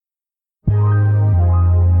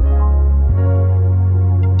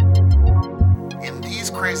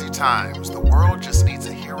Sometimes the world just needs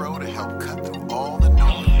a hero to help cut through all the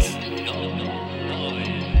noise.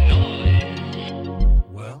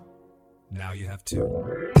 Well, now you have two.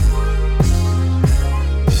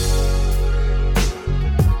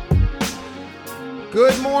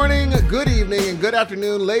 Good morning, good evening, and good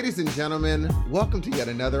afternoon, ladies and gentlemen. Welcome to yet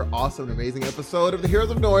another awesome and amazing episode of the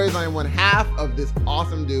Heroes of Noise. I am one half of this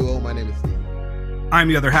awesome duo. My name is Steve. I'm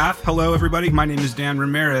the other half. Hello, everybody. My name is Dan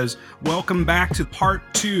Ramirez. Welcome back to part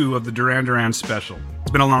 2 of the Duran Duran special.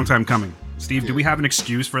 It's been a long time coming. Steve, do we have an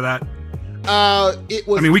excuse for that? It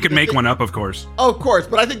was. I mean, we could make one up, of course. Of course,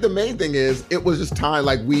 but I think the main thing is it was just time.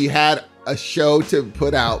 Like, we had a show to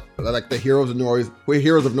put out, like the Heroes of Noise. We're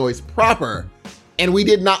Heroes of Noise proper, and we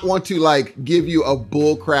did not want to like give you a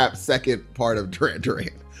bullcrap second part of Duran Duran.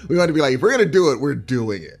 We wanted to be like, if we're gonna do it, we're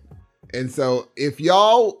doing it. And so if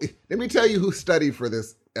y'all, let me tell you who studied for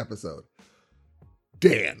this episode.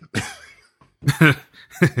 Dan.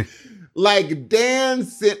 Like, Dan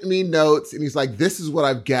sent me notes and he's like, this is what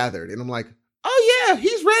I've gathered. And I'm like, oh yeah,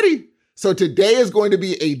 he's ready. So today is going to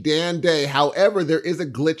be a Dan day. However, there is a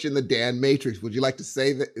glitch in the Dan matrix. Would you like to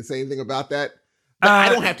say anything about that? I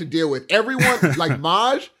don't have to deal with everyone. Like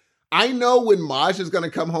Maj, I know when Maj is going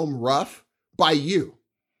to come home rough by you.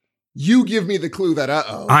 You give me the clue that,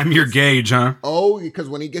 I'm your gauge, huh? Oh, because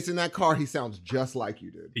when he gets in that car, he sounds just like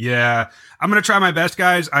you did. Yeah. I'm going to try my best,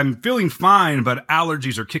 guys. I'm feeling fine, but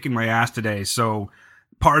allergies are kicking my ass today. So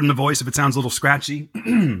pardon the voice if it sounds a little scratchy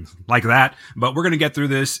like that. But we're going to get through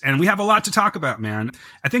this, and we have a lot to talk about, man.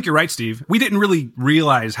 I think you're right, Steve. We didn't really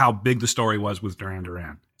realize how big the story was with Duran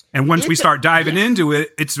Duran. And once we start diving into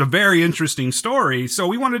it, it's a very interesting story. So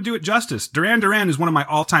we want to do it justice. Duran Duran is one of my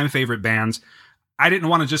all-time favorite bands. I didn't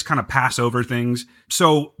want to just kind of pass over things.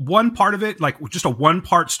 So one part of it, like just a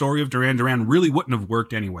one-part story of Duran Duran really wouldn't have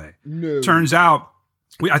worked anyway. No. Turns out,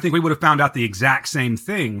 I think we would have found out the exact same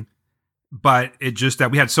thing, but it just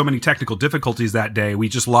that we had so many technical difficulties that day, we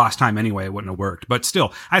just lost time anyway. It wouldn't have worked. But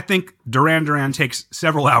still, I think Duran Duran takes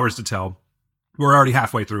several hours to tell. We're already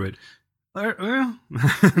halfway through it. Well,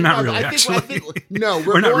 not really, actually. No,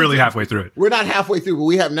 we're not really halfway through it. We're not halfway through, but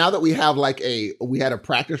we have, now that we have like we had a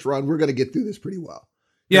practice run, we're going to get through this pretty well.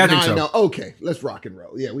 Yeah, I think so. Okay, let's rock and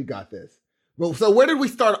roll. Yeah, we got this. Well, so where did we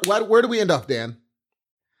start? Where did we end up, Dan?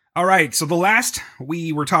 All right, so the last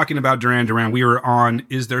we were talking about Duran Duran, we were on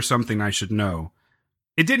Is There Something I Should Know?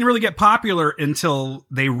 It didn't really get popular until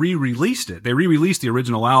they re-released it. They re-released the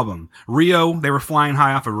original album. Rio, they were flying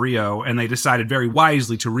high off of Rio, and they decided very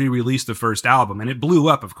wisely to re-release the first album, and it blew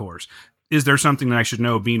up, of course. Is There Something That I Should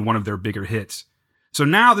Know being one of their bigger hits. So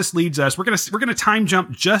now this leads us, we're gonna time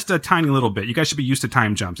jump just a tiny little bit. You guys should be used to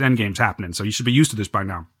time jumps. Endgame's happening, so you should be used to this by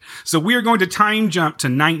now. So we are going to time jump to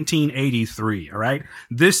 1983, all right?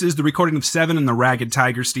 This is the recording of Seven and the Ragged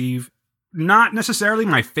Tiger, Steve. Not necessarily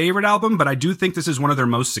my favorite album, but I do think this is one of their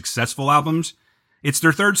most successful albums. It's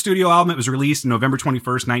their third studio album. It was released November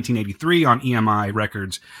 21st, 1983 on EMI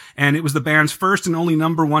Records. And it was the band's first and only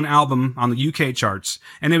 #1 album on the UK charts.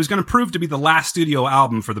 And it was going to prove to be the last studio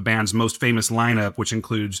album for the band's most famous lineup, which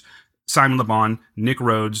includes Simon Le Bon, Nick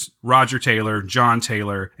Rhodes, Roger Taylor, John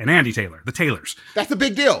Taylor, and Andy Taylor, the Taylors. That's a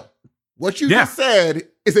big deal. What you just said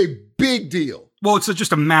is a big deal. Well, it's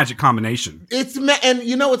just a magic combination. And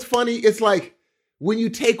you know what's funny? It's like when you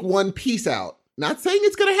take one piece out, not saying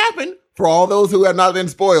it's going to happen for all those who have not been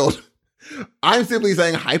spoiled. I'm simply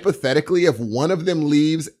saying hypothetically, if one of them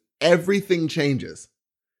leaves, everything changes.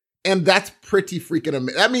 And that's pretty freaking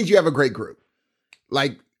amazing. That means you have a great group.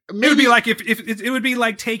 Like, maybe, it would be like if it would be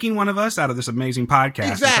like taking one of us out of this amazing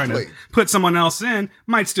podcast. Exactly. And trying to put someone else in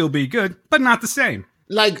might still be good, but not the same.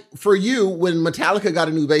 Like, for you, when Metallica got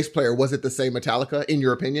a new bass player, was it the same Metallica, in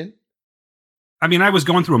your opinion? I mean, I was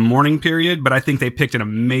going through a mourning period, but I think they picked an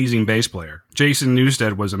amazing bass player. Jason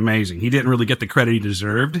Newsted was amazing. He didn't really get the credit he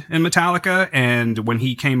deserved in Metallica, and when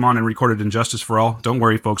he came on and recorded Injustice for All, don't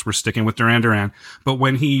worry, folks, we're sticking with Duran Duran, but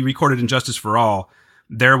when he recorded Injustice for All,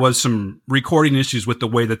 there was some recording issues with the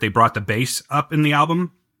way that they brought the bass up in the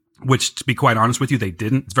album, which, to be quite honest with you, they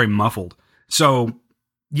didn't. It's very muffled. So,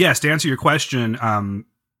 yes, to answer your question,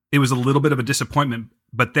 it was a little bit of a disappointment,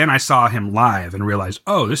 but then I saw him live and realized,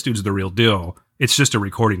 oh, this dude's the real deal. It's just a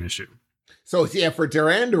recording issue. So, yeah, for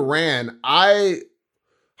Duran Duran,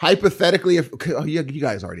 hypothetically, you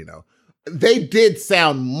guys already know, they did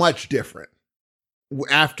sound much different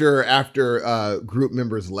after group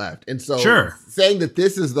members left. And so saying that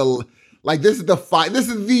this is the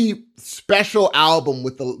special album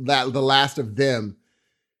with the last of them,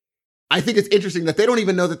 I think it's interesting that they don't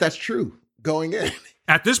even know that that's true going in.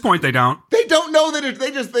 At this point, they don't. They don't know that they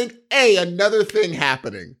just think, hey, another thing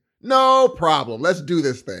happening. No problem. Let's do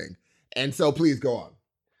this thing. And so please go on.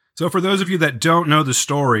 So for those of you that don't know the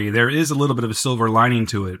story, there is a little bit of a silver lining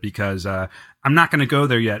to it because I'm not going to go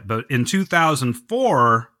there yet. But in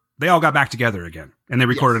 2004, they all got back together again and they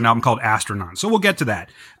recorded an album called Astronaut. So we'll get to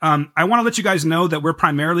that. I want to let you guys know that we're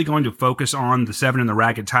primarily going to focus on the Seven and the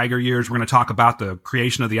Ragged Tiger years. We're going to talk about the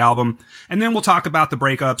creation of the album, and then we'll talk about the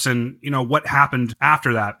breakups and, you know, what happened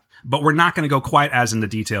after that. But we're not going to go quite as into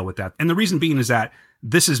detail with that. And the reason being is that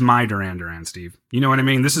this is my Duran Duran, Steve. You know what I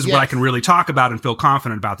mean? This is what I can really talk about and feel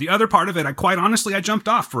confident about. The other part of it, I jumped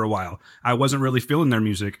off for a while. I wasn't really feeling their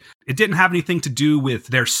music. It didn't have anything to do with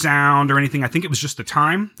their sound or anything. I think it was just the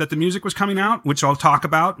time that the music was coming out, which I'll talk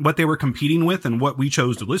about, what they were competing with and what we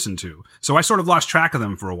chose to listen to. So I sort of lost track of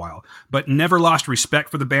them for a while, but never lost respect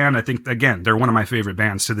for the band. I think, again, they're one of my favorite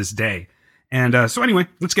bands to this day. And so anyway,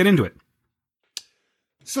 let's get into it.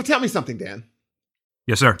 So tell me something, Dan.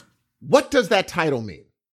 Yes, sir. What does that title mean?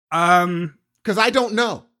 Because I don't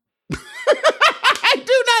know.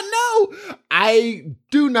 I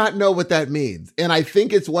do not know what that means. And I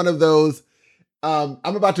think it's one of those, I'm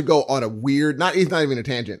about to go on a weird, it's not even a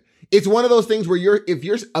tangent. It's one of those things where if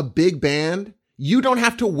you're a big band, you don't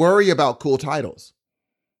have to worry about cool titles.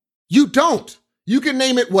 You don't. You can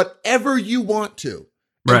name it whatever you want to.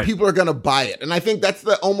 And people are going to buy it. And I think that's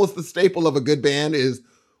almost the staple of a good band is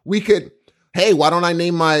hey, why don't I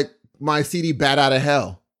name my CD Bat Out of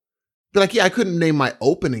Hell? Be like, yeah, I couldn't name my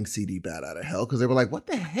opening CD Bat Out of Hell because they were like, what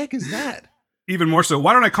the heck is that? Even more so,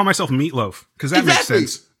 why don't I call myself Meatloaf? Because that makes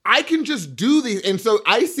sense. I can just do these. And so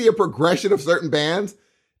I see a progression of certain bands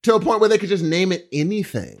to a point where they could just name it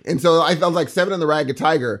anything. And so I felt like Seven and the Ragged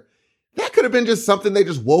Tiger, that could have been just something they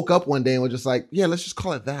just woke up one day and were just like, yeah, let's just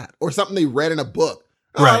call it that. Or something they read in a book.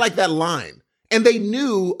 Oh, I like that line. And they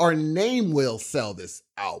knew our name will sell this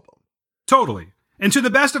album. Totally. And to the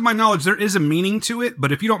best of my knowledge, there is a meaning to it,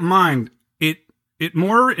 but if you don't mind, it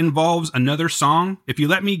more involves another song. If you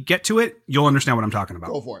let me get to it, you'll understand what I'm talking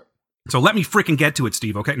about. Go for it. So let me freaking get to it,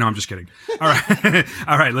 Steve, okay? No, I'm just kidding. All right.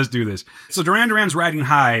 All right, let's do this. So Duran Duran's Riding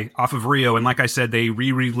High off of Rio, and like I said, they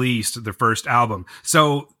re-released their first album.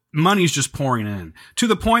 So money's just pouring in. To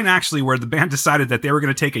the point, actually, where the band decided that they were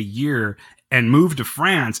going to take a year and move to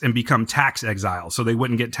France and become tax exiles so they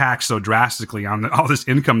wouldn't get taxed so drastically on all this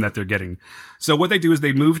income that they're getting. So what they do is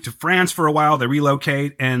they move to France for a while, they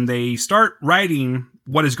relocate, and they start writing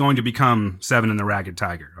what is going to become Seven and the Ragged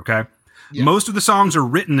Tiger, okay? Yeah. Most of the songs are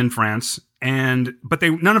written in France, but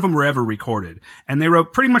none of them were ever recorded. And they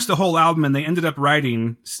wrote pretty much the whole album, and they ended up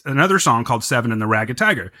writing another song called Seven and the Ragged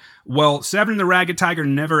Tiger. Well, Seven and the Ragged Tiger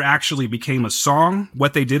never actually became a song.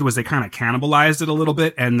 What they did was they kind of cannibalized it a little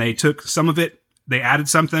bit, and they took some of it, they added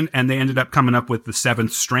something, and they ended up coming up with The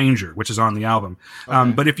Seventh Stranger, which is on the album.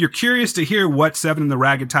 Okay. But if you're curious to hear what Seven and the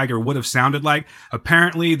Ragged Tiger would have sounded like,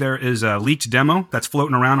 apparently there is a leaked demo that's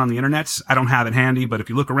floating around on the internet. I don't have it handy, but if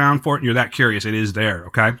you look around for it and you're that curious, it is there,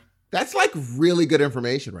 okay? That's like really good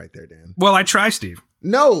information right there, Dan. Well, I try, Steve.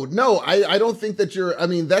 No, I don't think that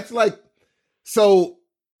that's like, so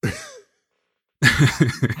if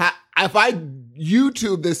I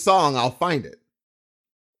YouTube this song, I'll find it.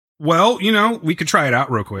 Well, we could try it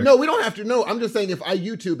out real quick. No, we don't have to. No, I'm just saying if I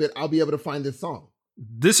YouTube it, I'll be able to find this song.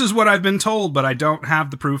 This is what I've been told, but I don't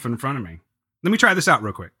have the proof in front of me. Let me try this out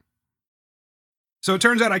real quick. So it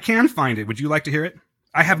turns out I can find it. Would you like to hear it?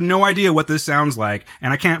 I have no idea what this sounds like,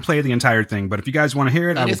 and I can't play the entire thing, but if you guys want to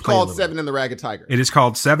hear it, I will play it. It's called Seven and the Ragged Tiger. It is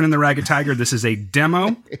called Seven and the Ragged Tiger. This is a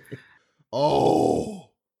demo.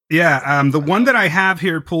 Oh. Yeah, the one that I have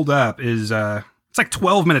here pulled up is... it's like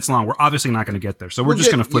 12 minutes long. We're obviously not going to get there. So we're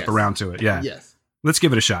just going to flip around to it. Yeah. Yes. Let's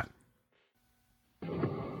give it a shot.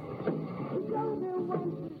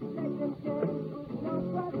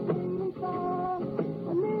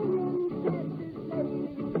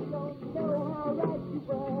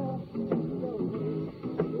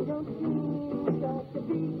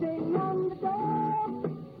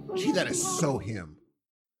 Gee, that is so him.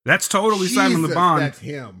 That's totally Simon Le Bon. That's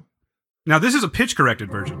him. Now, this is a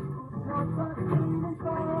pitch-corrected version.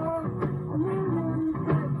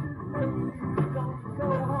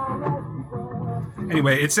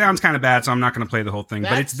 Anyway, it sounds kind of bad, so I'm not going to play the whole thing,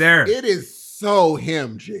 but it's there. It is so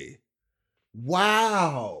him, G.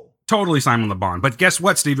 Wow. Totally Simon Le Bon. But guess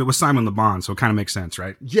what, Steve? It was Simon Le Bon, so it kind of makes sense,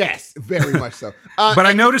 right? Yes, very much so. But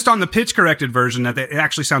I noticed on the pitch-corrected version that it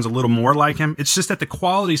actually sounds a little more like him. It's just that the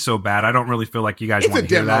quality's so bad, I don't really feel like you guys want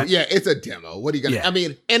to hear that. Yeah, it's a demo. What are you going to... Yeah.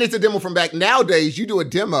 And it's a demo from back... Nowadays, you do a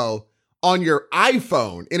demo on your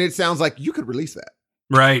iPhone, and it sounds like you could release that.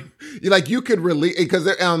 Right. You could release... Because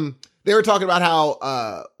they were talking about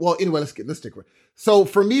how... well, anyway, let's stick with it. So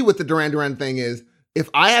for me, with the Duran Duran thing is, if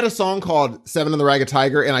I had a song called Seven and the Ragged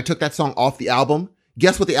Tiger and I took that song off the album,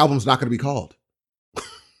 guess what the album's not going to be called?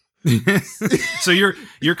 So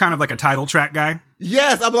you're kind of like a title track guy?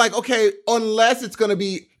 Yes, I'm like, okay, unless it's going to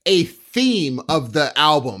be a theme of the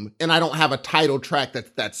album and I don't have a title track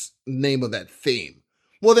that's name of that theme.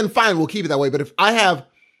 Well, then fine, we'll keep it that way. But if I have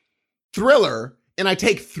Thriller and I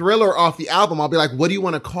take Thriller off the album, I'll be like, what do you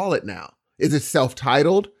want to call it now? Is it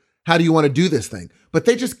self-titled? How do you want to do this thing? But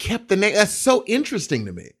they just kept the name. That's so interesting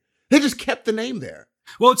to me. They just kept the name there.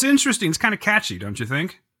 Well, it's interesting. It's kind of catchy, don't you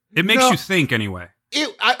think? It makes you think anyway.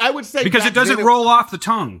 I would say because it doesn't roll off the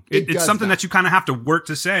tongue. It's something not. that you kind of have to work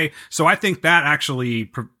to say. So I think that actually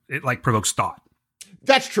provokes thought.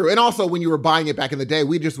 That's true. And also, when you were buying it back in the day,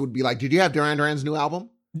 we just would be like, "Did you have Duran Duran's new album?"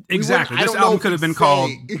 Exactly. This album could have been called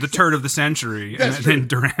 "The Turd of the Century," and then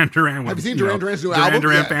Duran Duran. Have you seen Duran Duran's new album? Duran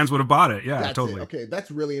Duran fans would have bought it. Yeah, that's totally. It. Okay, that's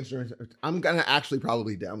really interesting. I'm gonna actually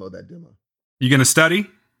probably download that demo. You gonna study?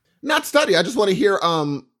 Not study. I just want to hear.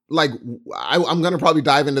 I'm gonna probably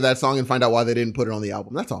dive into that song and find out why they didn't put it on the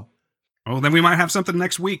album. That's all. Oh, then we might have something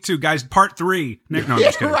next week too, guys. Part 3. Nick, no, I'm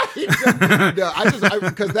just kidding. Right. No,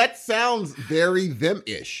 because that sounds very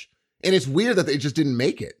them-ish, and it's weird that they just didn't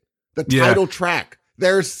make it. The title track.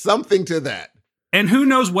 There's something to that. And who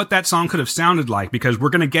knows what that song could have sounded like, because we're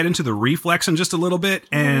going to get into the reflex in just a little bit,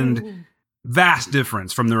 and vast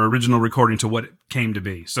difference from their original recording to what it came to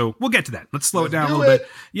be. So we'll get to that. Let's slow it down a little bit.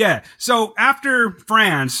 Yeah. So after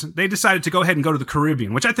France, they decided to go ahead and go to the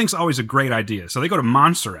Caribbean, which I think is always a great idea. So they go to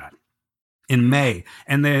Montserrat in May,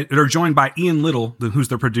 and they're joined by Ian Little, who's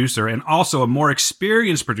their producer, and also a more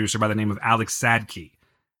experienced producer by the name of Alex Sadke.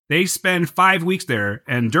 They spend 5 weeks there,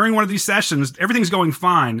 and during one of these sessions, everything's going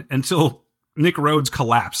fine until Nick Rhodes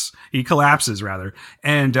collapses,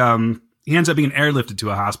 and he ends up being airlifted to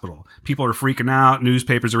a hospital. People are freaking out.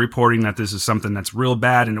 Newspapers are reporting that this is something that's real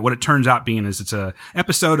bad, and what it turns out being is it's a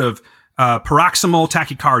episode of paroxysmal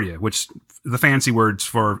tachycardia, which the fancy words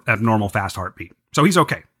for abnormal fast heartbeat. So he's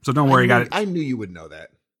okay. So don't worry about it. I knew you would know that.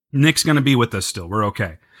 Nick's going to be with us still. We're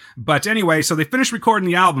okay. But anyway, so they finished recording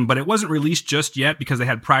the album, but it wasn't released just yet because they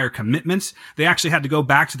had prior commitments. They actually had to go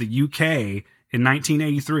back to the UK in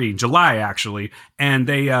 1983, July actually, and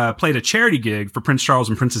they played a charity gig for Prince Charles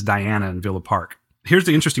and Princess Diana in Villa Park. Here's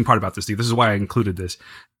the interesting part about this, Steve. This is why I included this.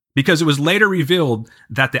 Because it was later revealed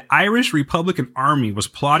that the Irish Republican Army was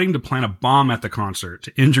plotting to plant a bomb at the concert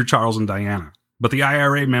to injure Charles and Diana. But the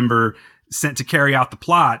IRA member sent to carry out the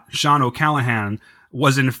plot, Sean O'Callaghan,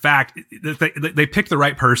 was in fact, they picked the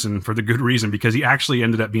right person for the good reason, because he actually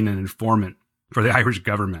ended up being an informant for the Irish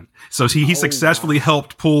government. So he successfully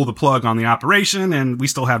helped pull the plug on the operation, and we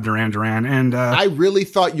still have Duran Duran. And I really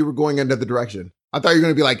thought you were going into the direction. I thought you were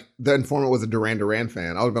going to be like, the informant was a Duran Duran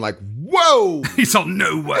fan. I would have been like, whoa! He's all,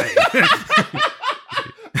 no way.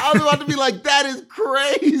 I was about to be like, that is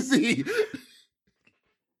crazy.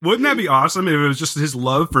 Wouldn't that be awesome if it was just his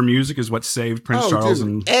love for music is what saved Prince Charles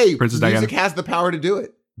and Princess Diana? Music has the power to do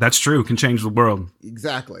it. That's true. Can change the world.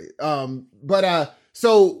 Exactly.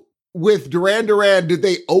 So with Duran Duran, did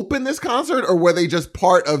they open this concert, or were they just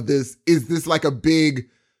part of this? Is this like a big,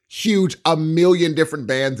 huge, a million different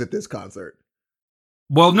bands at this concert?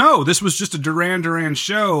 Well, no, this was just a Duran Duran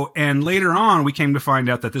show. And later on, we came to find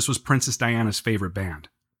out that this was Princess Diana's favorite band.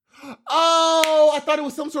 Oh, I thought it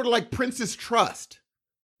was some sort of like Princess Trust.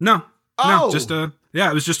 No, it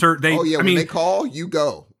was just her. When they call, you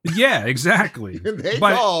go. Yeah, exactly.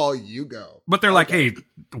 Call, you go. But they're like, hey,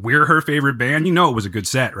 we're her favorite band. You know it was a good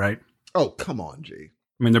set, right? Oh, come on, G.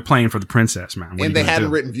 I mean, they're playing for the princess, man. And they hadn't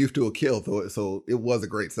written View to a Kill, so it was a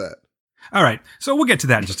great set. All right, so we'll get to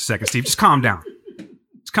that in just a second, Steve. Just calm down.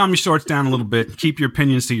 Just calm your shorts down a little bit. Keep your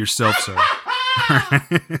opinions to yourself, sir.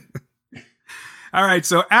 All right,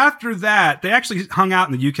 so after that, they actually hung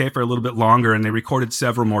out in the UK for a little bit longer, and they recorded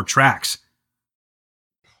several more tracks.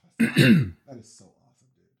 That is so awesome,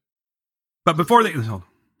 dude. But before they...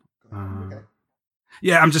 Okay.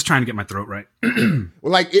 Yeah, I'm just trying to get my throat right.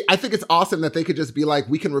 Well, I think it's awesome that they could just be like,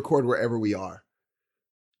 we can record wherever we are.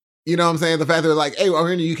 You know what I'm saying? The fact that they're like, hey,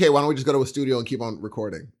 we're in the UK, why don't we just go to a studio and keep on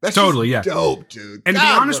recording? That's totally dope, dude. And to be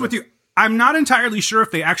honest with you, I'm not entirely sure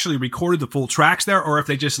if they actually recorded the full tracks there or if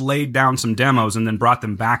they just laid down some demos and then brought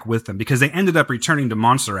them back with them, because they ended up returning to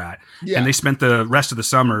Montserrat and they spent the rest of the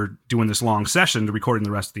summer doing this long session to recording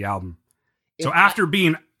the rest of the album. So after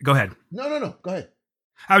being... Go ahead. No. Go ahead.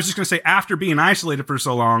 I was just going to say, after being isolated for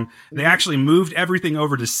so long, they actually moved everything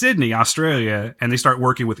over to Sydney, Australia, and they start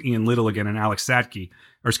working with Ian Little again and Alex Sadke.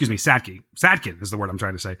 Sadkin is the word I'm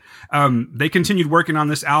trying to say. They continued working on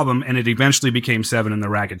this album, and it eventually became Seven and the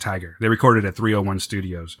Ragged Tiger. They recorded at 301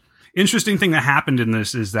 Studios. Interesting thing that happened in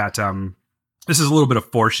this is that this is a little bit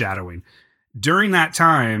of foreshadowing. During that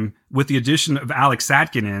time, with the addition of Alex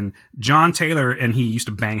Sadkin in, John Taylor and he used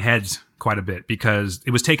to bang heads quite a bit because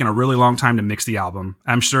it was taking a really long time to mix the album.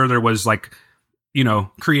 I'm sure there was like,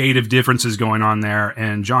 creative differences going on there,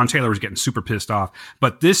 and John Taylor was getting super pissed off.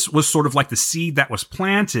 But this was sort of like the seed that was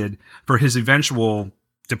planted for his eventual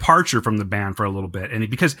departure from the band for a little bit. And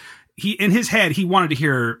because in his head, he wanted to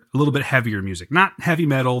hear a little bit heavier music, not heavy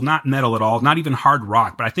metal, not metal at all, not even hard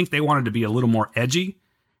rock, but I think they wanted to be a little more edgy.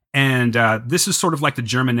 And this is sort of like the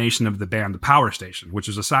germination of the band, The Power Station, which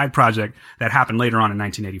was a side project that happened later on in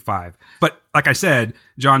 1985. But like I said,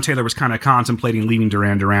 John Taylor was kind of contemplating leaving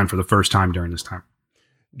Duran Duran for the first time during this time.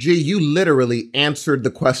 Gee, you literally answered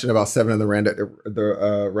the question about Seven and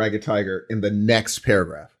the Ragged Tiger in the next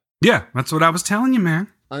paragraph. Yeah, that's what I was telling you, man.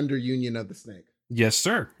 Under Union of the Snake. Yes,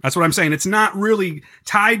 sir. That's what I'm saying. It's not really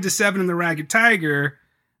tied to Seven and the Ragged Tiger,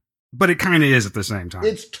 but it kind of is at the same time.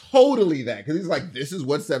 It's totally that, because he's like, this is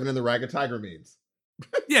what Seven and the Ragged Tiger means.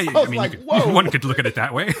 Yeah, I mean, like, one could look at it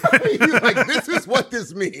that way. He's like, this is what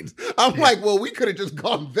this means. I'm like, well, we could have just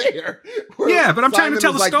gone there. Yeah, but I'm trying to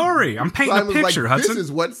tell the story. I'm painting a picture, Hudson. This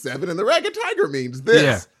is what Seven and the Ragged Tiger means. This.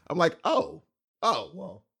 Yeah. I'm like, well.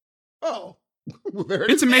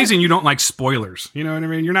 It's amazing you don't like spoilers. You know what I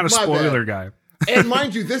mean? You're not a spoiler guy. And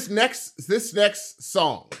mind you, this next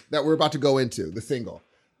song that we're about to go into, the single,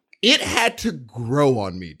 it had to grow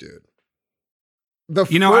on me, dude. The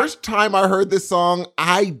first time I heard this song,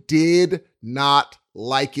 I did not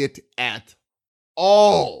like it at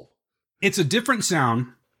all. It's a different sound,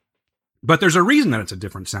 but there's a reason that it's a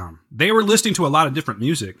different sound. They were listening to a lot of different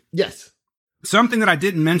music. Yes. Something that I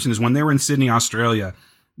didn't mention is when they were in Sydney, Australia,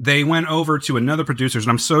 they went over to another producer's,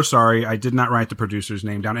 and I'm so sorry, I did not write the producer's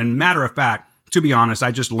name down. And matter of fact, to be honest,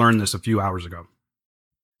 I just learned this a few hours ago.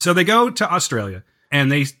 So they go to Australia, and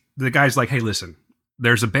the guy's like, hey, listen,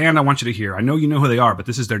 there's a band I want you to hear. I know you know who they are, but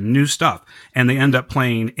this is their new stuff. And they end up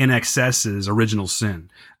playing INXS's Original Sin.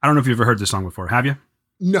 I don't know if you've ever heard this song before. Have you?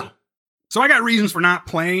 No. So I got reasons for not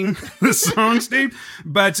playing the song, Steve.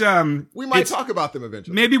 But we might talk about them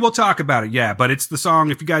eventually. Maybe we'll talk about it, yeah. But it's the song,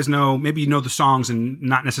 if you guys know, maybe you know the songs and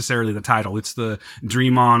not necessarily the title. It's the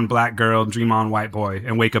Dream On Black Girl, Dream On White Boy,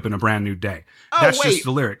 and Wake Up in a Brand New Day. That's just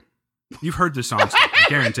the lyric. You've heard this song, Steve, I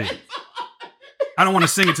guarantee. I don't want to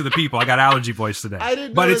sing it to the people. I got allergy voice today. I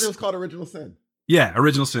didn't know it was called Original Sin. Yeah,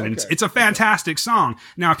 Original Sin. Okay. And it's a fantastic song.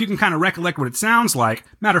 Now, if you can kind of recollect what it sounds like,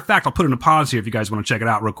 matter of fact, I'll put in a pause here if you guys want to check it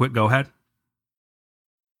out real quick. Go ahead.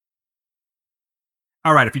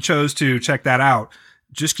 All right, if you chose to check that out,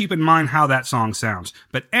 just keep in mind how that song sounds.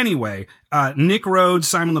 But anyway, Nick Rhodes,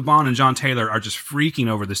 Simon Le Bon, and John Taylor are just freaking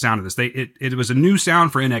over the sound of this. It was a new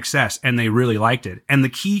sound for INXS, and they really liked it. And the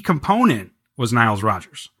key component was Niles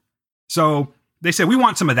Rodgers. So they said, we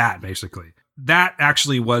want some of that, basically. That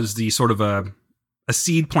actually was the sort of a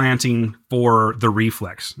seed planting for the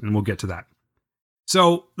Reflex, and we'll get to that.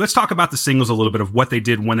 So let's talk about the singles a little bit of what they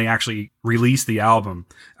did when they actually released the album.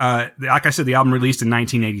 Like I said, the album released in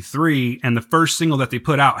 1983, and the first single that they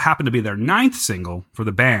put out happened to be their 9th single for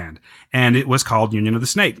the band, and it was called Union of the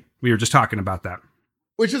Snake. We were just talking about that.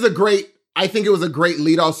 Which is I think it was a great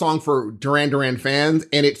lead-off song for Duran Duran fans,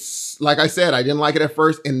 and it's, like I said, I didn't like it at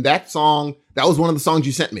first, and that song, that was one of the songs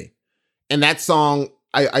you sent me. And that song,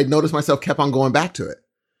 I noticed myself kept on going back to it.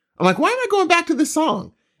 I'm like, why am I going back to this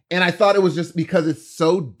song? And I thought it was just because it's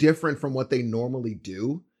so different from what they normally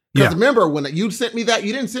do. Because remember, when you sent me that,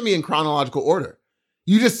 you didn't send me in chronological order.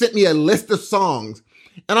 You just sent me a list of songs.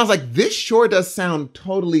 And I was like, this sure does sound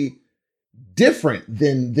totally different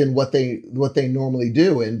than what they normally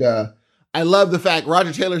do. And I love the fact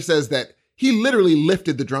Roger Taylor says that he literally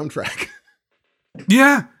lifted the drum track.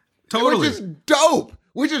 Yeah, totally. Which is dope.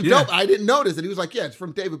 Dope. I didn't notice it. He was like, yeah, it's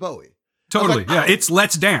from David Bowie. Totally. Like, it's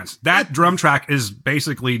Let's Dance. That drum track is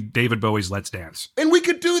basically David Bowie's Let's Dance. And we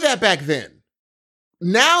could do that back then.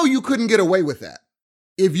 Now you couldn't get away with that.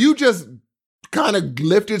 If you just kind of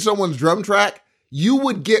lifted someone's drum track, you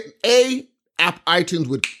would get iTunes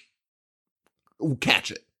would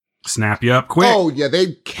catch it. Snap you up quick. Oh, yeah,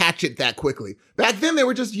 they'd catch it that quickly. Back then, they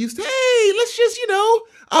were just used to, hey, let's just,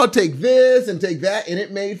 I'll take this and take that. And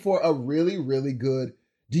it made for a really, really good,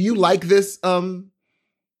 do you like this?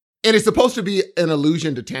 And it's supposed to be an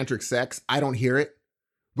allusion to tantric sex. I don't hear it.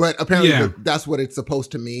 But apparently that's what it's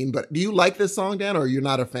supposed to mean. But do you like this song, Dan, or you're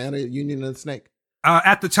not a fan of Union of the Snake?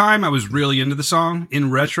 At the time, I was really into the song.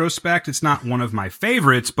 In retrospect, it's not one of my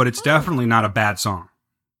favorites, but it's definitely not a bad song.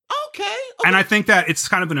 Okay. And I think that it's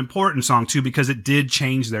kind of an important song, too, because it did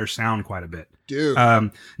change their sound quite a bit.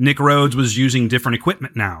 Dude. Nick Rhodes was using different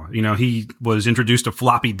equipment now. He was introduced to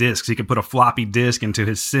floppy disks. He could put a floppy disk into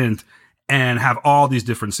his synth, and have all these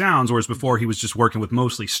different sounds, whereas before he was just working with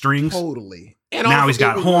mostly strings. Totally. And now also, he's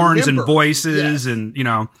got it was horns and remember. voices Yes. and, you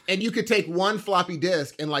know. And you could take one floppy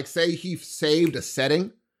disk and like say he saved a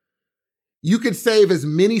setting. You could save as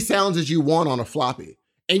many sounds as you want on a floppy.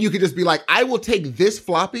 And you could just be like, I will take this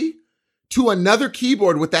floppy to another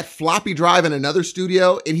keyboard with that floppy drive in another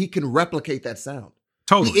studio, and he can replicate that sound.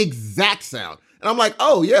 Totally. The exact sound. And I'm like,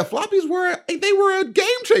 oh yeah, floppies were a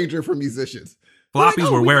game changer for musicians. Floppies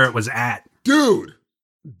Like, were where it was at. Dude,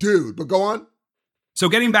 but go on. So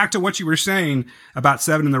getting back to what you were saying about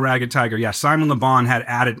Seven and the Ragged Tiger, yeah, Simon Le Bon had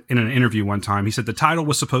added in an interview one time, he said the title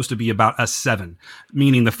was supposed to be about a seven,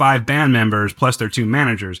 meaning the 5 band members plus their 2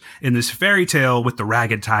 managers in this fairy tale with the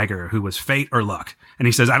Ragged Tiger, who was fate or luck. And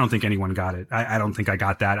he says, I don't think anyone got it. I don't think I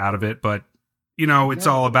got that out of it, but you know, it's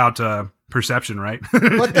all about perception, right?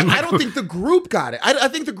 But I don't think the group got it. I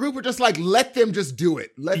think the group were just like, let them just do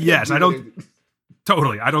it. Yes, I don't.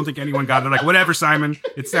 Totally. I don't think anyone got it. Like, whatever, Simon.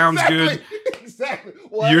 It sounds good. Exactly.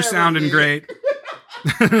 You're sounding great.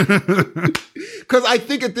 Because I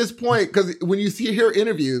think at this point, because when you hear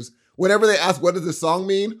interviews, whenever they ask, what does this song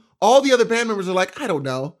mean? All the other band members are like, I don't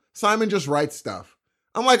know. Simon just writes stuff.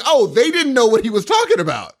 I'm like, oh, they didn't know what he was talking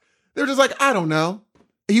about. They're just like, I don't know.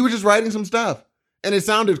 He was just writing some stuff. And it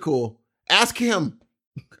sounded cool. Ask him.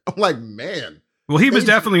 I'm like, man. Well, he was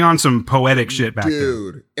definitely on some poetic shit back then.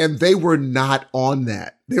 Dude. And they were not on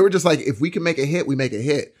that. They were just like, if we can make a hit, we make a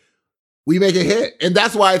hit. We make a hit. And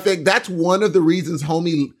that's why I think that's one of the reasons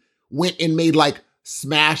Homie went and made like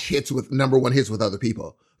smash hits with #1 hits with other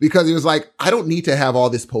people. Because he was like, I don't need to have all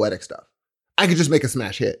this poetic stuff. I could just make a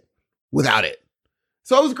smash hit without it.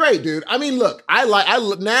 So it was great, dude. I mean, look,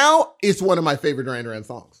 now it's one of my favorite Duran Duran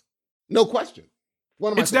songs. No question.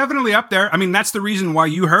 It's definitely up there. I mean, that's the reason why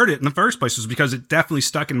you heard it in the first place, was because it definitely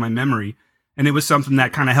stuck in my memory. And it was something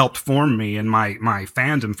that kind of helped form me and my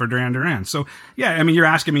fandom for Duran Duran. So, yeah, I mean, you're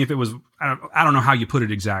asking me if it was, I don't know how you put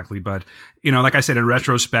it exactly, but, you know, like I said, in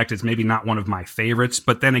retrospect, it's maybe not one of my favorites.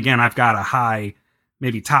 But then again, I've got a high,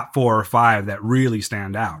 maybe top 4 or 5 that really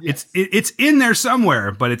stand out. Yes. It's in there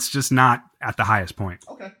somewhere, but it's just not at the highest point.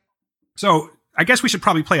 Okay. So I guess we should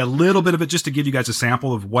probably play a little bit of it just to give you guys a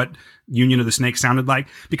sample of what Union of the Snake sounded like.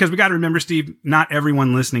 Because we got to remember, Steve, not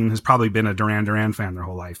everyone listening has probably been a Duran Duran fan their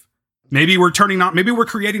whole life. Maybe we're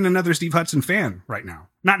creating another Steve Hudson fan right now.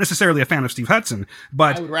 Not necessarily a fan of Steve Hudson,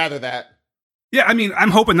 but I would rather that. Yeah, I mean,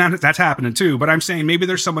 I'm hoping that's happening too, but I'm saying maybe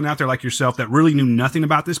there's someone out there like yourself that really knew nothing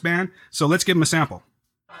about this band. So let's give them a sample.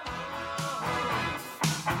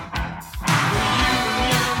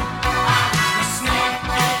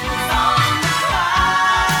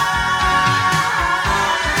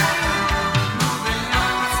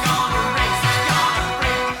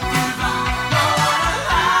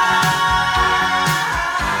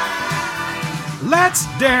 Let's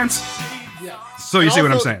dance. Yeah. So you see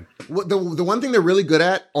what I'm saying? The one thing they're really good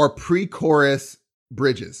at are pre-chorus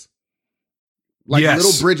bridges. Like Yes.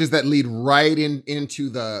 little bridges that lead right into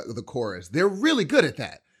the chorus. They're really good at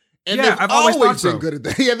that. And Yeah, they've I've always always thought been so. good at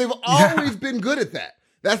that. Yeah, they've always been good at that.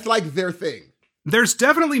 That's like their thing. There's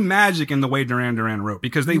definitely magic in the way Duran Duran wrote,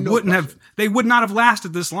 because they No would not have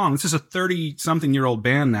lasted this long. This is a 30-something-year-old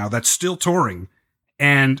band now that's still touring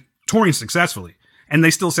and touring successfully. And they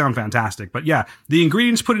still sound fantastic. But yeah, the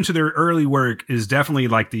ingredients put into their early work is definitely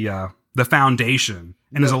like the foundation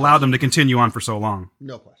and has allowed them to continue on for so long.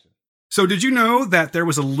 No question. So did you know that there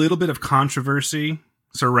was a little bit of controversy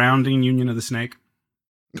surrounding Union of the Snake?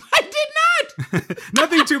 I did not.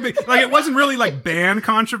 Nothing too big. Like, it wasn't really like band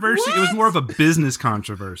controversy. What? It was more of a business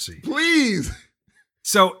controversy. Please.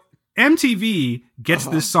 So MTV gets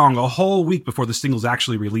this song a whole week before the single's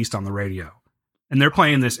actually released on the radio. And they're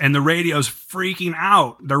playing this, and the radio's freaking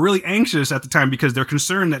out. They're really anxious at the time because they're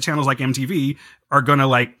concerned that channels like MTV are going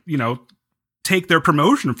to, take their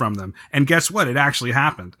promotion from them. And guess what? It actually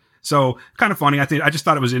happened. So kind of funny. I just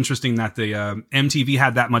thought it was interesting that the MTV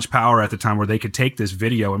had that much power at the time where they could take this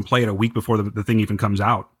video and play it a week before the thing even comes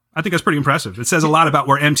out. I think that's pretty impressive. It says a lot about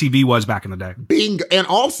where MTV was back in the day. And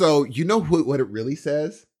also, you know what it really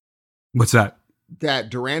says? What's that? That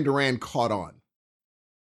Duran Duran caught on.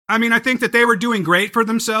 I mean, I think that they were doing great for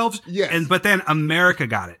themselves. Yes. But then America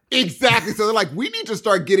got it. Exactly. So they're like, we need to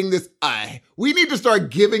start getting this. We need to start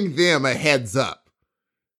giving them a heads up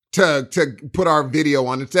to put our video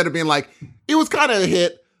on, instead of being like, it was kind of a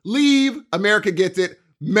hit. Leave. America gets it.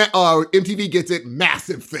 MTV gets it.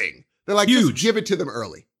 Massive thing. They're like, Huge. just give it to them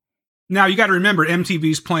early. Now you got to remember,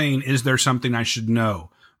 MTV's playing "Is There Something I Should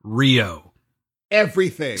Know," Rio,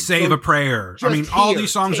 Everything. Save So a Prayer. I just mean, all here,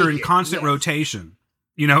 these songs take are in it. constant Yes. rotation.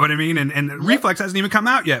 You know what I mean? And Reflex hasn't even come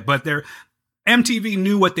out yet, but MTV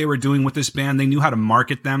knew what they were doing with this band. They knew how to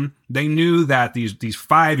market them. They knew that these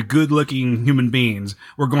 5 good-looking human beings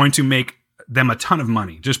were going to make them a ton of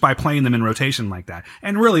money just by playing them in rotation like that.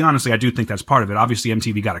 And really, honestly, I do think that's part of it. Obviously,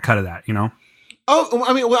 MTV got a cut of that, you know? Oh,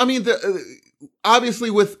 obviously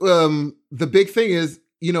with the big thing is,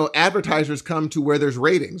 you know, advertisers come to where there's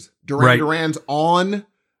ratings. Right. Duran's on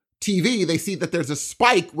TV. They see that there's a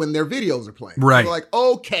spike when their videos are playing. Right. They're like,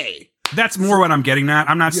 okay. That's more what I'm getting at.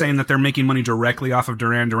 I'm not saying that they're making money directly off of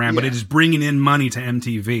Duran Duran, but it is bringing in money to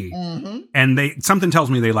MTV. Mm-hmm. And something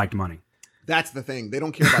tells me they liked money. That's the thing. They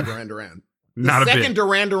don't care about Duran Duran. Not a bit. Second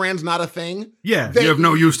Duran Duran's not a thing. Yeah, you have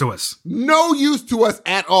no use to us. No use to us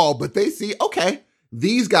at all. But they see, okay,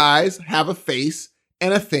 these guys have a face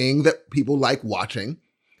and a thing that people like watching.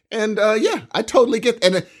 And yeah, I totally get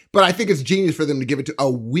but I think it's genius for them to give it to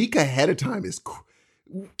a week ahead of time.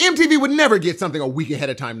 MTV would never get something a week ahead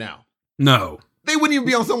of time now. No. They wouldn't even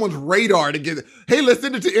be on someone's radar to get it. Hey, let's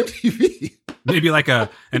send it to MTV. Maybe like an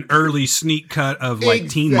early sneak cut of like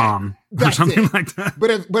Teen Mom or something like that.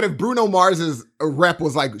 But if Bruno Mars's rep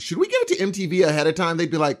was like, should we give it to MTV ahead of time?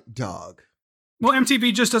 They'd be like, dog. Well,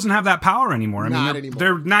 MTV just doesn't have that power anymore.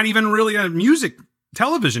 They're not even really a music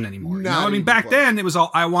television anymore. You know? I mean, back then it was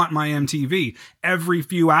all I want my MTV. Every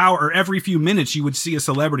few minutes you would see a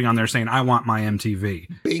celebrity on there saying I want my MTV.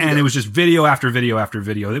 Bingo. And it was just video after video after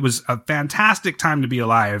video. It was a fantastic time to be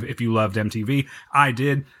alive if you loved MTV. I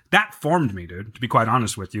did. That formed me, dude, to be quite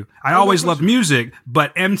honest with you. I always loved music,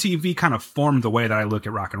 but MTV kind of formed the way that I look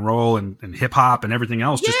at rock and roll and hip hop and everything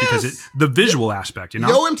else just because the visual aspect, you know?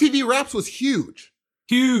 Yo MTV Raps was huge.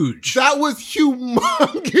 Huge. That was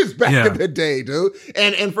humongous back in the day, dude.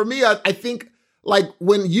 And for me, I think like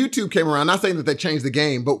when YouTube came around, not saying that they changed the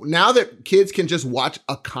game, but now that kids can just watch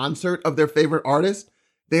a concert of their favorite artist,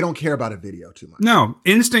 they don't care about a video too much. No,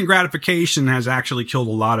 instant gratification has actually killed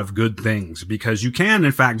a lot of good things because you can,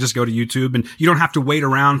 in fact, just go to YouTube and you don't have to wait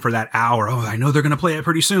around for that hour. Oh, I know they're going to play it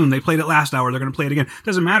pretty soon. They played it last hour. They're going to play it again. It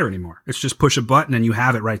doesn't matter anymore. It's just push a button and you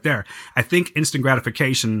have it right there. I think instant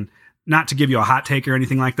gratification, not to give you a hot take or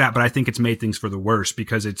anything like that, but I think it's made things for the worse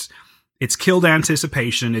because it's killed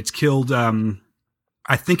anticipation. It's killed,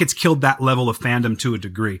 I think it's killed that level of fandom to a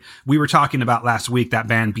degree. We were talking about last week, that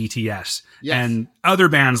band BTS and other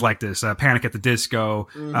bands like this, Panic at the Disco,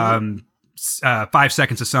 5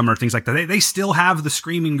 Seconds of Summer, things like that. They still have the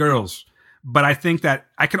screaming girls, but I think that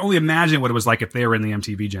I can only imagine what it was like if they were in the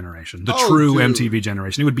MTV generation, the true MTV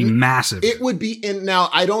generation. It would be massive. It would be now.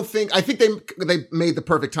 I think they made the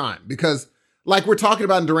perfect time because like we're talking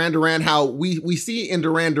about in Duran Duran, how we see in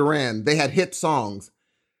Duran Duran, they had hit songs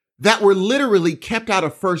that were literally kept out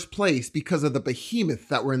of first place because of the behemoths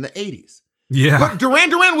that were in the 80s. Yeah. But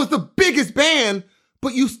Duran Duran was the biggest band,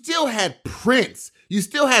 but you still had Prince. You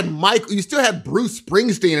still had Michael. You still had Bruce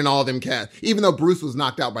Springsteen and all them cats, even though Bruce was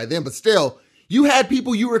knocked out by them. But still, you had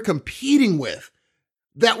people you were competing with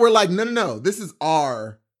that were like, no, this is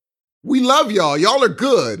we love y'all. Y'all are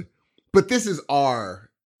good, but this is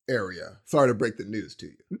our area. Sorry to break the news to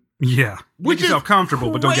you. Yeah. Make yourself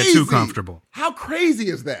comfortable, but don't get too comfortable. How crazy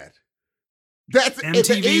is that?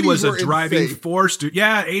 MTV was a driving force, dude.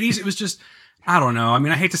 Yeah, 80s, it was just, I don't know. I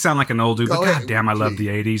mean, I hate to sound like an old dude, but goddamn, I love the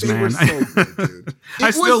 80s, man. So good, dude.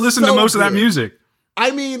 I still listen to most of that music.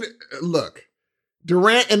 I mean, look,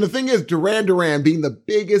 Duran, and the thing is, Duran Duran being the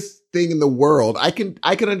biggest thing in the world, I can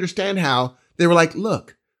understand how they were like,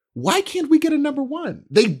 look, why can't we get a number one?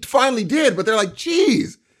 They finally did, but they're like,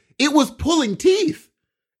 geez, it was pulling teeth.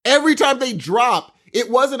 Every time they drop, it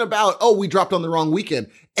wasn't about, oh, we dropped on the wrong weekend.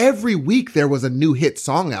 Every week there was a new hit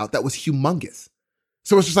song out that was humongous.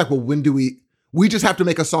 So it's just like, well, when do we just have to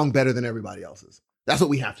make a song better than everybody else's. That's what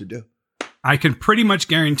we have to do. I can pretty much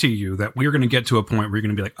guarantee you that we're going to get to a point where you're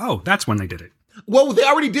going to be like, oh, that's when they did it. Well, they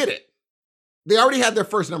already did it. They already had their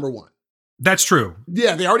first number one. That's true.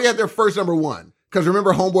 Yeah, they already had their first number one. Because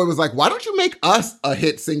remember, Homeboy was like, why don't you make us a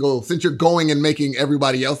hit single since you're going and making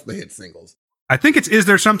everybody else the hit singles? I think it's Is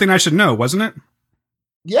There Something I Should Know, wasn't it?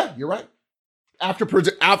 Yeah, you're right. After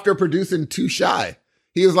producing Too Shy,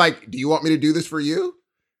 he was like, do you want me to do this for you?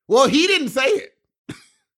 Well, he didn't say it.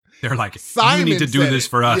 They're like, Simon you need to do this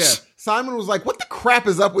for us. Yeah. Simon was like, what the crap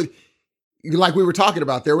is up with, like we were talking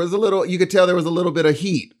about, you could tell there was a little bit of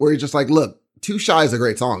heat where he's just like, look, Too Shy is a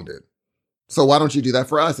great song, dude. So why don't you do that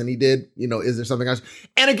for us? And he did, Is There Something Else?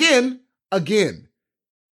 And again,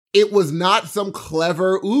 it was not some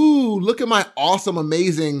clever, ooh, look at my awesome,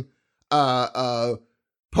 amazing,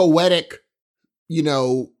 poetic,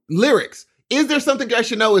 lyrics. Is There Something I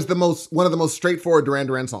Should Know is one of the most straightforward Duran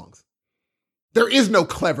Duran songs. There is no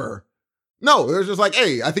clever. No, it was just like,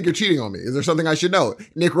 hey, I think you're cheating on me. Is there something I should know?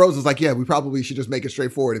 Nick Rose was like, yeah, we probably should just make it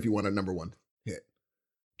straightforward if you want a number one.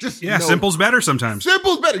 Just Yeah, no. simple's better sometimes.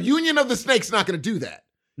 Simple's better. Union of the Snake's not going to do that.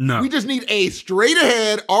 No. We just need a straight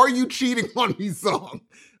ahead, are you cheating on me song.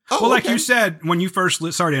 Oh, Well, like okay. you said, when you first,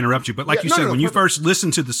 sorry to interrupt you, but like Yeah, you no, said, no, when you perfect. first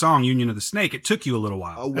listened to the song Union of the Snake, it took you a little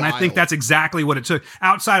while. And I think while. that's exactly what it took.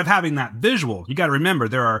 Outside of having that visual, you got to remember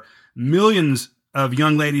there are millions of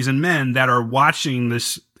young ladies and men that are watching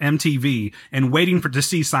this MTV and waiting to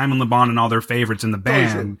see Simon Le Bon and all their favorites in the Totally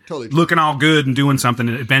band true. Totally true. looking all good and doing something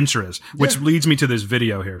adventurous, which Yeah. leads me to this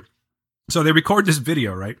video here. So they record this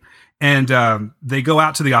video, right? And they go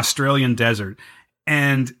out to the Australian desert,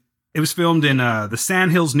 and it was filmed in the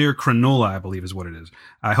Sandhills near Cronulla, I believe is what it is.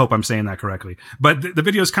 I hope I'm saying that correctly. But the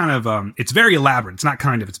video is kind of, it's very elaborate. It's not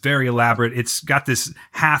kind of, it's very elaborate. It's got this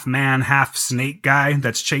half man, half snake guy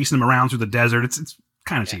that's chasing them around through the desert. It's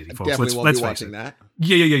kind of cheesy, folks. Definitely won't Let's be face watching it. that.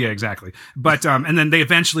 Yeah, exactly. But and then they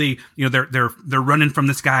eventually, they're running from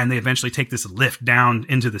this guy, and they eventually take this lift down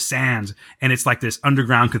into the sands, and it's like this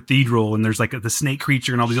underground cathedral, and there's like the snake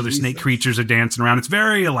creature and all these other snake creatures are dancing around. It's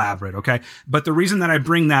very elaborate, okay? But the reason that I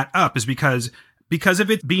bring that up is because of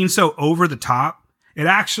it being so over the top, it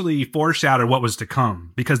actually foreshadowed what was to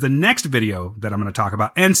come. Because the next video that I'm going to talk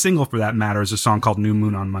about, and single for that matter, is a song called New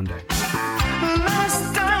Moon on Monday.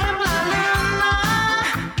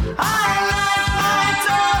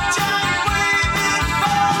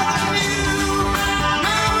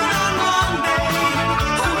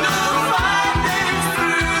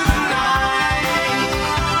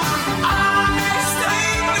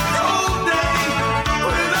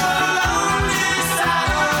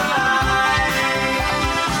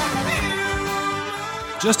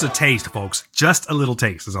 Just a taste, folks. Just a little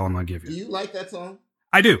taste is all I'm going to give Do you. you like that song?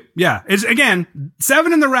 I do. Yeah. It's, again,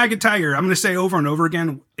 Seven and the Ragged Tiger. I'm going to say over and over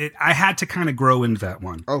again, I had to kind of grow into that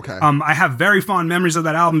one. Okay. I have very fond memories of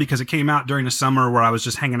that album because it came out during the summer where I was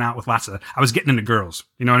just hanging out with I was getting into girls.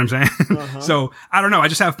 You know what I'm saying? So I don't know. I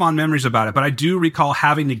just have fond memories about it, but I do recall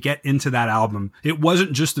having to get into that album. It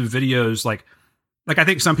wasn't just the videos, like I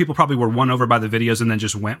think some people probably were won over by the videos and then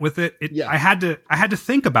just went with it. Yeah. I had to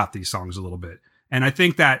think about these songs a little bit. And I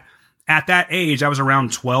think that at that age, I was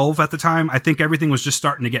around 12 at the time. I think everything was just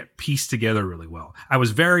starting to get pieced together really well. I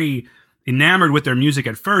was very enamored with their music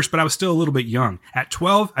at first, but I was still a little bit young. At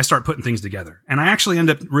 12, I start putting things together, and I actually end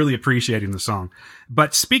up really appreciating the song.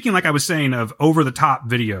 But speaking, like I was saying, of over the top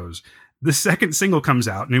videos, the second single comes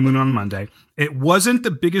out, New Moon on Monday. It wasn't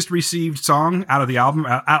the biggest received song out of the album,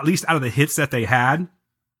 at least out of the hits that they had.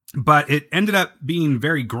 But it ended up being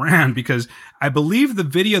very grand because I believe the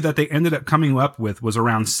video that they ended up coming up with was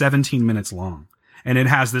around 17 minutes long. And it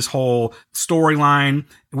has this whole storyline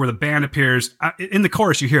where the band appears. In the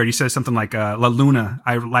chorus, you hear it. He says something like, La Luna,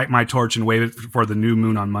 I light my torch and wave it for the new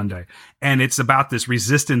moon on Monday. And it's about this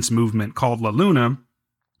resistance movement called La Luna.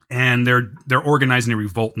 And they're organizing a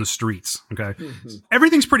revolt in the streets. Okay.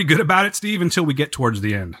 Everything's pretty good about it, Steve, until we get towards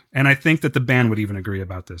the end. And I think that the band would even agree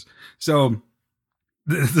about this. So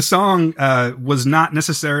the song was not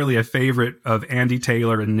necessarily a favorite of Andy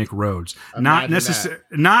Taylor and Nick Rhodes. Not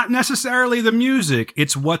necessarily the music.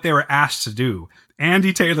 It's what they were asked to do.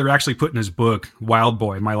 Andy Taylor actually put in his book, Wild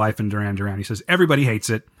Boy, My Life in Duran Duran, he says, everybody hates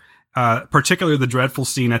it. Particularly the dreadful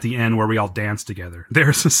scene at the end where we all dance together.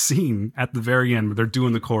 There's a scene at the very end where they're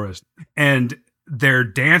doing the chorus and they're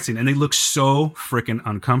dancing and they look so freaking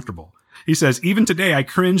uncomfortable. He says, even today, I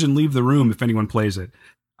cringe and leave the room if anyone plays it.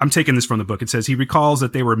 I'm taking this from the book. It says he recalls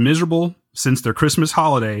that they were miserable since their Christmas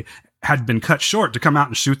holiday had been cut short to come out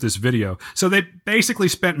and shoot this video. So they basically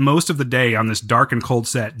spent most of the day on this dark and cold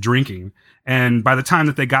set drinking. And by the time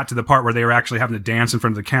that they got to the part where they were actually having to dance in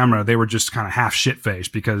front of the camera, they were just kind of half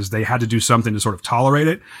shit-faced because they had to do something to sort of tolerate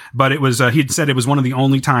it. But it was, he'd said it was one of the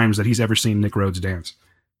only times that he's ever seen Nick Rhodes dance.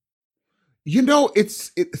 You know,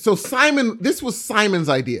 so Simon, this was Simon's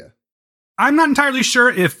idea. I'm not entirely sure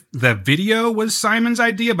if the video was Simon's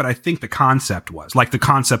idea, but I think the concept was, like the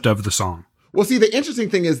concept of the song. Well, see, the interesting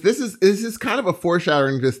thing is this is kind of a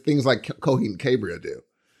foreshadowing to things like Coheed and Cambria do,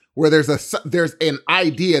 where there's an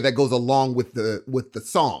idea that goes along with the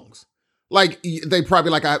songs. Like they probably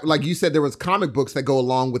like you said, there was comic books that go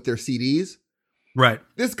along with their CDs. Right.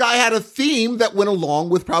 This This guy had a theme that went along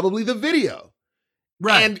with probably the video.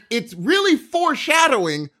 right. And it's really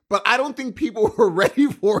foreshadowing, but I don't think people were ready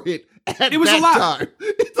for it at It was that a lot. time.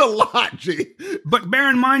 It's a lot, G. But bear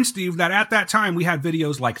in mind, Steve, that at that time we had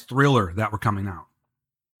videos like Thriller that were coming out.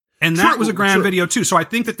 And that True, was a grand true. video too. So I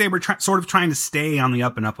think that they were sort of trying to stay on the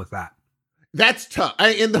up and up with that. That's tough.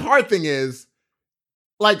 And the hard thing is,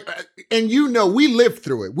 like, and you know, we lived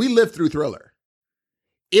through it. We lived through Thriller.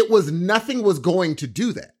 Nothing was going to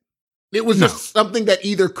do that. It was No. just something that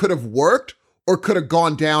either could have worked or could have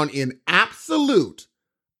gone down in absolute,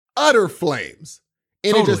 utter flames.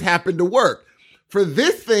 And Totally. it just happened to work. For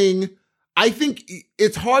this thing, I think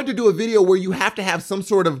it's hard to do a video where you have to have some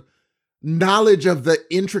sort of knowledge of the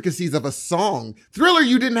intricacies of a song. Thriller,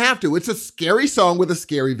 you didn't have to. It's a scary song with a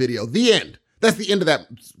scary video. The end. That's the end of that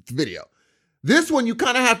video. This one, you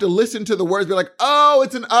kind of have to listen to the words, be like,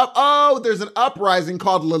 oh, there's an uprising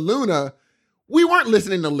called La Luna. We weren't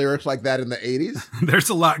listening to lyrics like that in the 80s. There's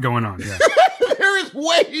a lot going on. Yeah. There is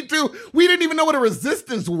way too, we didn't even know what a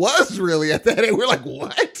resistance was really at that age. We're like,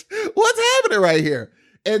 what? What's happening right here?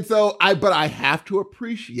 And so but I have to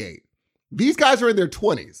appreciate, these guys are in their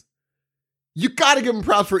 20s. You got to give them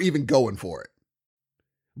props for even going for it.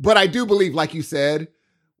 But I do believe, like you said,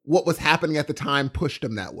 what was happening at the time pushed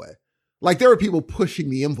them that way. Like there were people pushing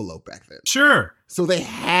the envelope back then. Sure. So they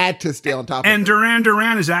had to stay on top of it. And Duran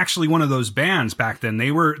Duran is actually one of those bands back then.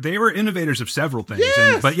 They were innovators of several things.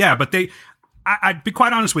 Yes. But I'd be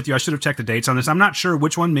quite honest with you. I should have checked the dates on this. I'm not sure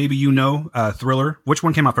which one. Maybe Thriller. Which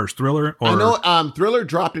one came out first, Thriller? Or... I know Thriller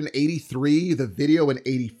dropped in 83, the video in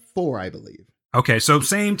 84, I believe. Okay, so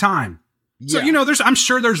same time. So, Yeah. I'm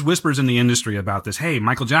sure there's whispers in the industry about this. Hey,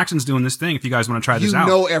 Michael Jackson's doing this thing. If you guys want to try this out.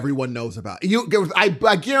 You know everyone knows about it.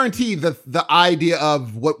 I guarantee the idea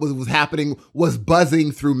of what was happening was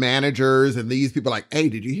buzzing through managers and these people like, hey,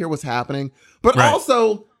 did you hear what's happening? But Right.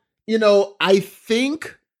 also, I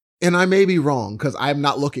think, and I may be wrong because I'm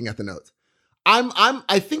not looking at the notes.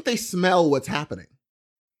 I think they smell what's happening.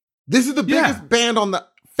 This is the biggest band on the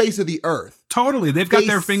face of the earth. Totally. They've got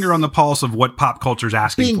their finger on the pulse of what pop culture's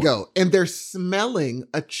asking for. Bingo. And they're smelling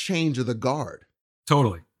a change of the guard.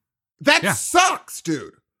 Totally. That sucks,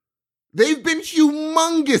 dude. They've been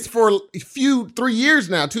humongous for 3 years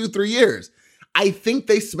now, 2-3 years. I think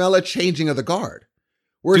they smell a changing of the guard.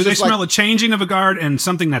 Do they smell a changing of a guard and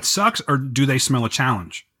something that sucks, or do they smell a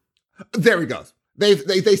challenge? There he goes.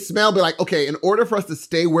 They smell, but like, okay, in order for us to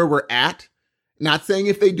stay where we're at, not saying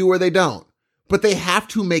if they do or they don't, but they have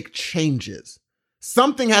to make changes.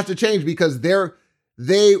 Something has to change because they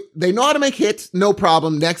know how to make hits, no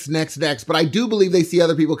problem. Next. But I do believe they see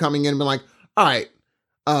other people coming in and be like, all right,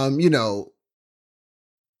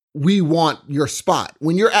 we want your spot.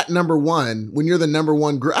 When you're at number one, when you're the number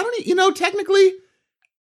one group, technically,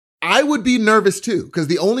 I would be nervous too, because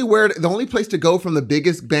the only place to go from the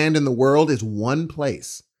biggest band in the world is one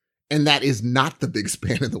place. And that is not the biggest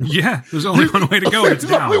band in the world. Yeah, there's only one way to go. It's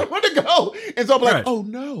down. There's only one to go. And so I'm like, Right. oh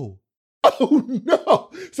no.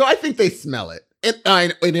 So I think they smell it.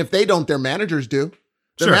 And if they don't, their managers do.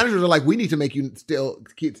 Their Sure. managers are like, we need to make you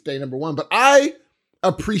stay number one. But I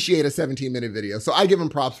appreciate a 17-minute video. So I give them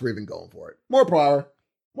props for even going for it. More power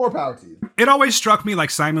to you. It always struck me like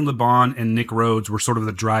Simon Le Bon and Nick Rhodes were sort of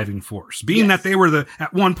the driving force, being that they were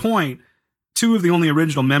at one point, two of the only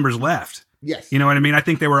original members left. Yes. You know what I mean? I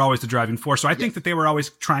think they were always the driving force. So I think that they were always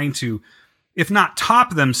trying to, if not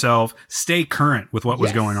top themselves, stay current with what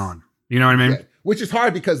was going on. You know what I mean? Yeah. Which is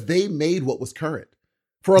hard because they made what was current.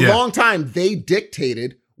 For a long time, they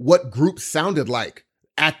dictated what groups sounded like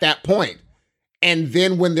at that point. And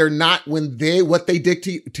then when what they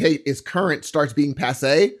dictate is current starts being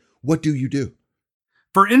passé, what do you do?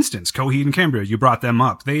 For instance, Coheed and Cambria, you brought them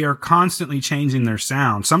up. They are constantly changing their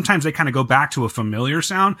sound. Sometimes they kind of go back to a familiar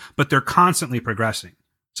sound, but they're constantly progressing.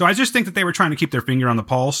 So I just think that they were trying to keep their finger on the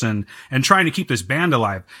pulse and trying to keep this band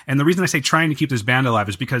alive. And the reason I say trying to keep this band alive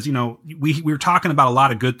is because, we were talking about a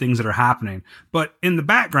lot of good things that are happening, but in the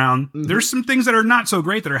background, there's some things that are not so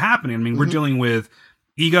great that are happening. I mean, we're dealing with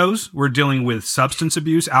egos. We're dealing with substance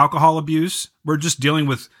abuse, alcohol abuse. We're just dealing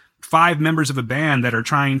with 5 members of a band that are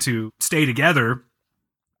trying to stay together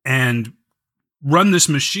and run this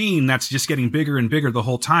machine that's just getting bigger and bigger the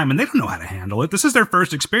whole time. And they don't know how to handle it. This is their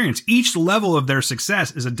first experience. Each level of their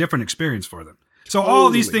success is a different experience for them. So all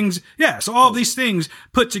of these things,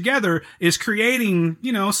 put together is creating,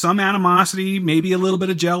 some animosity, maybe a little bit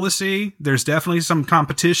of jealousy. There's definitely some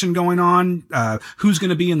competition going on. Who's going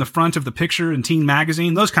to be in the front of the picture in Teen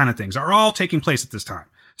Magazine? Those kind of things are all taking place at this time.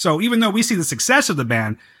 So even though we see the success of the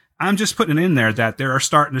band, I'm just putting it in there that we're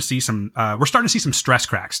starting to see some stress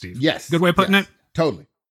cracks, Steve. Yes. Good way of putting it? Totally.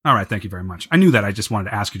 All right. Thank you very much. I knew that. I just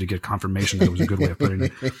wanted to ask you to get confirmation that it was a good way of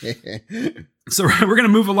putting it. So we're going to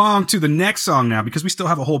move along to the next song now because we still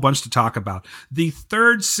have a whole bunch to talk about. The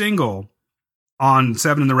third single on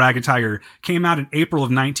Seven and the Ragged Tiger came out in April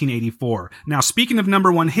of 1984. Now, speaking of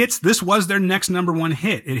number one hits, this was their next number one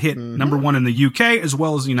hit. It hit number one in the UK as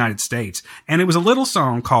well as the United States. And it was a little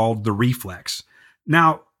song called The Reflex.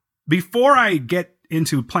 Now, before I get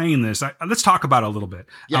into playing this, let's talk about it a little bit.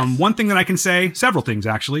 Yes. One thing that I can say, several things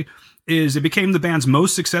actually, is it became the band's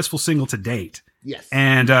most successful single to date. Yes.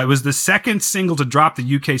 And it was the second single to drop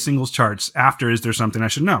the UK singles charts after Is There Something I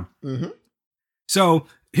Should Know? So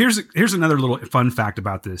here's another little fun fact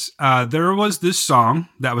about this. There was this song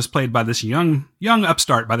that was played by this young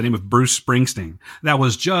upstart by the name of Bruce Springsteen that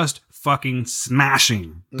was just fucking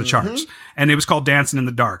smashing the charts, and it was called "Dancing in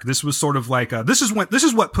the Dark." This was sort of like this is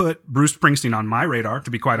what put Bruce Springsteen on my radar.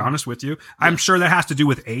 To be quite honest with you, I'm sure that has to do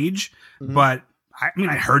with age, but I mean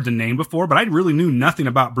I heard the name before, but I really knew nothing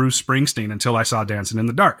about Bruce Springsteen until I saw "Dancing in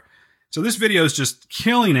the Dark." So this video is just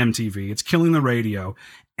killing MTV. It's killing the radio.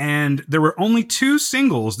 And there were only 2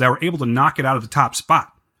 singles that were able to knock it out of the top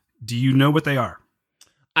spot. Do you know what they are?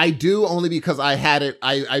 I do, only because I had it.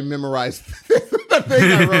 I memorized the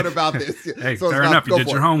thing I wrote about this. Hey, so fair enough. You did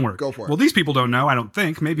your homework. Go for it. Well, these people don't know, I don't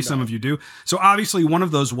think. Maybe some of you do. So obviously one of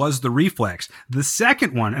those was The Reflex. The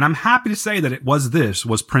second one, and I'm happy to say that it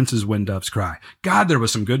was Prince's When Doves Cry. God, there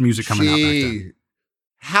was some good music coming out back then.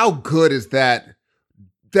 How good is that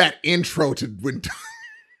intro to When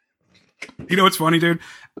You know what's funny, dude?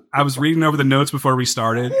 I was reading over the notes before we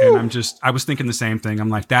started, and I was thinking the same thing. I'm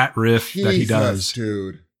like, that riff that he does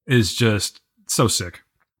dude, is just so sick.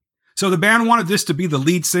 So the band wanted this to be the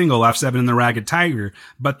lead single off Seven and the Ragged Tiger,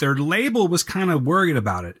 but their label was kind of worried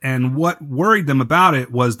about it. And what worried them about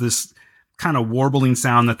it was this kind of warbling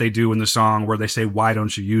sound that they do in the song where they say, "Why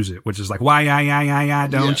don't you use it?" Which is like, "Why,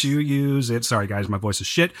 don't you use it?" Sorry, guys, my voice is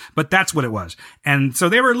shit, but that's what it was. And so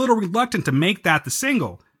they were a little reluctant to make that the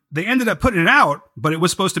single. They ended up putting it out, but it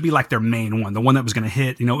was supposed to be like their main one, the one that was going to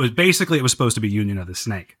hit. You know, it was supposed to be Union of the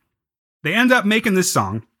Snake. They end up making this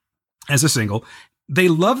song as a single. They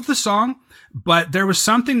loved the song, but there was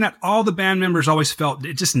something that all the band members always felt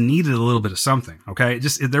it just needed a little bit of something. Okay.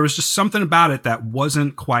 There was just something about it that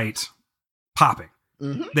wasn't quite popping.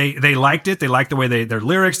 They liked it. They liked the way their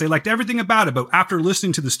lyrics, they liked everything about it. But after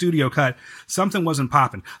listening to the studio cut, something wasn't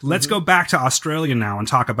popping. Let's go back to Australia now and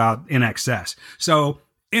talk about In Excess. So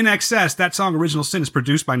In Excess, that song Original Sin is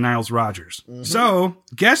produced by Niles Rodgers. So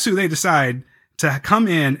guess who they decide to come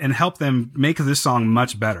in and help them make this song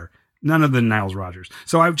much better? None other than Niles Rodgers.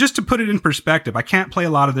 So just to put it in perspective, I can't play a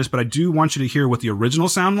lot of this, but I do want you to hear what the original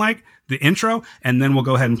sound like, the intro, and then we'll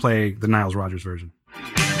go ahead and play the Niles Rodgers version.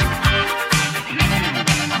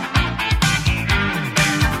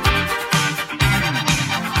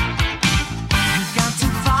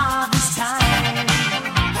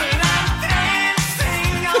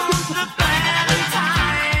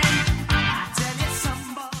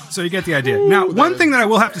 So you get the idea. Now, one thing that I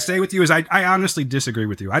will have to say with you is I honestly disagree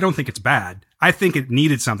with you. I don't think it's bad. I think it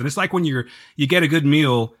needed something. It's like when you get a good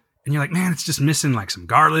meal and you're like, man, it's just missing like some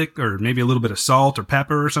garlic or maybe a little bit of salt or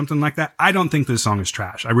pepper or something like that. I don't think this song is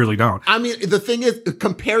trash. I really don't. I mean, the thing is,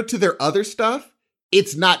 compared to their other stuff,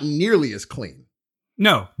 it's not nearly as clean.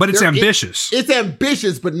 No, but it's ambitious. It's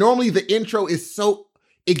ambitious, but normally the intro is so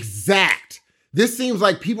exact. This seems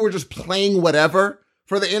like people were just playing whatever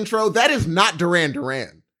for the intro. That is not Duran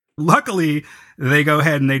Duran. Luckily, they go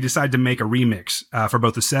ahead and they decide to make a remix for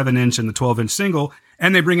both the 7-inch and the 12-inch single,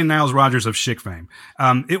 and they bring in Niles Rodgers of Chic fame.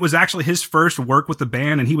 It was actually his first work with the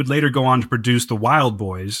band, and he would later go on to produce The Wild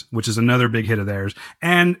Boys, which is another big hit of theirs,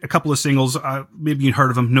 and a couple of singles. Maybe you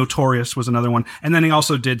heard of them. Notorious was another one. And then he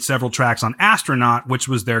also did several tracks on Astronaut, which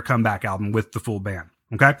was their comeback album with the full band.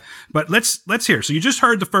 Okay, but let's hear. So you just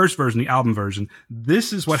heard the first version, the album version.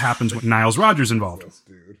 This is what happens with Niles Rodgers involved. Yes,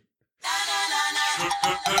 dude.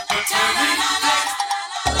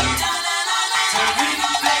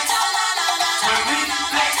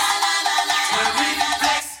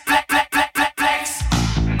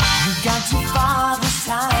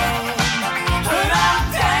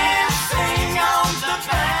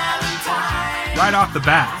 Right off the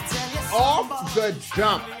bat. Off the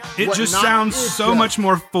jump. It just sounds so much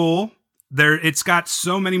more full. It's got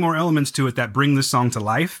so many more elements to it that bring this song to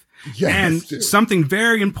life. Yes, and dude. Something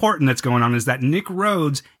very important that's going on is that Nick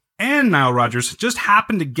Rhodes and Nile Rodgers just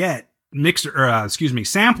happened to get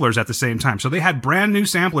samplers at the same time. So they had brand new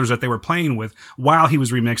samplers that they were playing with while he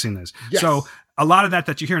was remixing this. Yes. So a lot of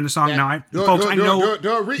that you hear in the song now, folks, I know.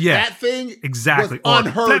 That thing exactly. was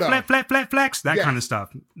unheard of. Flex, that kind of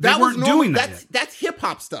stuff. They weren't doing that yet. That's hip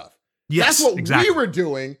hop stuff. Yes, that's what exactly. we were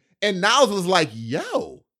doing. And Niles was like,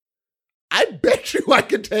 yo, I bet you I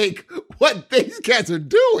could take what these cats are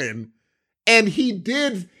doing. And he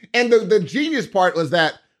did. And the genius part was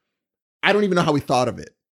that I don't even know how he thought of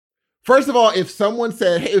it. First of all, if someone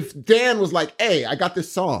said, hey, if Dan was like, hey, I got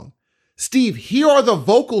this song. Steve, here are the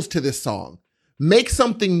vocals to this song. Make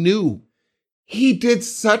something new. He did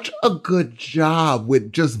such a good job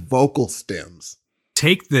with just vocal stems.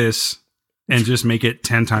 Take this and just make it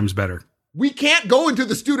 10 times better. We can't go into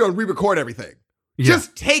the studio and re-record everything. Yeah.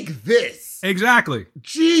 Just take this. Exactly.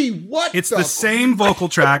 Gee, what? It's the same vocal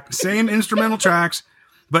track, same instrumental tracks,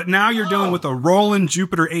 But now you're dealing with a Roland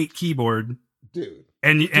Jupiter 8 keyboard, dude.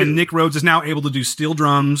 And Nick Rhodes is now able to do steel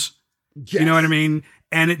drums. Yes. You know what I mean?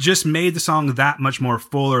 And it just made the song that much more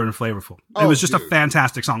fuller and flavorful. It was just a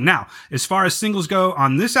fantastic song. Now, as far as singles go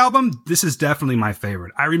on this album, this is definitely my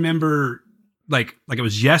favorite. I remember like it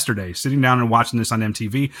was yesterday, sitting down and watching this on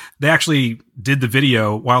MTV. They actually did the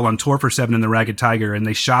video while on tour for Seven and the Ragged Tiger, and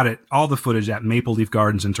they shot it, all the footage at Maple Leaf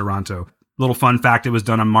Gardens in Toronto. Little fun fact, it was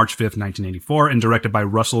done on March 5th, 1984, and directed by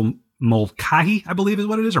Russell Mulcahy, I believe is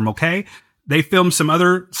what it is, or Mulcahy. They filmed some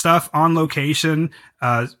other stuff on location,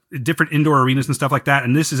 different indoor arenas and stuff like that.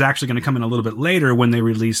 And this is actually going to come in a little bit later when they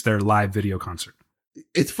release their live video concert.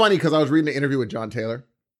 It's funny because I was reading an interview with John Taylor.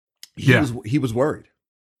 He was worried.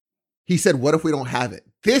 He said, what if we don't have it?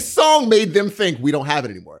 This song made them think we don't have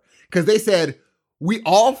it anymore. Because they said, we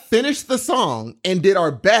all finished the song and did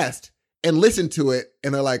our best and listened to it.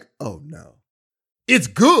 And they're like, oh no. It's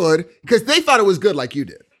good because they thought it was good like you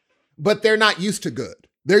did. But they're not used to good.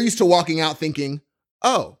 They're used to walking out thinking,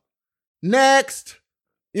 oh, next.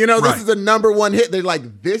 This is a number one hit. They're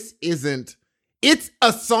like, this isn't, it's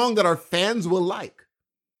a song that our fans will like.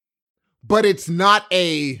 But it's not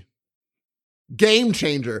a game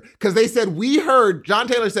changer. Because they said, John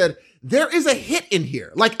Taylor said, there is a hit in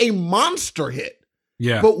here, like a monster hit.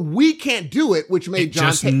 Yeah. But we can't do it, which made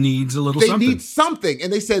John Taylor. Needs a little something. They need something.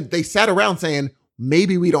 And they said, they sat around saying,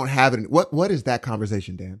 maybe we don't have it. What is that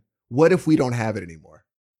conversation, Dan? What if we don't have it anymore?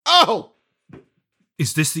 Oh!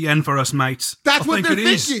 Is this the end for us, mates? That's what they're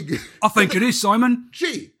thinking. I think it is, Simon.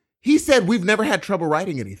 Gee, he said we've never had trouble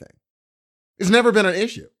writing anything. It's never been an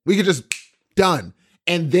issue. We could just, done.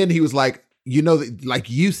 And then he was like, like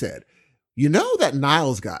you said, that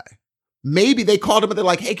Niles guy, maybe they called him and they're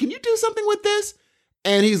like, hey, can you do something with this?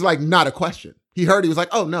 And he's like, not a question. He was like,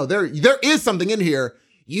 oh no, there is something in here.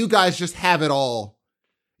 You guys just have it all.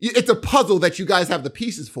 It's a puzzle that you guys have the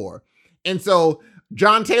pieces for. And so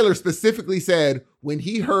John Taylor specifically said when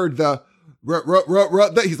he heard the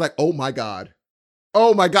he's like, oh my God.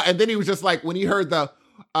 Oh my God. And then he was just like, when he heard the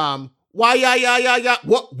why, yeah,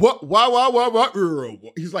 what,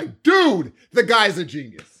 he's like, dude, the guy's a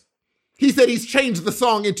genius. He said he's changed the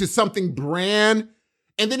song into something brand.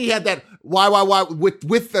 And then he had that why with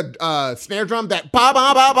the snare drum, that ba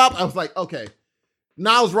ba ba ba. I was like, okay,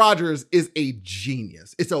 Niles Rodgers is a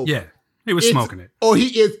genius. He was smoking it. Oh, he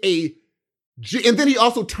is and then he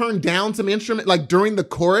also turned down some instrument, like during the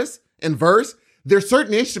chorus and verse. There's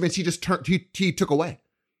certain instruments he took away.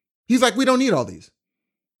 He's like, we don't need all these.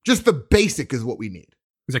 Just the basic is what we need.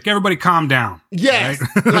 He's like, everybody calm down. Yes.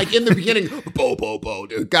 Right? Like in the beginning, bo,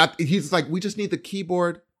 dude. He's like, we just need the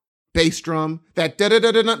keyboard, bass drum, that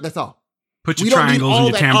da-da-da-da-da. That's all. Put your triangles and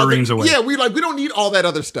your tambourines away. Yeah, we don't need all that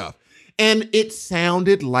other stuff. And it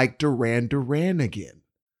sounded like Duran Duran again.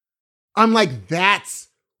 I'm like, that's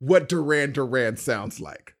what Duran Duran sounds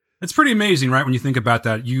like. It's pretty amazing, right? When you think about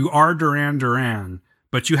that, you are Duran Duran,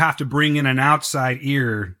 but you have to bring in an outside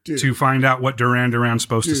ear to find out what Duran Duran's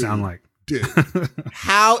supposed to sound like. Dude,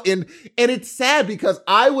 and it's sad because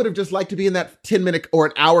I would have just liked to be in that 10-minute or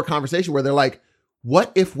an hour conversation where they're like,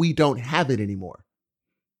 what if we don't have it anymore?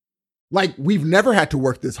 Like, we've never had to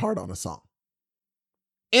work this hard on a song.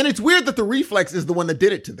 And it's weird that the Reflex is the one that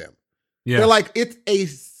did it to them. Yeah. They're like, it's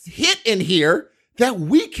a hit in here that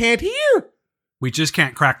we can't hear. We just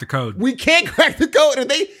can't crack the code. We can't crack the code.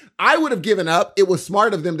 And I would have given up. It was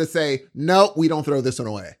smart of them to say, no, we don't throw this one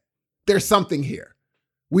away. There's something here.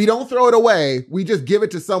 We don't throw it away. We just give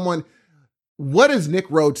it to someone. What is Nick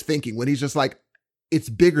Rhodes thinking when he's just like, it's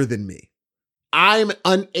bigger than me? I'm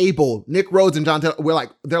unable. Nick Rhodes and John Taylor,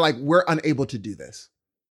 we're unable to do this.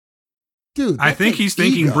 Dude, I think he's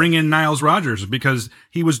thinking bring in Niles Rodgers because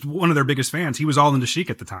he was one of their biggest fans. He was all into Chic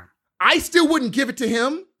at the time. I still wouldn't give it to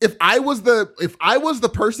him. If I was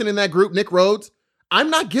the person in that group, Nick Rhodes, I'm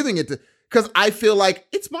not giving it to, because I feel like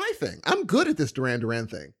it's my thing. I'm good at this Duran Duran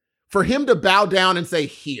thing. For him to bow down and say,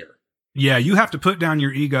 here. Yeah, you have to put down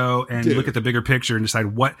your ego and look at the bigger picture and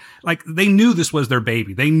decide what, like, they knew this was their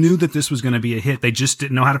baby. They knew that this was going to be a hit. They just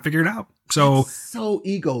didn't know how to figure it out. So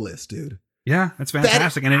egoless, dude. Yeah, that's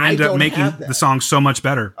fantastic. And it ended up making the song so much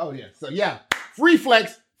better. Oh, yeah. So, yeah.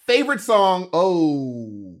 Reflex, favorite song.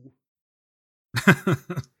 Oh.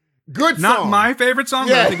 Good song. Not my favorite song,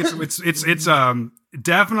 but I think it's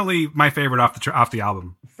definitely my favorite off the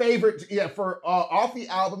album. Favorite, yeah, for off the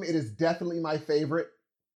album, it is definitely my favorite.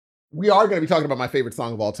 We are going to be talking about my favorite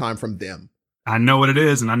song of all time from them. I know what it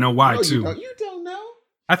is, and I know why, too. You don't know?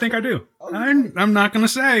 I think I do. Oh, I'm not going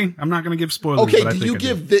to say. I'm not going to give spoilers. Okay,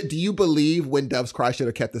 do you believe When Doves Cry should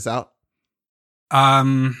have kept this out?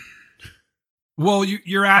 Well,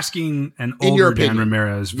 you're asking an In your older Dan opinion.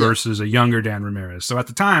 Ramirez Yeah. versus a younger Dan Ramirez. So at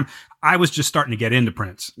the time, I was just starting to get into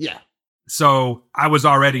Prince. Yeah. So I was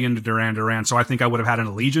already into Duran Duran. So I think I would have had an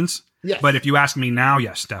allegiance. Yes. But if you ask me now,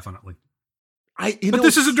 yes, definitely. But But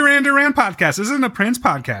this is a Duran Duran podcast. This isn't a Prince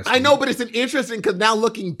podcast. I know, but it's an interesting because now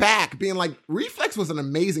looking back, being like, Reflex was an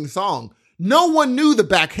amazing song. No one knew the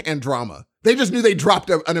backhand drama. They just knew they dropped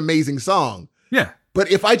an amazing song. Yeah. But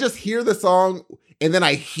if I just hear the song and then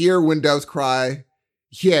I hear When Doves Cry,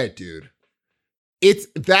 yeah, dude.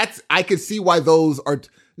 I could see why those are.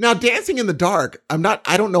 Now, Dancing in the Dark, I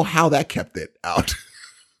don't know how that kept it out.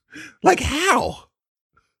 Like, how?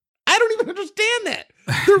 I don't even understand that.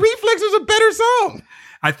 The Reflex is a better song.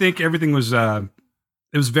 I think everything was,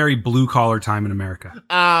 it was very blue collar time in America.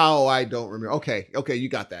 Oh, I don't remember. Okay, you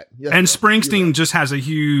got that. Yes, And bro. You're Springsteen right. just has a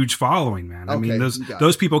huge following, man. I mean, Okay, those you got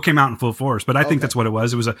those people came out in full force, but I think Okay. that's what it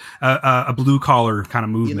was. It was a blue collar kind of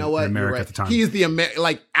movement You know what? in You're America right. at the time. He's the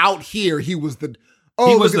like out here. He was the. He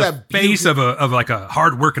Oh, was look the at that face beauty. of like a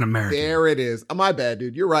hardworking American. There it is. My bad,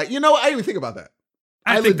 dude. You're right. You know, I didn't even think about that.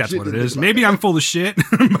 I think that's legit what it didn't is. think about Maybe that. I'm full of shit,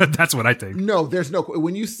 but that's what I think. No, there's no.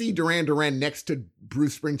 When you see Duran Duran next to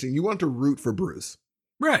Bruce Springsteen, you want to root for Bruce.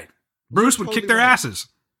 Right. Bruce would totally kick their right. asses.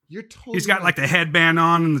 You're totally. He's got right. like the headband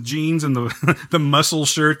on and the jeans and the the muscle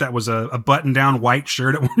shirt that was a button down white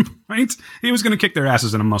shirt at one point. He was going to kick their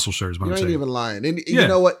asses in a muscle shirt, is what You I'm ain't saying. even lying. And Yeah. you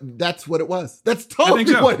know what? That's what it was. That's totally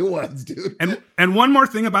so. what it was, dude. And one more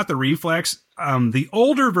thing about the Reflex, the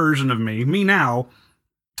older version of me now,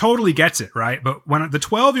 totally gets it, right? But when the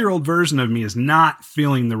 12-year-old version of me is not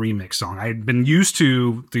feeling the remix song. I had been used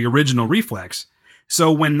to the original Reflex. So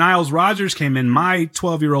when Niles Rodgers came in, my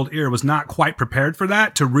 12-year-old ear was not quite prepared for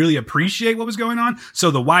that to really appreciate what was going on.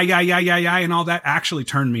 So the why, yeah, and all that actually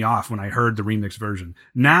turned me off when I heard the remix version.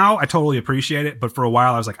 Now I totally appreciate it, but for a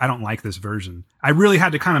while I was like, I don't like this version. I really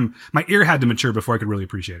had to my ear had to mature before I could really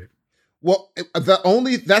appreciate it. Well, that's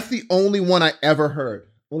the only one I ever heard.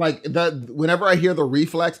 Like whenever I hear the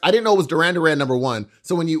Reflex, I didn't know it was Duran Duran #1.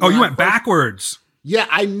 So when you went backwards. Yeah,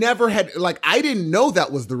 I never had I didn't know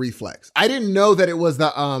that was the Reflex. I didn't know that it was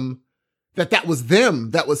the that was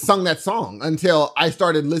them that was sung that song until I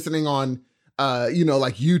started listening on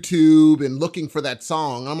like YouTube and looking for that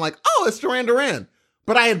song. I'm like, oh, it's Duran Duran.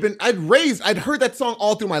 But I'd heard that song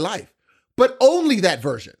all through my life, but only that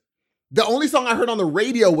version. The only song I heard on the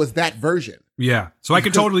radio was that version. Yeah. So I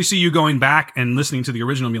could totally see you going back and listening to the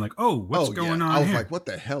original and being like, oh, what's going on I was here? like, what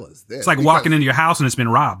the hell is this? It's like walking into your house and it's been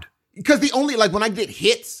robbed. Because the only, when I get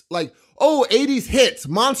hits, 80s hits,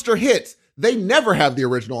 monster hits, they never have the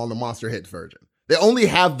original on the monster hits version. They only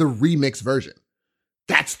have the remix version.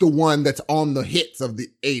 That's the one that's on the hits of the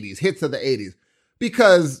 80s, hits of the 80s.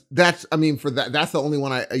 Because that's the only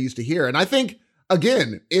one I used to hear. And I think,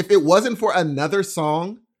 again, if it wasn't for another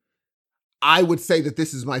song, I would say that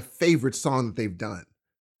this is my favorite song that they've done.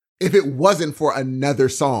 If it wasn't for another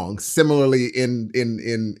song, similarly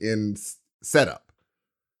in setup.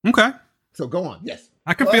 Okay. So go on. Yes.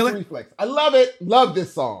 I can feel it. Reflex. I love it. Love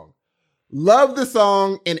this song. Love the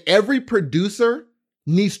song. And every producer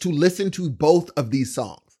needs to listen to both of these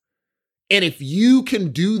songs. And if you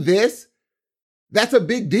can do this, that's a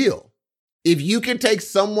big deal. If you can take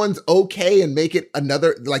someone's okay and make it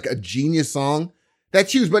another, a genius song,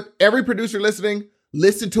 that's huge. But every producer listening,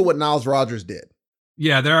 listen to what Niles Rodgers did.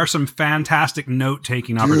 Yeah, there are some fantastic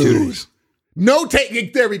note-taking opportunities.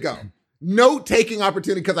 Note-taking. There we go. Note-taking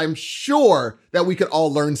opportunity, because I'm sure that we could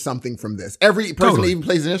all learn something from this. Every person that even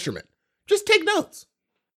plays an instrument, just take notes.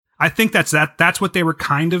 I think that's what they were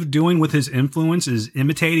kind of doing with his influence, is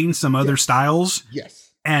imitating some other styles.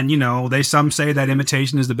 Yes. And, some say that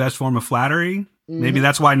imitation is the best form of flattery. Maybe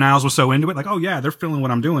that's why Niles was so into it. Like, oh yeah, they're feeling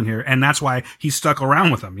what I'm doing here. And that's why he stuck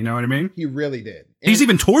around with them. You know what I mean? He really did. He's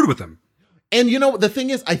even toured with them. And the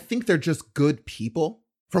thing is, I think they're just good people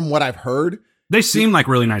from what I've heard. They seem like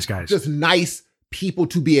really nice guys. Just nice people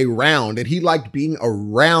to be around. And he liked being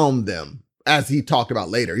around them, as he talked about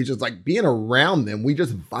later. He's just like, being around them, we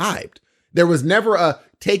just vibed. There was never a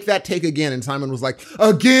take that, take again. And Simon was like,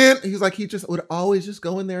 again. He was like, he just would always just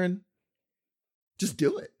go in there and just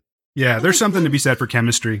do it. Yeah, there's something to be said for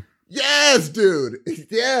chemistry. Yes, dude.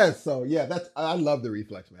 Yes. So yeah, I love the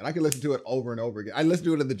Reflex, man. I can listen to it over and over again. I listen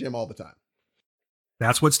to it in the gym all the time.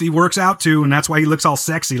 That's what Steve works out to, and that's why he looks all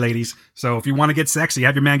sexy, ladies. So if you want to get sexy,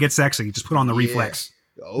 have your man get sexy. Just put on the Reflex.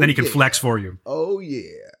 Oh, then he can flex for you. Oh, yeah.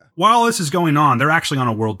 While this is going on, they're actually on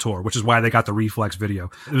a world tour, which is why they got the Reflex video.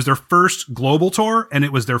 It was their first global tour, and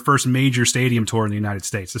it was their first major stadium tour in the United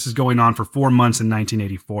States. This is going on for 4 months in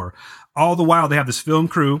 1984. All the while, they have this film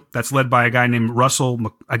crew that's led by a guy named Russell,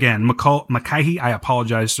 McKay. I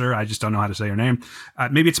apologize, sir. I just don't know how to say your name.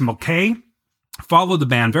 Maybe it's McKay. followed the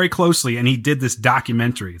band very closely, and he did this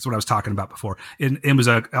documentary. It's what I was talking about before. It was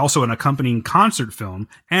also an accompanying concert film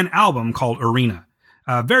and album called Arena.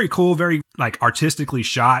 Very cool, very like artistically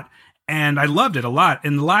shot. And I loved it a lot.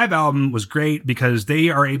 And the live album was great because they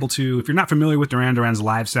are able to, if you're not familiar with Duran Duran's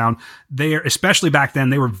live sound, they are, especially back then,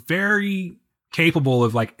 they were very capable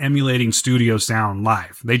of like emulating studio sound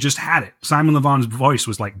live. They just had it. Simon Le Bon's voice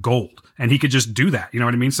was like gold, and he could just do that. You know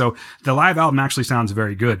what I mean? So the live album actually sounds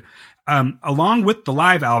very good. Along with the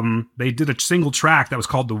live album, they did a single track that was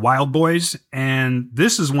called The Wild Boys. And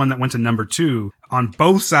this is one that went to number 2 on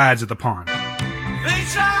both sides of the pond. They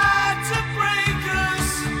tried to break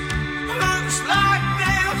us, looks like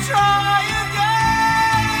they'll try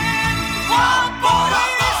again. Wild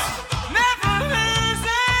boys, never lose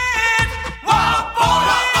it. Wild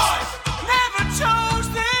boys, never chose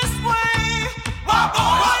this way. Wild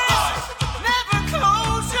boys, never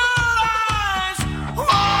close your eyes.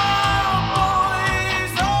 Wild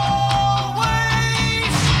boys,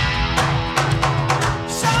 always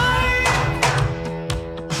shine.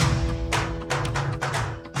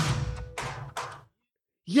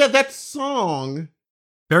 Yeah, that song.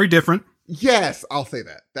 Very different. Yes, I'll say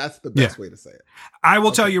that. That's the best way to say it. I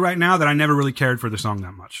will tell you right now that I never really cared for the song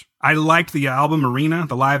that much. I liked the album Arena,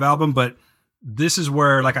 the live album, but this is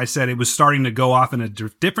where, like I said, it was starting to go off in a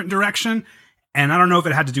different direction. And I don't know if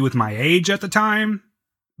it had to do with my age at the time,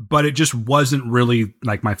 but it just wasn't really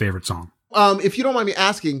like my favorite song. If you don't mind me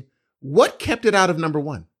asking, what kept it out of number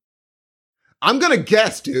 1? I'm going to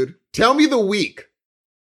guess, dude. Tell me the week.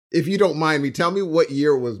 If you don't mind me, tell me what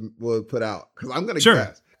year was put out. Because I'm going to Sure.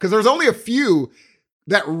 guess. Because there's only a few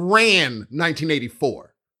that ran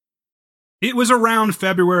 1984. It was around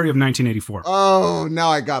February of 1984. Oh, now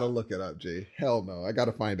I got to look it up, G. Hell no. I got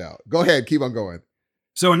to find out. Go ahead. Keep on going.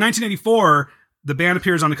 So in 1984, the band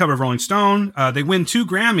appears on the cover of Rolling Stone. They win 2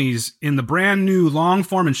 Grammys in the brand new long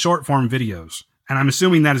form and short form videos. And I'm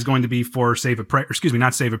assuming that is going to be for Save a Prayer, excuse me,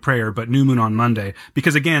 not Save a Prayer, but New Moon on Monday.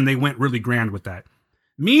 Because again, they went really grand with that.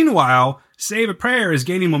 Meanwhile, Save a Prayer is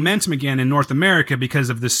gaining momentum again in North America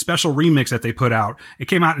because of this special remix that they put out. It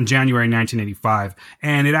came out in January 1985,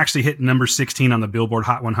 and it actually hit number 16 on the Billboard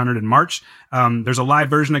Hot 100 in March. There's a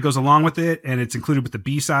live version that goes along with it, and it's included with the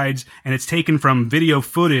B-sides, and it's taken from video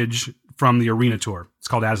footage from the Arena tour. It's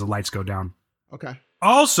called As the Lights Go Down. Okay.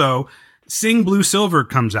 Also, Sing Blue Silver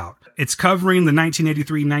comes out. It's covering the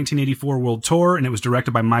 1983-1984 World Tour, and it was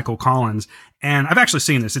directed by Michael Collins. And I've actually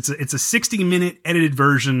seen this. It's a 60-minute edited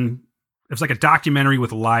version. It's like a documentary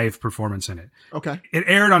with a live performance in it. Okay. It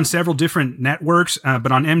aired on several different networks,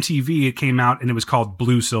 but on MTV it came out, and it was called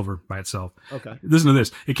Blue Silver by itself. Okay. Listen to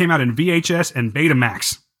this. It came out in VHS and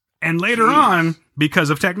Betamax. And later on,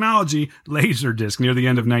 because of technology, Laserdisc near the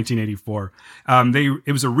end of 1984.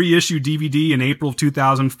 It was a reissue DVD in April of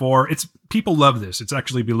 2004. People love this. It's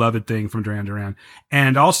actually a beloved thing from Duran Duran.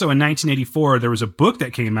 And also in 1984, there was a book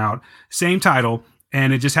that came out, same title,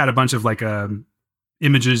 and it just had a bunch of like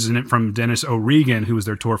images in it from Dennis O'Regan, who was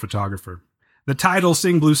their tour photographer. The title,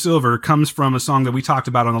 Sing Blue Silver, comes from a song that we talked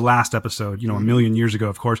about on the last episode, a million years ago,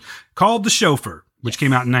 of course, called The Chauffeur, which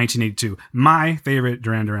came out in 1982. My favorite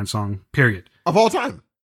Duran Duran song, period. Of all time.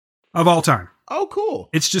 Of all time. Oh,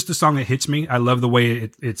 cool. It's just a song that hits me. I love the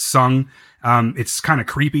way it's sung. It's kind of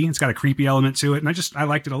creepy. It's got a creepy element to it. And I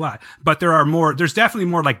liked it a lot. But there's definitely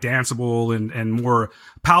more like danceable and more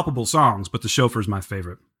palpable songs. But The Chauffeur is my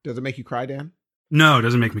favorite. Does it make you cry, Dan? No, it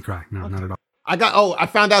doesn't make me cry. No, not at all. I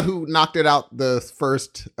found out who knocked it out the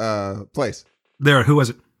first place. Who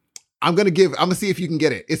was it? I'm going to see if you can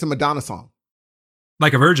get it. It's a Madonna song.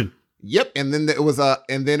 Like a Virgin. Yep. And then it was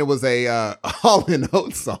a Hall &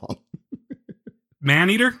 Oates song.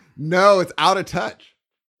 Maneater? No, it's Out of Touch.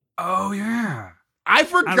 Oh, yeah. I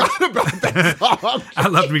forgot about that song. I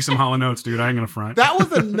loved me some Hall & Oates, dude. I ain't going to front. That was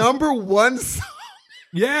the number 1 song.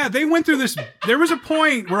 Yeah, they went through this. There was a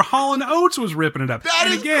point where Hall & Oates was ripping it up. That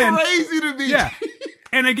is crazy to me. Yeah.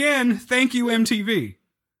 And again, thank you, MTV.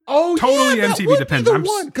 Oh, totally yeah, MTV dependent.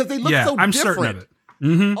 Because they look so I'm different. certain of it.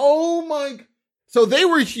 Mm-hmm. Oh, my. So they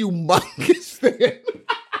were humongous then.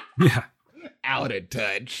 Yeah. Out of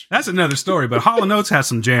Touch. That's another story, but Hall & Oates has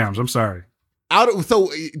some jams. I'm sorry.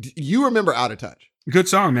 So you remember Out of Touch? Good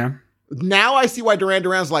song, man. Now I see why Duran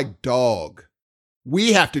Duran's like, dog,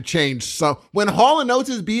 we have to change some. When Hall & Oates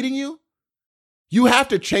is beating you, you have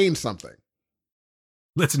to change something.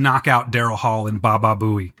 Let's knock out Daryl Hall and Baba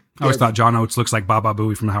Booey. I always thought John Oates looks like Baba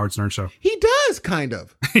Booey from the Howard Stern Show. He does, kind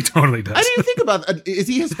of. He totally does. I didn't think about that. Is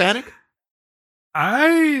he Hispanic?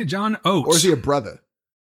 John Oates. Or is he a brother?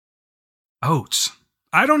 Oates.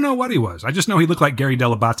 I don't know what he was. I just know he looked like Gary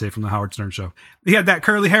Delabate from the Howard Stern Show. He had that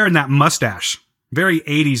curly hair and that mustache. Very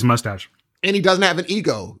 80s mustache. And he doesn't have an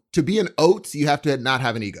ego. To be an Oates, you have to not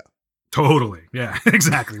have an ego. Totally. Yeah,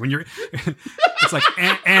 exactly. When you're, it's like,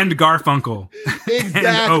 and Garfunkel. And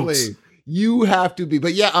Exactly. Oates. You have to be.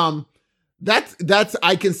 But yeah, that's,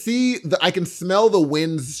 I can smell the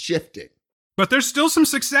winds shifting. But there's still some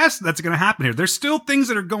success that's going to happen here. There's still things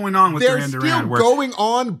that are going on with They're Duran still Duran. going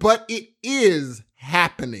on, but it is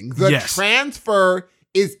happening. The Yes. transfer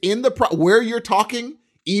is in the where you're talking,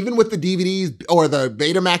 even with the DVDs or the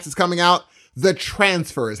Betamax is coming out, the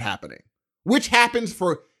transfer is happening, which happens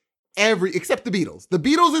for except the Beatles. The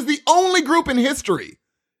Beatles is the only group in history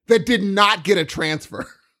that did not get a transfer.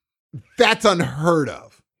 That's unheard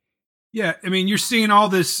of. Yeah, I mean, you're seeing all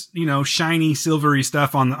this, shiny, silvery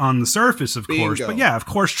stuff on the surface, of course. Bingo. But yeah, of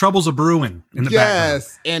course, trouble's a brewing in the background.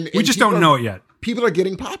 Yes, and We just don't know it yet. People are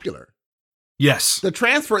getting popular. Yes. The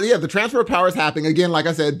transfer of power is happening. Again, like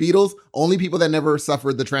I said, Beatles, only people that never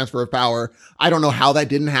suffered the transfer of power. I don't know how that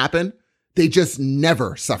didn't happen. They just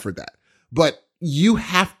never suffered that. But you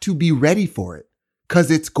have to be ready for it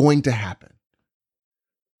because it's going to happen.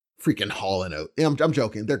 Freaking Hall & Oates. I'm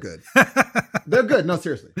joking. They're good. They're good. No,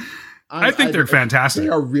 seriously. I think they're fantastic. They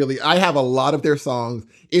are really, I have a lot of their songs.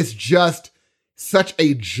 It's just such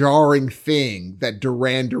a jarring thing that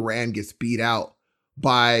Duran Duran gets beat out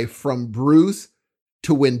by from Bruce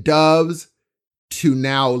to When Doves to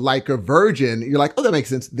now Like a Virgin. You're like, oh, that makes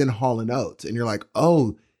sense. Then Hall & Oates. And you're like,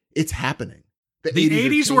 oh, it's happening. The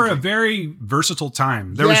 80s were a very versatile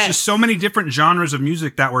time. There was just so many different genres of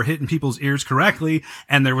music that were hitting people's ears correctly.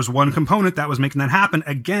 And there was one component that was making that happen.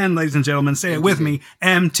 Again, ladies and gentlemen, say it with me,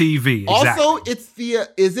 MTV. Exactly. Also, it's the,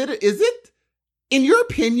 is it, in your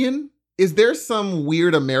opinion, is there some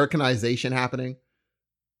weird Americanization happening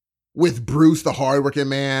with Bruce, the hardworking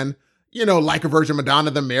man, Like a Virgin, Madonna,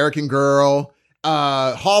 the American Girl,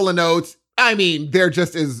 Hall & Oates? I mean, they're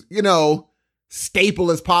just as,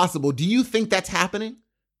 staple as possible. Do you think that's happening?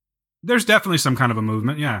 There's definitely some kind of a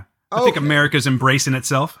movement, yeah. I think Okay. America's embracing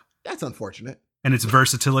itself That's unfortunate. and its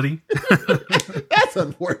versatility. That's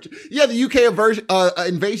unfortunate. Yeah, the UK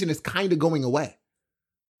invasion is kind of going away.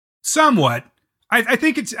 Somewhat. I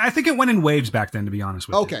think it went in waves back then, to be honest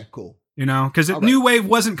with you. Okay, cool. Because All right. New Wave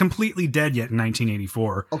wasn't completely dead yet in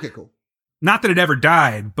 1984. Okay, cool. Not that it ever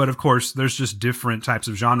died, but of course, there's just different types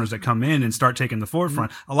of genres that come in and start taking the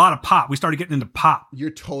forefront. A lot of pop. We started getting into pop. You're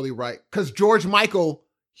totally right. Because George Michael,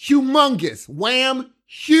 humongous. Wham,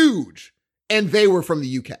 huge. And they were from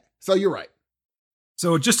the UK. So you're right.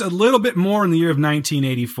 So just a little bit more in the year of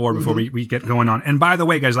 1984 before we get going on. And by the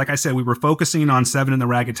way, guys, like I said, we were focusing on Seven and the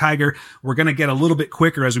Ragged Tiger. We're going to get a little bit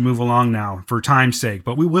quicker as we move along now for time's sake,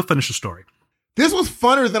 but we will finish the story. This was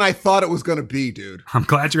funner than I thought it was going to be, dude. I'm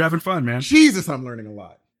glad you're having fun, man. Jesus, I'm learning a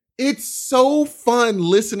lot. It's so fun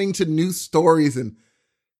listening to new stories, and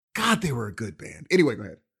God, they were a good band. Anyway, go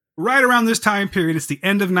ahead. Right around this time period, it's the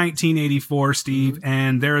end of 1984, Steve,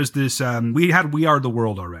 and there is this, We Are the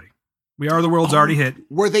World already. We Are the World's already hit.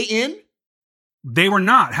 Were they in? They were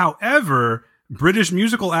not. However, British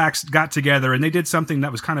musical acts got together and they did something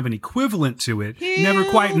that was kind of an equivalent to it. Never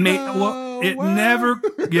quite made. Well, it never.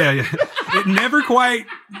 Yeah. It never quite.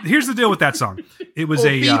 Here's the deal with that song. It was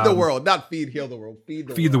Feed the World, not Feed, Heal the World. Feed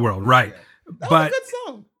the World. Right. That But was a good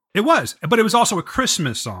song. it was. But it was also a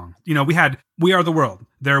Christmas song. We had We Are the World.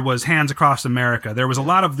 There was Hands Across America. There was a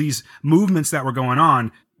lot of these movements that were going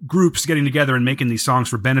on. Groups getting together and making these songs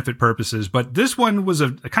for benefit purposes. But this one was a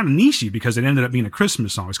kind of nichey because it ended up being a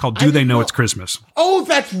Christmas song. It's called Do They Know It's Christmas? Oh,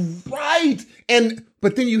 that's right.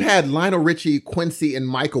 But then you had Lionel Richie, Quincy, and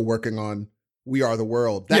Michael working on We Are the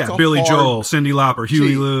World. That's a Billy hard- Joel, Cyndi Lauper, Huey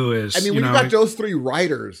Gee. Lewis. I mean, when you got those three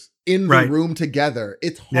writers in the Right. room together,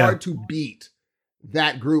 it's hard to beat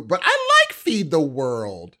that group. But I like Feed the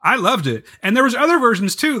World. I loved it. And there was other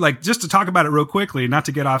versions too, like just to talk about it real quickly, not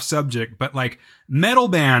to get off subject, but like metal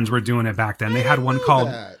bands were doing it back then. They had one called,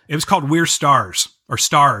 it was called We're Stars, or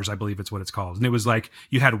Stars, I believe it's what it's called. And it was like,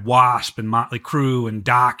 you had Wasp and Motley Crue and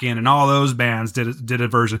Dokken and all those bands did a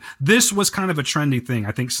version. This was kind of a trendy thing.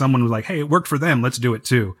 I think someone was like, hey, it worked for them. Let's do it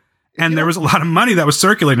too. And there was a lot of money that was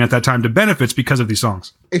circulating at that time to benefits because of these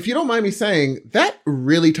songs. If you don't mind me saying, that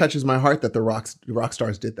really touches my heart that the rock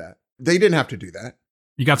stars did that. They didn't have to do that.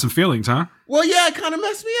 You got some feelings, huh? Well, yeah, it kind of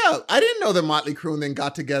messed me up. I didn't know that Motley Crue and then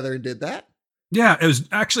got together and did that. Yeah, it was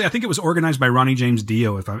actually, I think it was organized by Ronnie James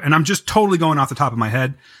Dio. And I'm just totally going off the top of my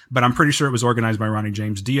head, but I'm pretty sure it was organized by Ronnie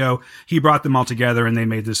James Dio. He brought them all together and they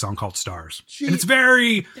made this song called Stars. Gee, and it's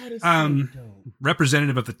very that is so dope.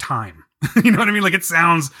 representative of the time. You know what I mean? Like it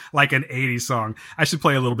sounds like an 80s song. I should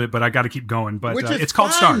play a little bit, but I got to keep going. But Which is it's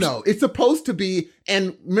called fine, Stars. though. It's supposed to be.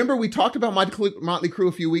 And remember, we talked about Motley Crue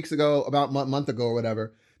a few weeks ago, about a month ago or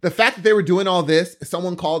whatever. The fact that they were doing all this,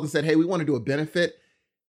 someone called and said, hey, we want to do a benefit.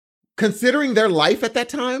 Considering their life at that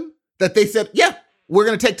time, that they said, yeah, we're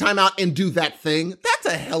going to take time out and do that thing. That's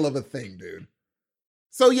a hell of a thing, dude.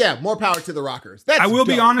 So yeah, more power to the Rockers. That's I will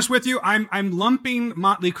be dope. honest with you. I'm lumping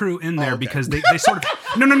Motley Crue in there okay. because they sort of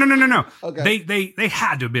no. Okay. They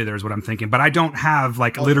had to be there is what I'm thinking, but I don't have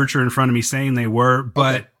like literature in front of me saying they were.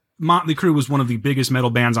 But Motley Crue was one of the biggest metal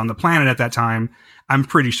bands on the planet at that time. I'm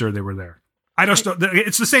pretty sure they were there.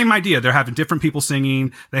 It's the same idea. They're having different people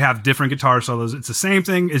singing. They have different guitar solos. It's the same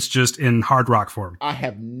thing. It's just in hard rock form. I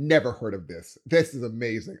have never heard of this. This is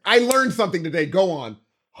amazing. I learned something today. Go on.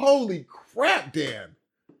 Holy crap, Dan.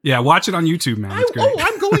 Yeah, watch it on YouTube, man. It's great.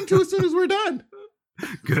 I'm going to as soon as we're done.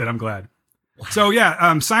 Good, I'm glad. So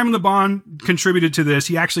yeah, Simon Le Bon contributed to this.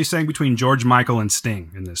 He actually sang between George Michael and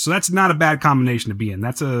Sting in this. So that's not a bad combination to be in.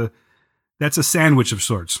 That's a sandwich of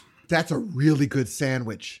sorts. That's a really good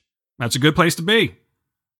sandwich. That's a good place to be.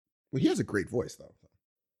 Well, he has a great voice, though.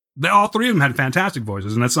 All three of them had fantastic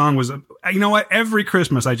voices, and that song was, you know what? Every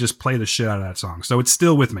Christmas, I just play the shit out of that song. So it's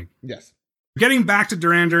still with me. Yes. Getting back to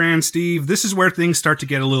Duran Duran, Steve, this is where things start to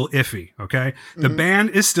get a little iffy, okay? The band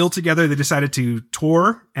is still together. They decided to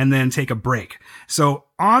tour and then take a break. So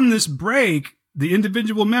on this break, the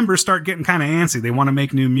individual members start getting kind of antsy. They want to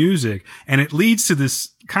make new music, and it leads to this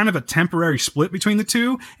kind of a temporary split between the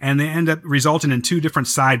two, and they end up resulting in two different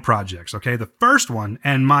side projects, okay? The first one,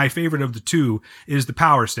 and my favorite of the two, is The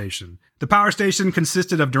Power Station. The Power Station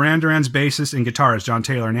consisted of Duran Duran's bassist and guitarist John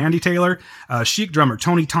Taylor and Andy Taylor, Chic drummer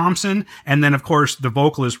Tony Thompson, and then, of course, the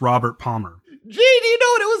vocalist Robert Palmer. Gee, do you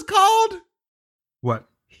know what it was called? What?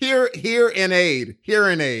 Hearing Aid.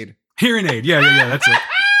 Hearing Aid. Hearing Aid. Yeah, that's it.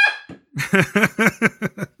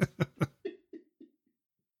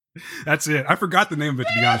 That's it. I forgot the name of it,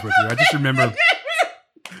 to be honest with you. I just remember.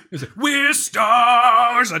 It was We're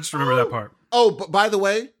Stars. I just remember that part. Oh, but by the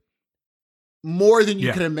way, more than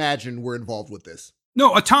you can imagine were involved with this.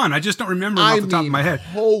 No, a ton. I just don't remember off the top of my head.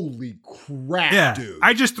 Holy crap, dude.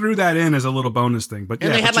 I just threw that in as a little bonus thing. But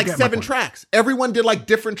and they had like 7 tracks. Everyone did like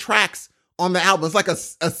different tracks on the album. It's like a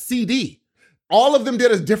CD. All of them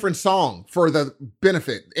did a different song for the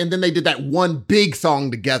benefit. And then they did that one big song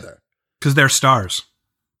together. Because they're stars.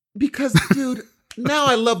 Because, dude, now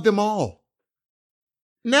I love them all.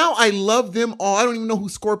 Now I love them all. I don't even know who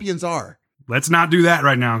Scorpions are. Let's not do that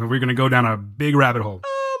right now. We're going to go down a big rabbit hole.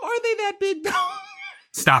 Are they that big?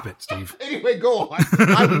 Stop it, Steve. Anyway, go on.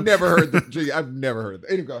 I've never heard that. Gee, I've never heard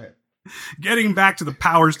that. Anyway, go ahead. Getting back to the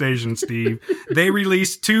Power Station, Steve, they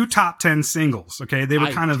released 2 top 10 singles. Okay, they were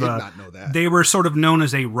kind of not know that. They were sort of known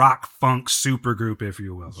as a rock funk supergroup, if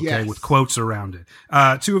you will. Okay, yes. With quotes around it.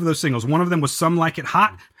 2 of those singles. One of them was "Some Like It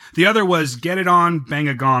Hot." The other was "Get It On, Bang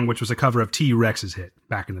a Gong," which was a cover of T-Rex's hit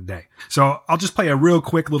back in the day. So I'll just play a real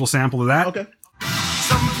quick little sample of that. Okay.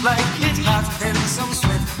 Some like it hot and some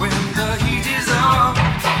sweat when the heat is on.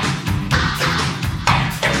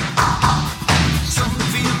 Some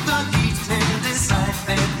feel the heat and decide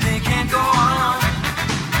that they can't go on.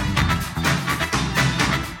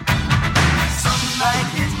 Some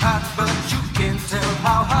like it hot, but you can't tell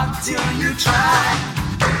how hot till you try.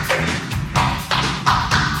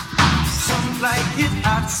 Some like it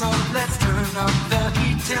hot, so let's turn up the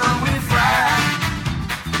heat till we fry.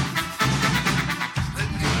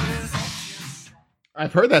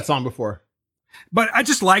 I've heard that song before. But I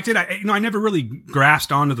just liked it. I never really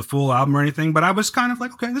grasped onto the full album or anything, but I was kind of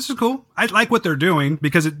like, okay, this is cool. I like what they're doing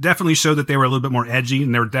because it definitely showed that they were a little bit more edgy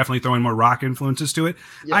and they were definitely throwing more rock influences to it.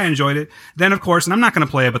 Yeah. I enjoyed it. Then, of course, and I'm not going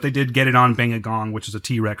to play it, but they did "Get It On, Bang a Gong," which is a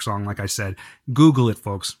T-Rex song, like I said. Google it,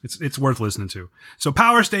 folks. It's worth listening to. So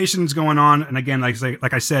Power Station's going on. And again,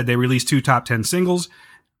 like I said, they released 2 top 10 singles.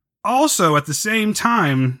 Also, at the same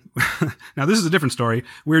time, now this is a different story,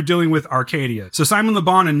 we're dealing with Arcadia. So Simon Le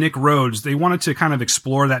Bon and Nick Rhodes, they wanted to kind of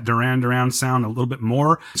explore that Duran Duran sound a little bit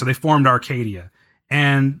more, so they formed Arcadia.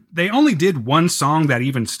 And they only did 1 song that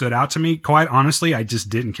even stood out to me. Quite honestly, I just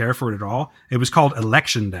didn't care for it at all. It was called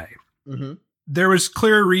 "Election Day." Mm-hmm. There was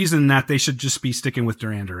clear reason that they should just be sticking with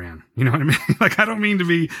Duran Duran. You know what I mean? Like, I don't mean to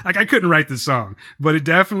be, like, I couldn't write this song, but it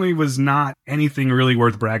definitely was not anything really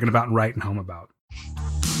worth bragging about and writing home about.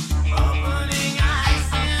 Opening eyes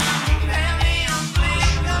and belly on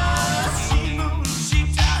she moves, she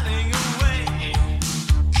telling away.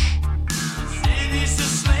 City's a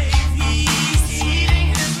slave, he's eating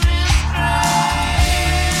his mistress.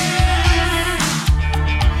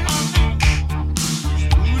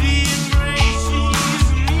 Booty and gray, she's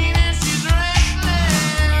mean and she's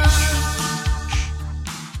restless.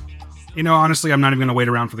 You know, honestly, I'm not even going to wait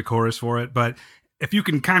around for the chorus for it, but if you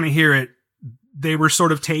can kind of hear it, they were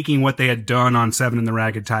sort of taking what they had done on Seven and the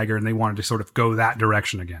Ragged Tiger, and they wanted to sort of go that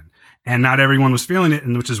direction again. And not everyone was feeling it,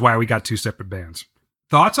 and which is why we got two separate bands.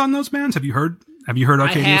 Thoughts on those bands? Have you heard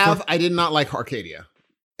Arcadia? I have. Before? I did not like Arcadia.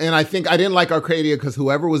 And I think I didn't like Arcadia because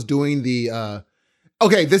whoever was doing the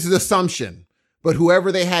okay, this is assumption, but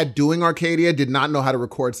whoever they had doing Arcadia did not know how to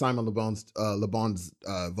record Simon Le Bon's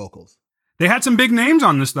vocals. They had some big names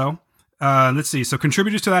on this, though. Let's see. So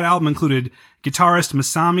contributors to that album included guitarist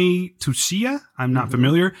Masami Tsuchiya, I'm not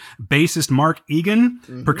familiar, bassist Mark Egan,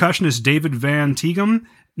 percussionist David Van Tighem.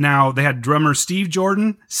 Now, they had drummer Steve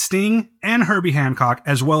Jordan, Sting, and Herbie Hancock,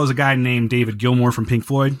 as well as a guy named David Gilmour from Pink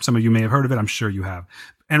Floyd. Some of you may have heard of it. I'm sure you have.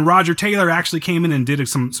 And Roger Taylor actually came in and did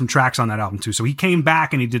some tracks on that album, too. So he came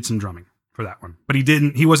back and he did some drumming for that one. But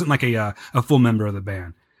he wasn't like a full member of the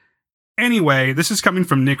band. Anyway, this is coming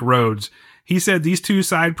from Nick Rhodes. He said these two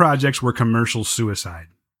side projects were commercial suicide.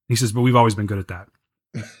 He says, but we've always been good at that.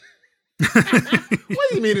 What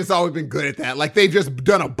do you mean it's always been good at that? Like they've just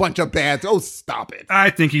done a bunch of bands. Oh, stop it.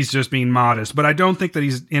 I think he's just being modest, but I don't think that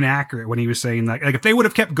he's inaccurate when he was saying that. Like if they would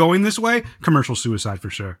have kept going this way, commercial suicide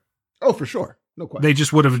for sure. Oh, for sure. No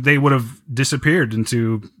question. They would have disappeared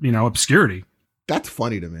into, obscurity. That's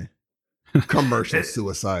funny to me. Commercial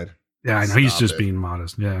suicide. Yeah, I know. He's just being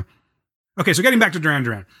modest. Yeah. Okay, so getting back to Duran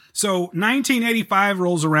Duran. So 1985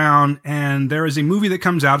 rolls around, and there is a movie that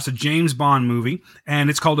comes out. It's a James Bond movie, and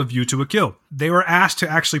it's called A View to a Kill. They were asked to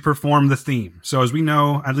actually perform the theme. So as we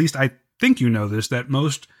know, at least I think you know this, that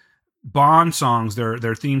most Bond songs,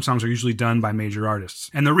 their theme songs are usually done by major artists.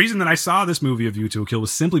 And the reason that I saw this movie, A View to a Kill,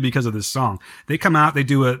 was simply because of this song. They come out, they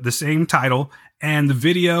do the same title, and the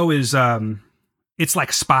video is... it's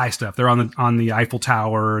like spy stuff. They're on the Eiffel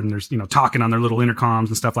Tower and there's, talking on their little intercoms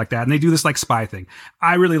and stuff like that. And they do this like spy thing.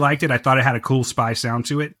 I really liked it. I thought it had a cool spy sound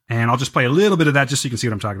to it. And I'll just play a little bit of that just so you can see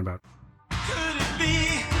what I'm talking about. Could it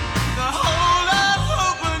be the whole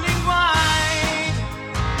of opening wide?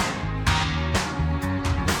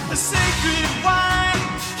 A sacred wine,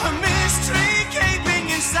 a mystery gaping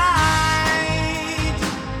inside.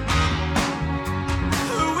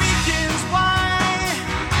 The weekend's wine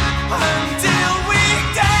until we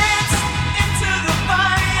dance into the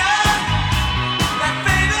fire. That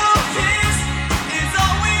fatal kiss is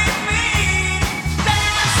all we need.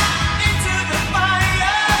 Dance into the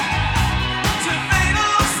fire to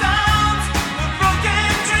fatal sounds of broken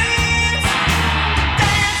dreams.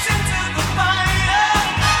 Dance into the fire.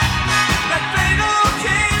 That fatal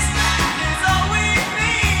kiss is all we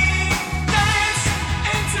need. Dance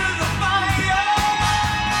into the fire.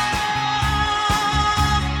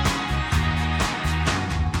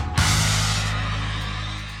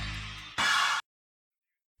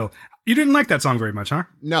 You didn't like that song very much, huh?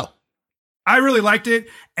 No. I really liked it.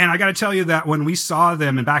 And I got to tell you that when we saw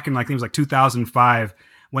them and back in I think it was like 2005,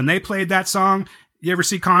 when they played that song, you ever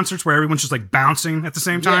see concerts where everyone's just like bouncing at the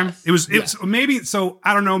same time? Yes. It was maybe, so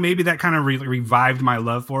I don't know, maybe that kind of revived my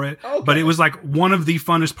love for it. Okay. But it was like one of the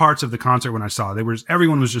funnest parts of the concert when I saw it.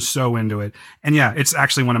 Everyone was just so into it. And yeah, it's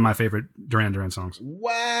actually one of my favorite Duran Duran songs.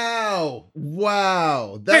 Wow.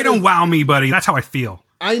 They don't wow me, buddy. That's how I feel.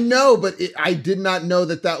 I know, but I did not know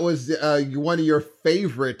that was one of your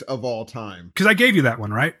favorite of all time. Because I gave you that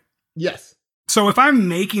one, right? Yes. So if I'm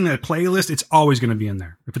making a playlist, it's always going to be in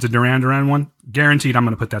there. If it's a Duran Duran one, guaranteed I'm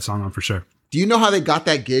going to put that song on for sure. Do you know how they got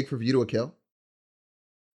that gig for View to a Kill?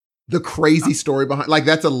 The crazy story behind, like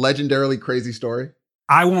that's a legendarily crazy story.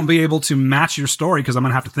 I won't be able to match your story because I'm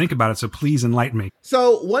going to have to think about it. So please enlighten me.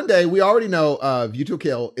 So one day, we already know View to a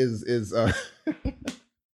Kill is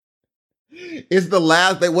is the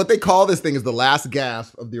last, what they call this thing is the last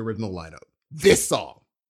gasp of the original lineup. This song.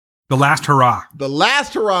 The last hurrah. The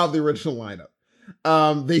last hurrah of the original lineup.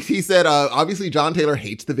 He said, obviously John Taylor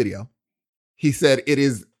hates the video. He said, it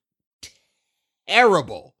is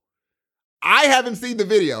terrible. I haven't seen the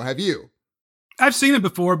video. Have you? I've seen it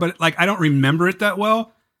before, but I don't remember it that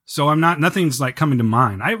well. So nothing's coming to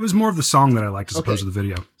mind. It was more of the song that I liked as opposed to the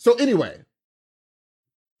video. So anyway,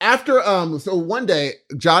 after, so one day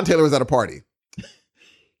John Taylor was at a party.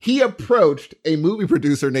 He approached a movie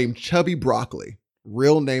producer named Chubby Broccoli.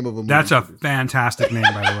 Real name of a movie That's a producer. fantastic name,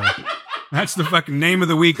 by the way. That's the fucking name of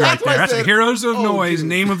the week right there. That's a Heroes of Noise dude.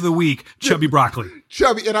 Name of the week, Chubby Broccoli.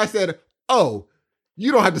 Chubby. And I said, oh,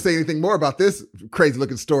 you don't have to say anything more about this crazy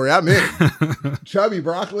looking story. I'm in. Chubby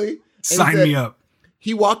Broccoli. And Sign he said, me up.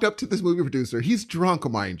 He walked up to this movie producer. He's drunk,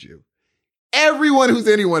 mind you. Everyone who's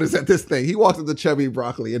anyone is at this thing. He walks up to Chubby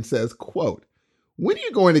Broccoli and says, quote, when are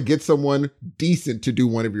you going to get someone decent to do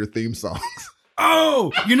one of your theme songs?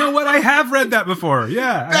 Oh, you know what? I have read that before.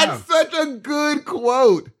 Yeah. That's such a good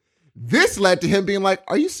quote. This led to him being like,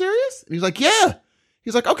 are you serious? And he's like, yeah.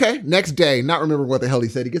 He's like, okay, next day, not remembering what the hell he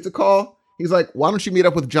said. He gets a call. He's like, why don't you meet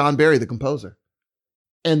up with John Barry, the composer?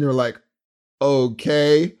 And they're like,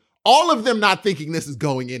 okay. All of them not thinking this is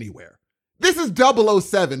going anywhere. This is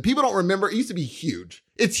 007. People don't remember. It used to be huge.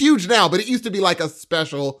 It's huge now, but it used to be like a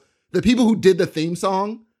special. The people who did the theme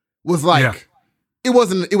song was like, it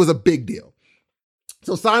was a big deal.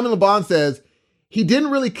 So Simon Le Bon says he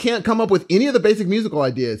can't come up with any of the basic musical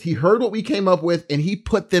ideas. He heard what we came up with and he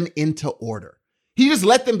put them into order. He just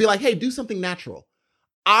let them be like, hey, do something natural.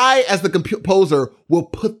 I, as the composer, will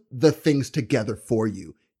put the things together for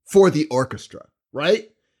you, for the orchestra, right?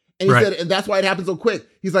 And he said, and that's why it happened so quick.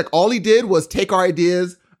 He's like, all he did was take our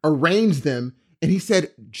ideas, arrange them, and he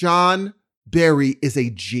said, John Barry is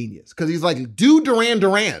a genius. Because he's like, do Duran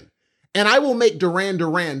Duran, and I will make Duran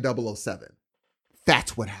Duran 007.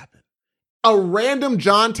 That's what happened. A random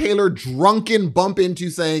John Taylor drunken bump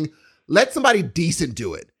into saying, let somebody decent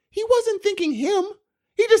do it. He wasn't thinking him.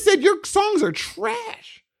 He just said, your songs are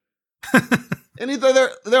trash. And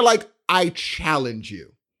they're like, I challenge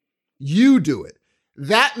you. You do it.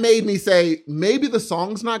 That made me say, maybe the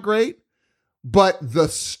song's not great, but the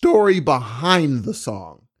story behind the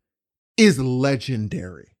song is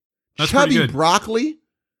legendary. That's Chubby Broccoli.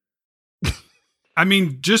 I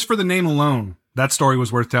mean, just for the name alone, that story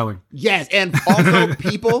was worth telling. Yes. And also,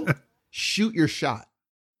 people, shoot your shot.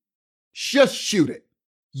 Just shoot it.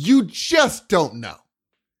 You just don't know.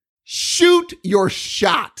 Shoot your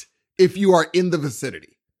shot if you are in the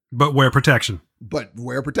vicinity. But wear protection.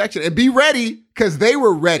 And be ready, because they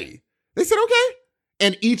were ready. They said, okay.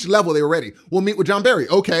 And each level, they were ready. We'll meet with John Barry.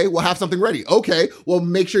 Okay, we'll have something ready. Okay, well,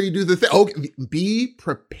 make sure you do the thing. Okay, be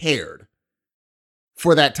prepared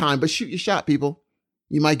for that time. But shoot your shot, people.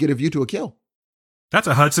 You might get a view to a kill. That's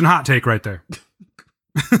a Hudson hot take right there.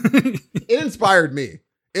 It inspired me.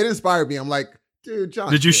 I'm like, dude,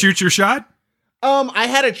 John. Did you shoot your shot? I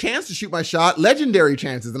had a chance to shoot my shot, legendary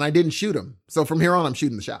chances, and I didn't shoot them. So from here on, I'm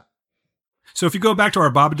shooting the shot. So if you go back to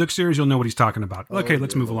our Babadook series, you'll know what he's talking about. Okay,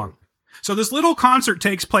 let's move along. So this little concert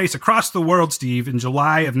takes place across the world, Steve, in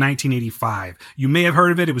July of 1985. You may have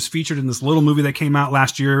heard of it. It was featured in this little movie that came out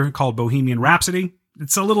last year called Bohemian Rhapsody.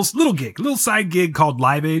 It's a little gig, little side gig called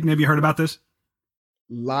Live Aid. Maybe you heard about this?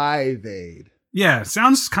 Live Aid. Yeah,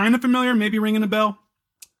 sounds kind of familiar. Maybe ringing a bell.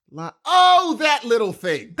 Oh, that little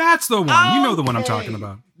thing. That's the one. Okay. You know the one I'm talking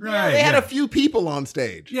about. Right. Yeah, they had a few people on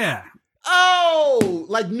stage. Yeah. Oh,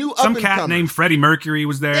 like new Some cat named Freddie Mercury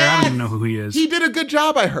was there. Yes. I don't even know who he is. He did a good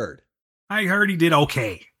job, I heard. I heard he did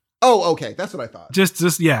okay. Oh, okay. That's what I thought.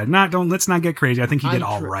 Let's not get crazy. I think he did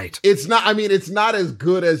all right. It's not as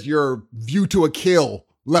good as your View to a Kill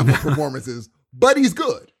level performances, but he's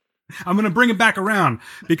good. I'm going to bring it back around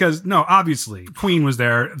because obviously Queen was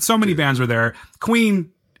there. So many bands were there.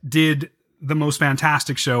 Queen did the most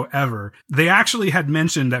fantastic show ever. They actually had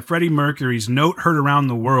mentioned that Freddie Mercury's Note Heard Around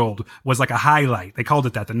the World was like a highlight. They called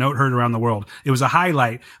it that, the Note Heard Around the World. It was a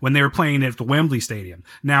highlight when they were playing at the Wembley Stadium.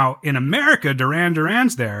 Now, in America, Duran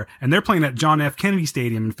Duran's there, and they're playing at John F. Kennedy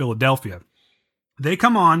Stadium in Philadelphia. They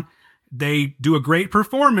come on, they do a great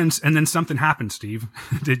performance, and then something happens, Steve.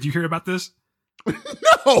 Did you hear about this? No,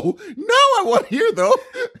 I want to hear, though.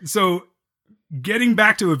 So, getting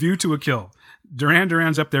back to A View to a Kill, Duran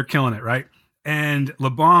Duran's up there killing it, right? And Le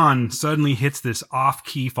Bon suddenly hits this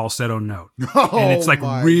off-key falsetto note. And it's like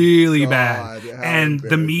really bad. And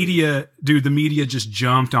the media just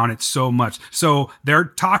jumped on it so much. So they're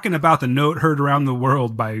talking about the Note Heard Around the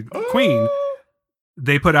World by Queen.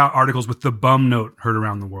 They put out articles with the bum note heard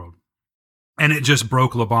around the world. And it just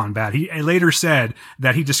broke Le Bon bad. He later said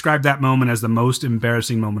that he described that moment as the most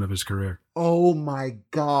embarrassing moment of his career. Oh my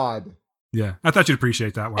God. Yeah, I thought you'd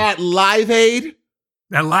appreciate that one. At Live Aid?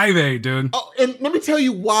 At Live Aid, dude. Oh, and let me tell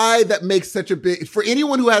you why that makes such a big... For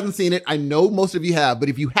anyone who hasn't seen it, I know most of you have, but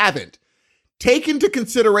if you haven't, take into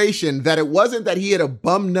consideration that it wasn't that he hit a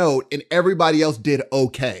bum note and everybody else did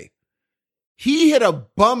okay. He hit a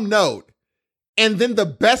bum note, and then the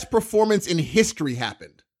best performance in history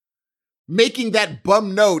happened, making that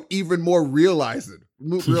bum note even more realizable.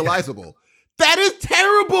 Yeah. That is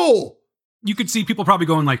terrible! You could see people probably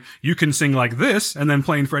going like, you can sing like this and then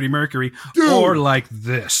playing Freddie Mercury, or like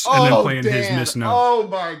this and then playing his miss note. Oh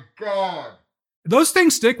my God. Those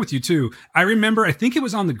things stick with you too. I remember, I think it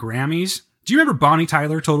was on the Grammys. Do you remember Bonnie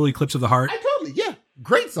Tyler, Total Eclipse of the Heart? Yeah.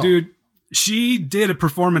 Great song. Dude, she did a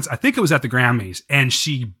performance, I think it was at the Grammys, and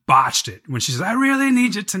she botched it. When she says, I really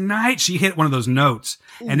need you tonight, she hit one of those notes.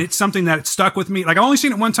 Ooh. And it's something that stuck with me. Like, I've only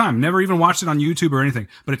seen it one time, never even watched it on YouTube or anything,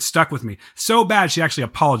 but it stuck with me. So bad, she actually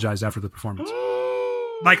apologized after the performance.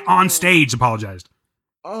 Like, on stage, apologized.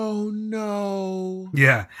 Oh no.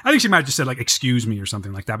 Yeah. I think she might have just said like, excuse me or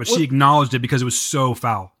something like that, but Well- she acknowledged it because it was so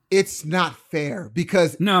foul. It's not fair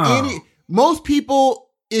because No. most people,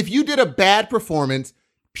 if you did a bad performance,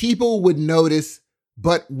 people would notice,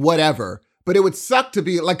 but whatever. But it would suck to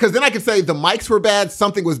be like, because then I could say the mics were bad,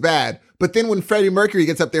 something was bad. But then when Freddie Mercury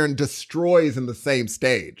gets up there and destroys in the same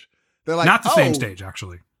stage, they're like, Not the same stage,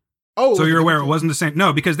 actually. Oh, So you're aware it was. wasn't the same.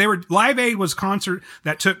 No, because Live Aid was a concert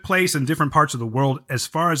that took place in different parts of the world, as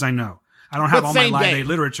far as I know. I don't have But all my same Live day. Aid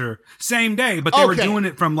literature. Same day, but they were Okay. doing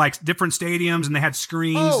it from like different stadiums and they had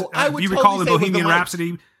screens. Oh, I would you recall totally the say it was the Bohemian mics.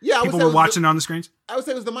 Rhapsody? Yeah, I would People say it were was watching it on the screens. I would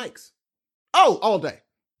say it was the mics. Oh, all day.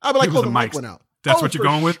 I'd be like, It was oh, the the mic mics. went out. That's Oh, what you're for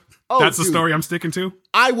going with? Oh, That's the dude. story I'm sticking to?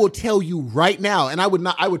 I will tell you right now, and I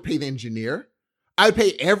would pay the engineer. I would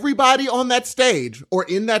pay everybody on that stage or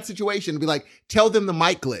in that situation to be like, tell them the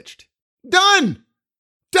mic glitched. Done.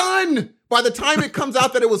 By the time it comes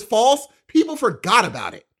out that it was false, people forgot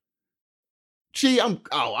about it.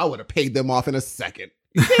 I would have paid them off in a second.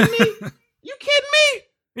 You kidding me? You kidding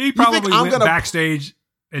me? He probably I'm went gonna- backstage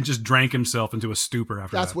and just drank himself into a stupor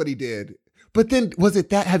after That's that. what he did. But then, was it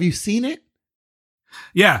that? Have you seen it?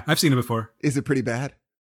 Yeah, I've seen it before. Is it pretty bad?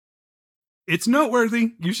 It's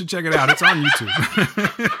noteworthy. You should check it out. It's on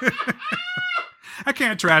YouTube. I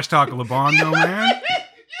can't trash talk a LeBron, though, man.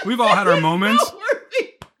 We've all had our moments.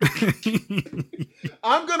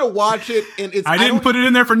 I'm gonna watch it, and it's. I didn't don't- put it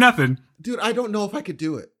in there for nothing. Dude, I don't know if I could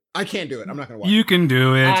do it. I can't do it. I'm not gonna watch it. You can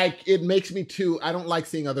do it. It makes me too. I don't like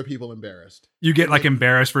seeing other people embarrassed. You get like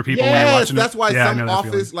embarrassed for people when you're Yes, watching that's it. why Yeah, I some know that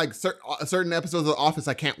Office, feeling. like certain episodes of The Office,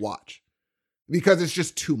 I can't watch because it's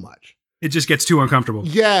just too much. It just gets too uncomfortable.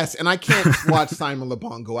 Yes, and I can't watch Simon Le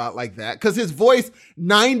Bon go out like that because his voice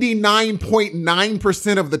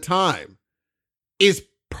 99.9% of the time is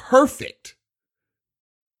perfect.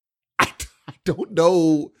 I don't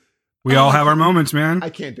know. We all have our moments, man. I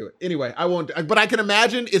can't do it. Anyway, I won't. But I can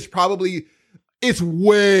imagine it's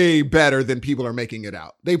way better than people are making it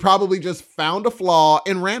out. They probably just found a flaw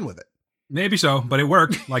and ran with it. Maybe so, but it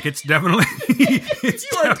worked. Like it's definitely. It's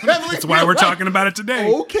You are definitely- That's why you're we're right. talking about it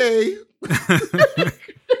today. Okay.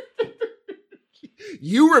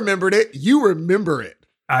 You remembered it. You remember it.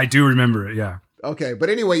 I do remember it. Yeah. Okay. But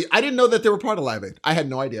anyway, I didn't know that they were part of Live Aid. I had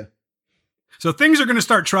no idea. So things are going to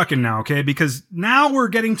start trucking now, okay? Because now we're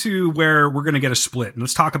getting to where we're going to get a split. And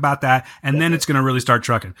let's talk about that. And then it's going to really start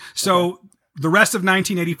trucking. So the rest of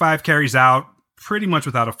 1985 carries out pretty much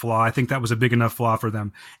without a flaw. I think that was a big enough flaw for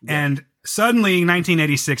them. And suddenly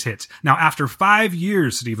 1986 hits. Now, after 5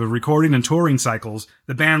 years, Steve, of recording and touring cycles,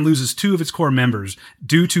 the band loses 2 of its core members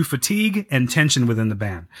due to fatigue and tension within the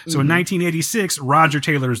band. So in 1986, Roger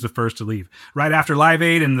Taylor is the first to leave. Right after Live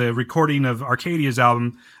Aid and the recording of Arcadia's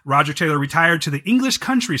album, Roger Taylor retired to the English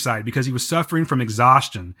countryside because he was suffering from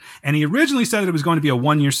exhaustion. And he originally said that it was going to be a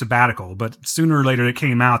 1-year sabbatical, but sooner or later it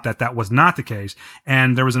came out that that was not the case.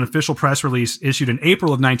 And there was an official press release issued in April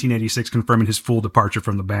of 1986 confirming his full departure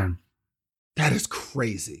from the band. That is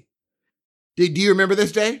crazy. Do you remember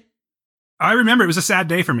this day? I remember it was a sad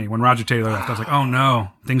day for me when Roger Taylor left. I was like, oh no,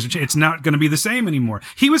 things are it's not going to be the same anymore.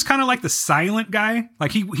 He was kind of like the silent guy.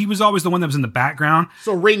 Like he was always the one that was in the background.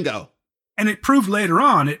 So Ringo. And it proved later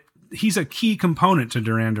on, he's a key component to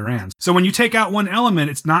Duran Duran. So when you take out one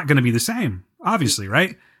element, it's not going to be the same, obviously,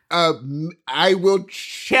 right? I will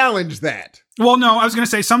challenge that. Well, no, I was going to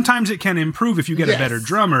say sometimes it can improve if you get Yes. a better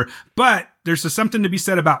drummer, but there's just something to be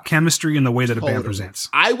said about chemistry and the way that a band Totally. presents.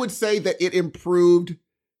 I would say that it improved,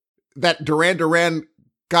 that Duran Duran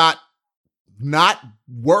got not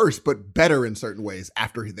worse, but better in certain ways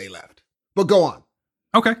after they left. But go on.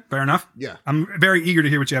 Okay, fair enough. Yeah. I'm very eager to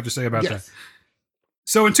hear what you have to say about that. Yes.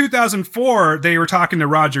 So in 2004, they were talking to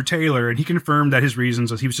Roger Taylor, and he confirmed that his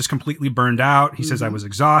reasons was he was just completely burned out. He says, I was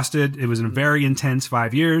exhausted. It was a very intense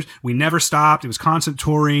 5 years. We never stopped. It was constant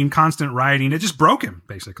touring, constant writing. It just broke him,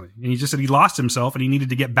 basically. And he just said he lost himself, and he needed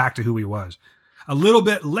to get back to who he was. A little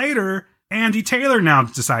bit later, Andy Taylor now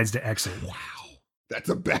decides to exit. That's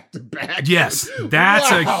a back-to-back. Yes, that's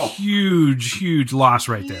Wow. a huge, huge loss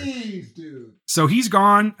right there. Jeez, dude. So he's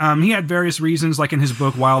gone. He had various reasons, like in his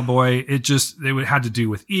book Wild Boy. It had to do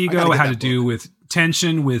with I ego. gotta It get had to that do book. with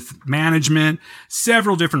tension, with management,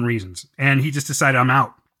 several different reasons. And he just decided, I'm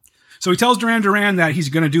out. So he tells Duran Duran that he's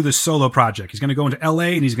going to do this solo project. He's going to go into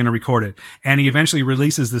LA and he's going to record it. And he eventually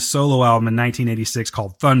releases this solo album in 1986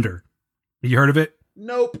 called Thunder. You heard of it?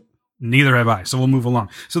 Nope. Neither have I. So we'll move along.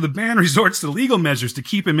 So the band resorts to legal measures to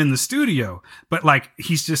keep him in the studio. But like,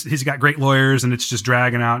 he's got great lawyers and it's just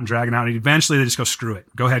dragging out. And eventually they just go, screw it.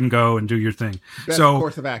 Go ahead and go and do your thing. Best So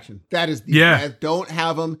course of action. That is the Yeah. best. Don't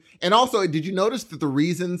have them. And also, did you notice that the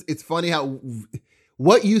reasons, it's funny how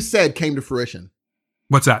what you said came to fruition.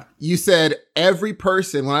 What's that? You said every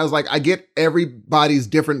person, when I was like, I get everybody's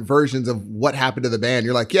different versions of what happened to the band.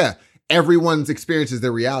 You're like, yeah, everyone's experience is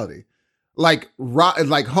their reality. Like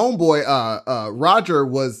homeboy, Roger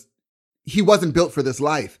he wasn't built for this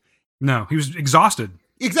life. No, he was exhausted.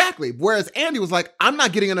 Exactly. Whereas Andy was like, I'm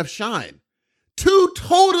not getting enough shine. Two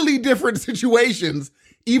totally different situations,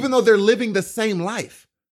 even though they're living the same life.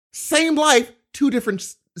 Same life, two different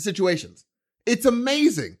situations. It's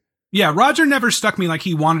amazing. Yeah, Roger never stuck me like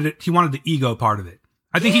he wanted it. He wanted the ego part of it.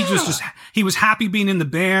 I think he was happy being in the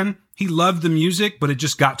band. He loved the music, but it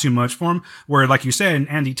just got too much for him. Where, like you said,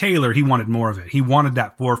 Andy Taylor, he wanted more of it. He wanted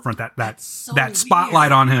that forefront, that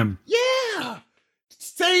spotlight on him. Yeah.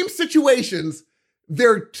 Same situations.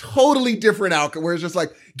 They're totally different outcome. Where it's just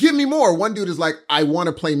like, give me more. One dude is like, I want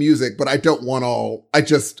to play music, but I don't want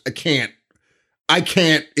I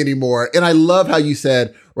can't anymore. And I love how you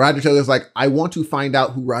said Roger Taylor's like, I want to find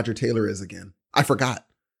out who Roger Taylor is again. I forgot.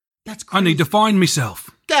 That's crazy. I need to find myself.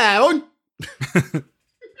 Down.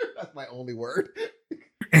 That's my only word.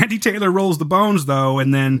 Andy Taylor rolls the bones, though,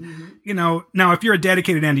 and then, now if you're a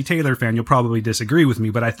dedicated Andy Taylor fan, you'll probably disagree with me,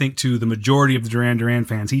 but I think to the majority of the Duran Duran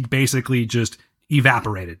fans, he basically just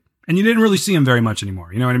evaporated. And you didn't really see him very much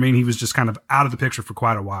anymore. You know what I mean? He was just kind of out of the picture for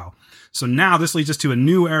quite a while. So now this leads us to a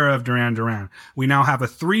new era of Duran Duran. We now have a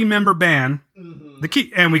 3-member band.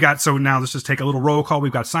 Mm-hmm. So now let's just take a little roll call.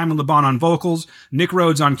 We've got Simon Le Bon on vocals, Nick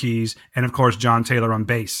Rhodes on keys, and of course, John Taylor on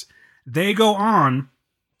bass. They go on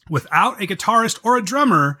without a guitarist or a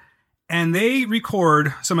drummer, and they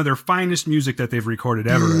record some of their finest music that they've recorded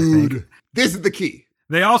ever, I think. This is the key.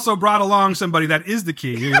 They also brought along somebody that is the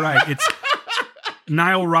key. You're right. It's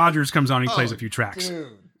Nile Rodgers comes on and he plays a few tracks.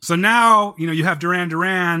 Dude. So now, you have Duran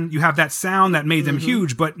Duran, you have that sound that made them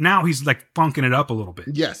huge, but now he's like funking it up a little bit.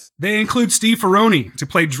 Yes. They include Steve Ferroni to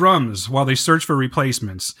play drums while they search for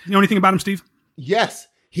replacements. You know anything about him, Steve? Yes.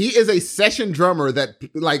 He is a session drummer that,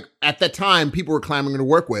 like, at that time, people were clamoring to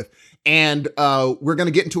work with. And we're going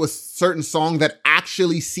to get into a certain song that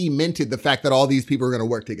actually cemented the fact that all these people are going to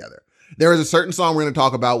work together. There is a certain song we're going to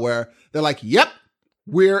talk about where they're like, yep,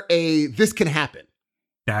 this can happen.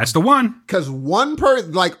 That's the one. Because one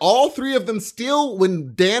person, like all three of them still,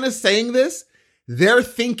 when Dan is saying this, they're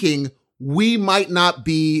thinking we might not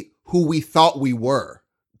be who we thought we were.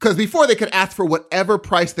 Because before they could ask for whatever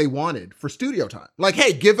price they wanted for studio time. Like,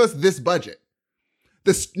 hey, give us this budget.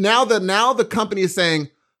 Now the company is saying,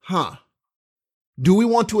 do we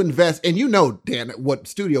want to invest? And Dan, what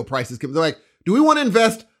studio prices can, they're like, do we want to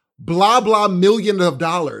invest blah, blah millions of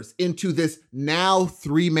dollars into this now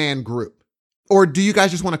 3-man group? Or do you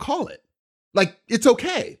guys just want to call it? Like, it's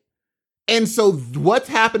okay. And so what's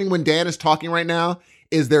happening when Dan is talking right now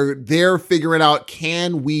is they're figuring out,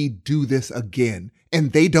 can we do this again?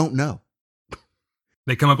 And they don't know.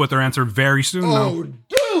 They come up with their answer very soon, though.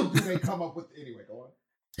 Dude, do they come up with... Anyway, go on.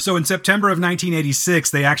 So in September of 1986,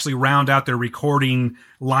 they actually round out their recording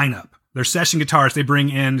lineup. Their session guitarist, they bring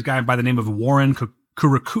in a guy by the name of Warren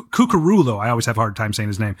Cucurulo, I always have a hard time saying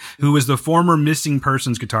his name, who is the former Missing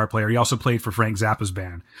Persons guitar player. He also played for Frank Zappa's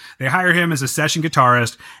band. They hire him as a session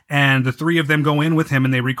guitarist, and the three of them go in with him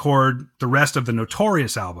and they record the rest of the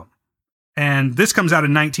Notorious album. And this comes out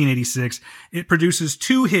in 1986. It produces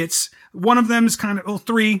 2 hits. One of them is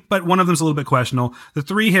 3, but one of them's a little bit questionable. The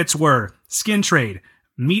 3 hits were Skin Trade,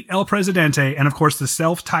 Meet El Presidente, and of course the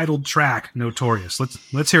self-titled track, Notorious.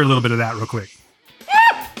 Let's hear a little bit of that real quick.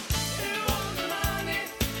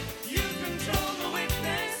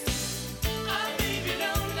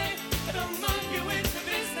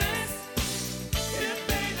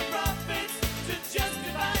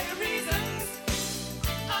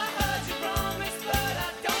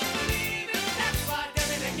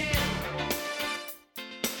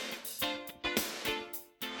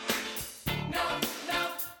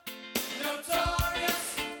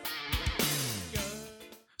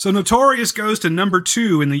 So Notorious goes to number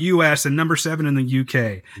 2 in the US and number 7 in the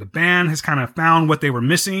UK. The band has kind of found what they were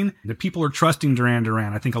missing. The people are trusting Duran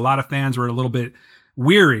Duran. I think a lot of fans were a little bit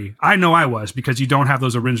weary. I know I was, because you don't have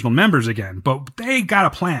those original members again. But they got a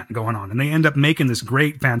plan going on, and they end up making this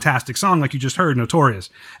great, fantastic song like you just heard, Notorious.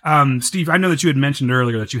 Steve, I know that you had mentioned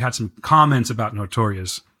earlier that you had some comments about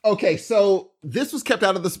Notorious. Okay, so this was kept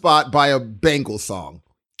out of the spot by a Bengals song.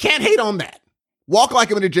 Can't hate on that. Walk Like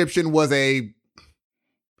an Egyptian was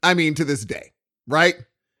to this day, right?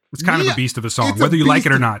 It's kind of a beast of a song, whether you like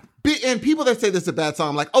it or not. And people that say this is a bad song,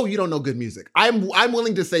 I'm like, oh, you don't know good music. I'm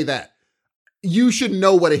willing to say that. You should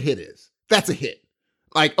know what a hit is. That's a hit.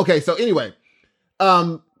 Like, okay, so anyway,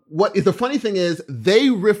 what is the funny thing is they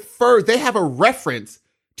have a reference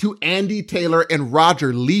to Andy Taylor and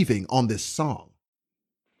Roger leaving on this song.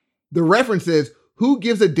 The reference is, Who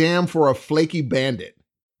Gives a Damn for a Flaky Bandit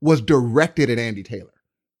was directed at Andy Taylor.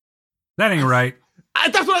 That ain't right.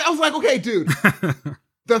 That's what I was like, okay, dude.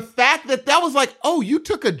 The fact that was like, oh, you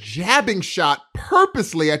took a jabbing shot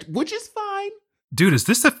purposely at, which is fine. Dude, is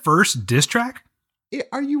this the first diss track?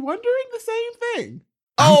 Are you wondering the same thing?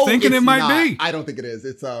 I'm thinking it it's might not. be. I don't think it is.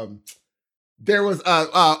 It's there was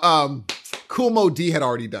Kool Moe Dee had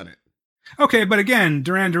already done it. Okay, but again,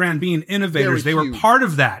 Duran Duran being innovators, they were huge. part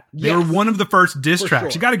of that. They Yes. were one of the first diss For tracks.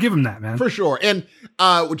 sure. You got to give them that, man. For sure. And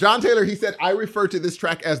John Taylor, he said, I refer to this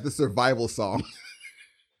track as the survival song.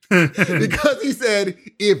 Because he said,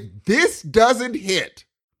 if this doesn't hit,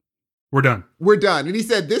 We're done. we're done. And he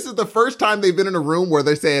said, this is the first time they've been in a room where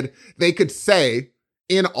they said they could say,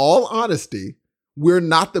 in all honesty, we're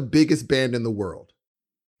not the biggest band in the world.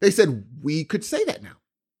 They said, we could say that now.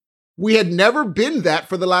 We had never been that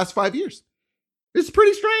for the last 5 years. It's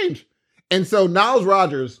pretty strange. And so Niles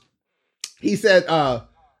Rodgers, he said,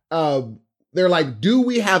 they're like, do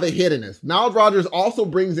we have a hit in this? Niles Rodgers also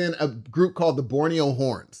brings in a group called the Borneo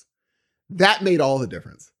Horns. That made all the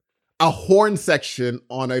difference. A horn section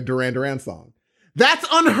on a Duran Duran song. That's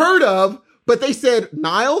unheard of, but they said,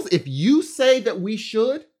 Niles, if you say that we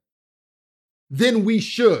should, then we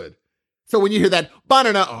should. So when you hear that,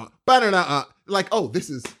 ba-na-na-uh, like, oh, this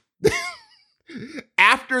is...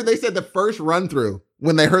 After they said the first run through,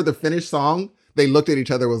 when they heard the finished song, they looked at each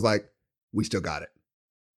other, was like, we still got it.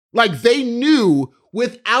 Like they knew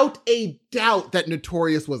without a doubt that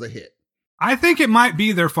Notorious was a hit. I think it might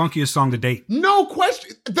be their funkiest song to date. No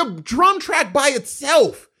question. The drum track by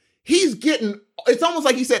itself, it's almost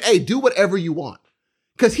like he said, hey, do whatever you want.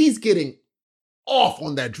 Because he's getting off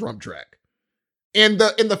on that drum track. And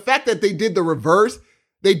the fact that they did the reverse,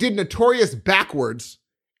 they did Notorious backwards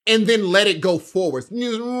and then let it go forwards. I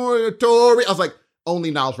was like, only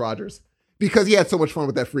Niles Rodgers. Because he had so much fun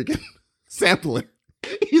with that freaking sampling.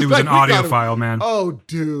 He was an audiophile, man. Oh,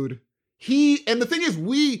 dude. And the thing is,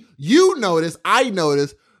 you notice, I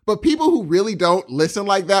notice, but people who really don't listen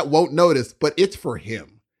like that won't notice, but it's for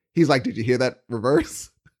him. He's like, did you hear that reverse?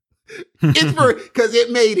 Because it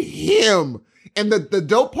made him. And the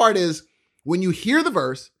dope part is, when you hear the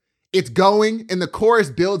verse, it's going and the chorus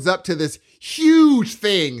builds up to this huge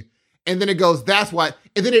thing. And then it goes, that's why.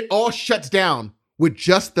 And then it all shuts down with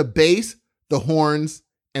just the bass, the horns,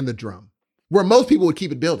 and the drum. Where most people would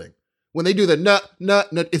keep it building. When they do the nut,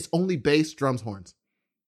 it's only bass, drums, horns.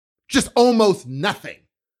 Just almost nothing.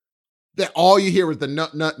 That all you hear is the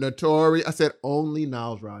nut, Notorious. I said, only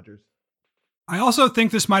Niles Rodgers. I also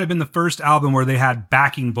think this might have been the first album where they had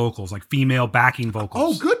backing vocals, like female backing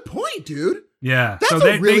vocals. Oh, good point, dude. Yeah. That's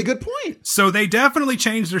a really good point. So they definitely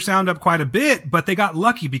changed their sound up quite a bit, but they got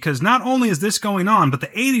lucky because not only is this going on, but the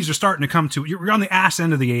 80s are starting to come to, you're on the ass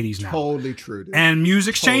end of the 80s now. Totally true, dude. And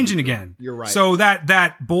music's Totally changing true. again. You're right. So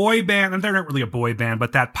that boy band, and they're not really a boy band,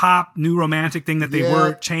 but that pop, new romantic thing that they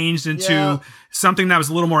were changed into something that was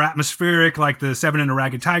a little more atmospheric, like the Seven and a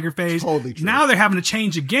Ragged Tiger phase. Totally true. Now they're having to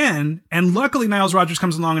change again, and luckily Niles Rodgers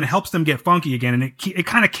comes along and it helps them get funky again, and it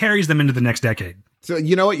kind of carries them into the next decade. So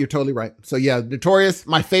you know what? You're totally right. So yeah, Notorious,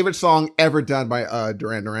 my favorite song ever done by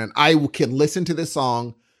Duran Duran. I can listen to this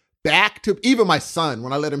song back to, even my son,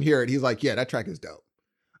 when I let him hear it, he's like, yeah, that track is dope.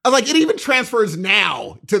 I was like, it even transfers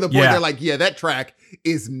now to the point they're like, yeah, that track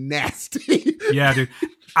is nasty. Yeah, dude.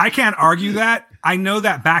 I can't argue that. I know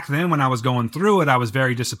that back then when I was going through it, I was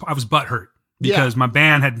very disappointed. I was butthurt because my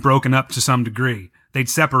band had broken up to some degree. They'd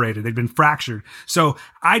separated. They'd been fractured. So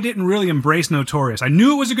I didn't really embrace Notorious. I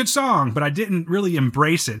knew it was a good song, but I didn't really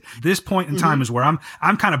embrace it. This point in time is where I'm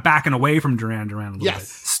kind of backing away from Duran Duran a little bit.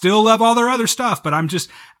 Still love all their other stuff, but I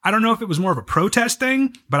don't know if it was more of a protest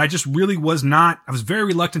thing, but I just really I was very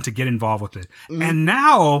reluctant to get involved with it. And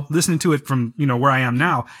now, listening to it from, where I am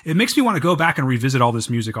now, it makes me want to go back and revisit all this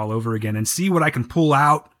music all over again and see what I can pull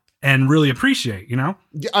out and really appreciate,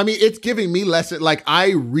 I mean, it's giving me lesson. Like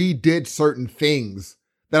I redid certain things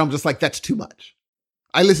that I'm just like, that's too much.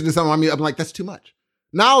 I listen to some of I'm like, that's too much.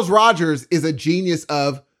 Niles Rodgers is a genius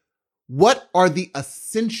of what are the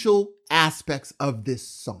essential aspects of this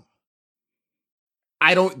song?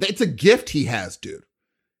 It's a gift he has, dude.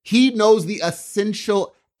 He knows the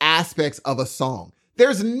essential aspects of a song.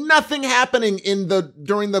 There's nothing happening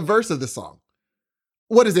during the verse of the song.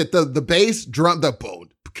 What is it? The bass, drum, the bone.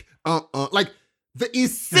 Like the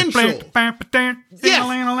essential.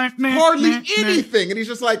 Yes, hardly anything. And he's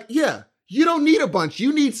just like, yeah, you don't need a bunch.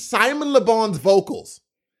 You need Simon Le Bon's vocals.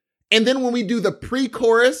 And then when we do the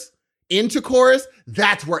pre-chorus into chorus,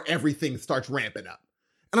 that's where everything starts ramping up.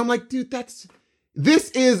 And I'm like, dude,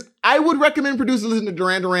 I would recommend producers listen to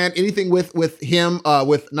Duran Duran, anything with him,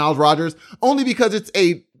 with Niles Rodgers, only because it's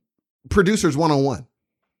a producers 101.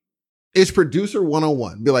 It's producer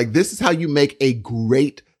 101. Be like, this is how you make a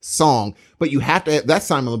great song, but you have to, that's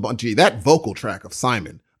Simon Le Bon. Gee, that vocal track of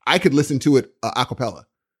Simon, I could listen to it a cappella.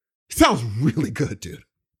 It sounds really good, dude.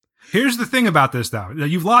 Here's the thing about this, though.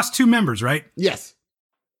 You've lost 2 members, right? Yes.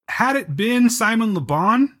 Had it been Simon Le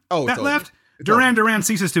Bon that left, Duran Duran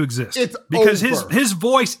ceases to exist. It's because over. his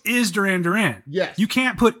voice is Duran Duran. Yes. You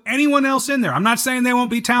can't put anyone else in there. I'm not saying they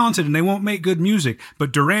won't be talented and they won't make good music,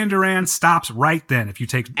 but Duran Duran stops right then if you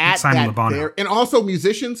take Simon Le Bon out. And also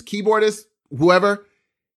musicians, keyboardists, whoever,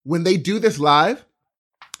 when they do this live,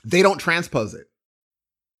 they don't transpose it.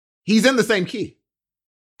 He's in the same key.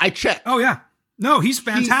 I checked. Oh, yeah. No, he's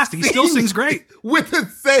fantastic. He still sings great. With the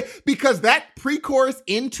same, because that pre-chorus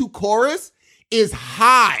into chorus is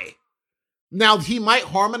high. Now, he might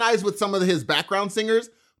harmonize with some of his background singers,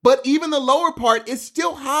 but even the lower part is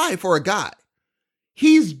still high for a guy.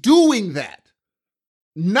 He's doing that.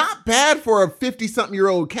 Not bad for a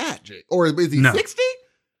 50-something-year-old cat. Or is he 60?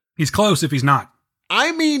 He's close if he's not.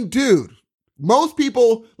 I mean, dude, most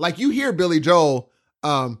people, like you hear Billy Joel,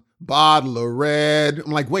 bottle of red.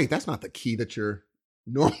 I'm like, wait, that's not the key that you're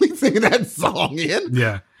normally singing that song in.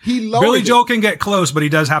 Yeah. He lowers Billy Joel can get close, but he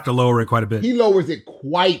does have to lower it quite a bit. He lowers it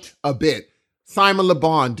quite a bit. Simon Le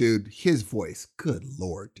Bon, dude, his voice, good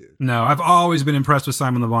Lord, dude. No, I've always been impressed with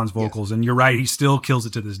Simon Le Bon's vocals, and you're right, he still kills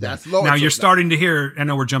it to this day. That's low. Now, you're starting to hear, I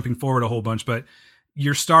know we're jumping forward a whole bunch, but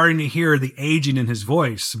you're starting to hear the aging in his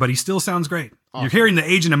voice, but he still sounds great. Awesome. You're hearing the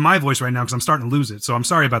aging in my voice right now because I'm starting to lose it. So I'm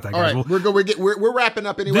sorry about that, guys. All right, we're wrapping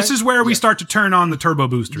up anyway. This is where we start to turn on the turbo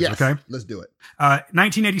boosters, okay? Let's do it.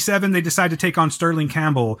 1987, they decide to take on Sterling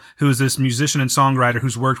Campbell, who is this musician and songwriter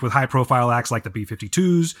who's worked with high-profile acts like the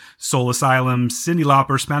B-52s, Soul Asylum, Cyndi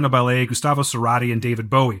Lauper, Spandau Ballet, Gustavo Cerati, and David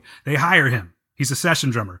Bowie. They hire him. He's a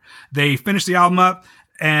session drummer. They finish the album up,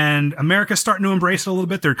 and America's starting to embrace it a little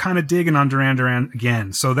bit. They're kind of digging on Duran Duran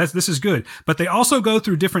again. So this is good. But they also go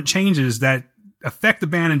through different changes that affect the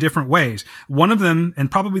band in different ways. One of them, and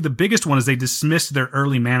probably the biggest one, is they dismissed their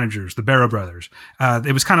early managers, the Barrow brothers.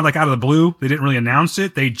 It was kind of like out of the blue. They didn't really announce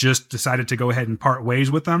it. They just decided to go ahead and part ways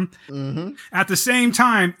with them. Mm-hmm. At the same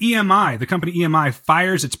time, EMI, the company EMI,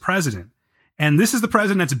 fires its president. And this is the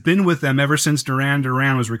president that's been with them ever since Duran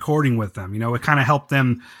Duran was recording with them. You know, it kind of helped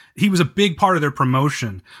them. He was a big part of their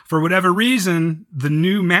promotion. For whatever reason, the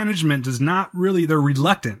new management they're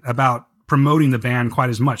reluctant about promoting the band quite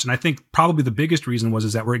as much. And I think probably the biggest reason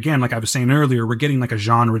is that we're, again, like I was saying earlier, we're getting like a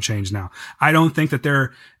genre change now. I don't think that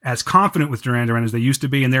they're as confident with Duran Duran as they used to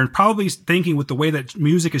be. And they're probably thinking with the way that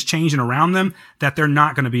music is changing around them, that they're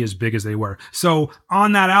not going to be as big as they were. So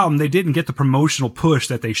on that album, they didn't get the promotional push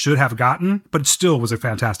that they should have gotten, but it still was a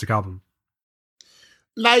fantastic album.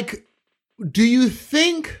 Like, do you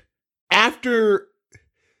think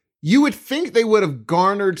you would think they would have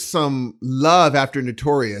garnered some love after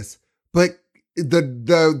Notorious, but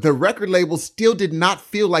the record label still did not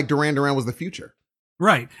feel like Duran Duran was the future.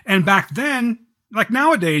 Right. And back then, like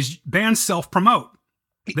nowadays, bands self-promote.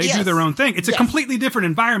 They do their own thing. It's a completely different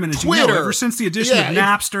environment, as Twitter. you know, ever since the addition of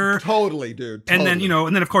Napster. Totally, dude. And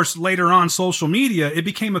then, of course, later on, social media, it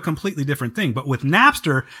became a completely different thing. But with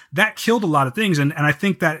Napster, that killed a lot of things. And I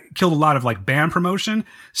think that killed a lot of like band promotion.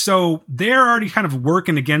 So they're already kind of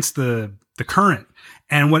working against the current.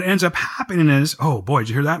 And what ends up happening is, oh boy, did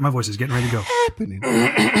you hear that? My voice is getting ready to go.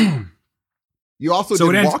 Happening. You also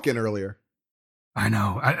did walk-in earlier. I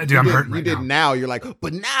know. I'm hurting right now. You did now. You're like,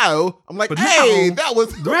 but now. I'm like, but hey, now, that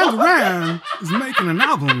was... Duran Duran is making an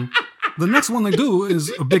album. The next one they do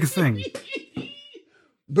is a big thing.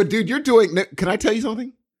 But dude, you're doing... Can I tell you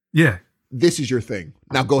something? Yeah. This is your thing.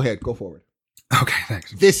 Now go ahead. Go forward. Okay,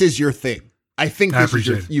 thanks. This is your thing. I think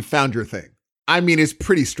you found your thing. I mean, it's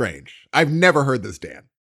pretty strange. I've never heard this, Dan.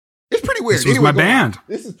 It's pretty weird. This was my band.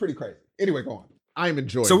 This is pretty crazy. Anyway, go on. I'm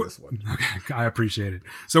enjoying this one. Okay, I appreciate it.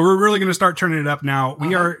 So we're really going to start turning it up now.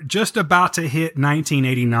 We are just about to hit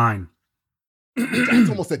 1989. That's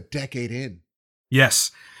almost a decade in.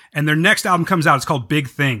 Yes. And their next album comes out. It's called Big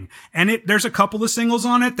Thing. And there's a couple of singles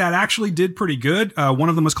on it that actually did pretty good. One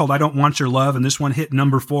of them was called I Don't Want Your Love, and this one hit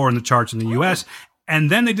number 4 in the charts in the U.S., and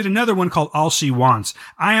then they did another one called All She Wants.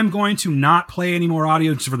 I am going to not play any more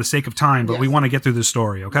audio for the sake of time, but we want to get through this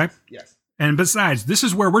story, okay? Yes. And besides, this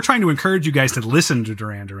is where we're trying to encourage you guys to listen to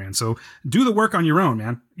Duran Duran. So do the work on your own,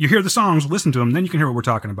 man. You hear the songs, listen to them, then you can hear what we're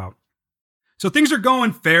talking about. So things are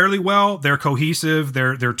going fairly well. They're cohesive.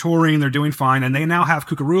 They're touring. They're doing fine. And they now have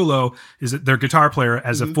Cucurulo, is their guitar player,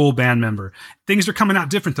 as a full band member. Things are coming out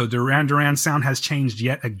different, though. Duran Duran's sound has changed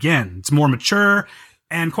yet again. It's more mature.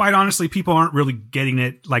 And quite honestly, people aren't really getting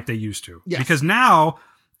it like they used to. Yes. Because now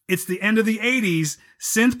It's the end of the 80s.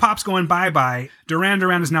 Synth pop's going bye-bye. Duran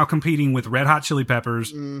Duran is now competing with Red Hot Chili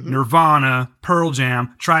Peppers, Nirvana, Pearl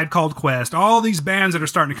Jam, Tribe Called Quest, all these bands that are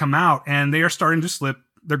starting to come out, and they are starting to slip.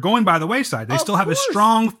 They're going by the wayside. They still have a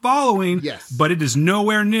strong following, but it is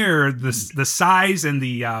nowhere near the size and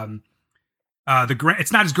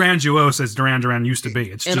it's not as grandiose as Duran Duran used to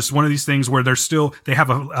be. It's just one of these things where they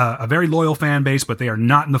have a very loyal fan base, but they are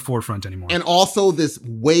not in the forefront anymore. And also this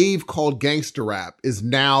wave called gangster rap is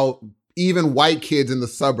now, even white kids in the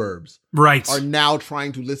suburbs are now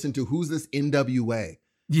trying to listen to, who's this NWA?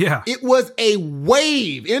 Yeah. It was a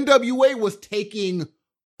wave. NWA was taking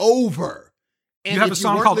over. And you have a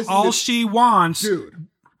song called All She Wants, dude,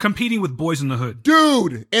 competing with Boys in the Hood.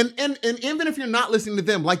 Dude. And even if you're not listening to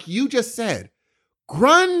them, like you just said,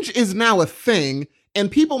 grunge is now a thing, and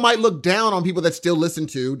people might look down on people that still listen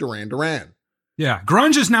to Duran Duran. Yeah,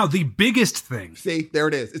 grunge is now the biggest thing. See, there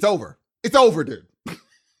it is. It's over. It's over, dude.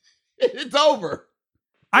 It's over.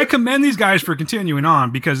 I commend these guys for continuing on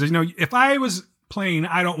because, if I was playing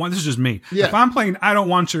this is just me. Yeah. If I'm playing I Don't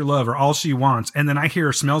Want Your Love or All She Wants, and then I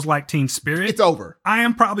hear Smells Like Teen Spirit, it's over. I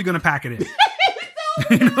am probably going to pack it in.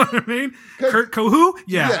 You know what I mean? Kurt Cohu?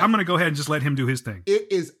 Yeah, I'm going to go ahead and just let him do his thing.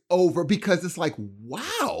 It is over because it's like,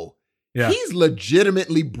 wow, yeah. He's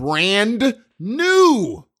legitimately brand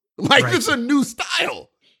new. Like, this is a new style.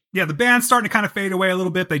 Yeah, the band's starting to kind of fade away a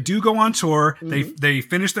little bit. They do go on tour. They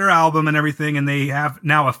finish their album and everything, and they have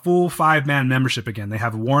now a full 5-man membership again. They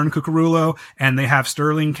have Warren Cucurullo and they have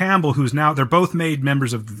Sterling Campbell, they're both made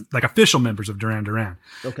members of, official members of Duran Duran.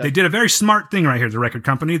 Okay. They did a very smart thing right here at the record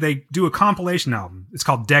company. They do a compilation album. It's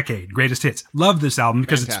called Decade, Greatest Hits. Love this album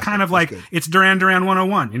because it's kind of like, it's Duran Duran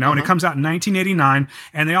 101, and it comes out in 1989.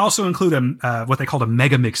 And they also include what they called a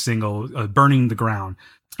mega mix single, Burning the Ground.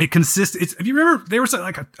 It consists. If you remember, there was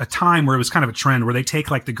a time where it was kind of a trend where they take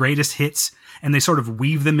the greatest hits and they sort of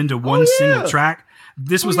weave them into one single track.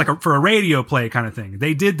 This was for a radio play kind of thing.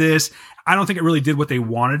 They did this. I don't think it really did what they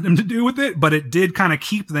wanted them to do with it, but it did kind of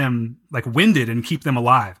keep them winded and keep them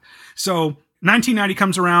alive. So 1990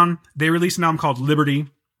 comes around. They release an album called Liberty,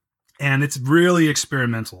 and it's really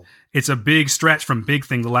experimental. It's a big stretch from Big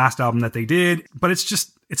Thing, the last album that they did, but it's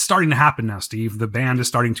starting to happen now, Steve. The band is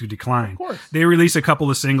starting to decline. Of course. They released a couple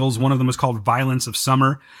of singles. One of them was called Violence of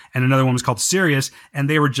Summer, and another one was called Serious, and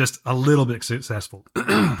they were just a little bit successful.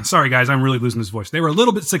 Sorry, guys, I'm really losing this voice. They were a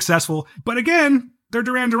little bit successful, but again, they're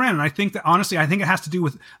Duran Duran, and I think that, honestly, it has to do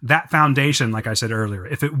with that foundation, like I said earlier.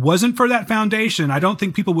 If it wasn't for that foundation, I don't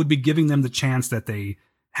think people would be giving them the chance that they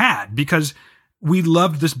had, because we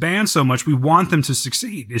loved this band so much. We want them to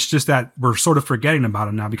succeed. It's just that we're sort of forgetting about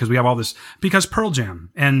them now because we have all this, because Pearl Jam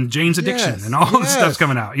and Jane's Addiction and all this stuff's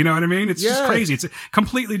coming out. You know what I mean? It's just crazy. It's a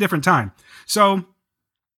completely different time. So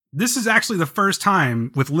this is actually the first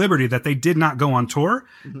time with Liberty that they did not go on tour.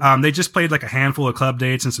 They just played a handful of club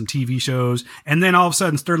dates and some TV shows. And then all of a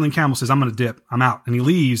sudden, Sterling Campbell says, I'm going to dip. I'm out. And he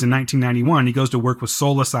leaves in 1991. He goes to work with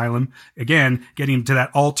Soul Asylum. Again, getting to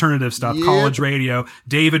that alternative stuff, college radio.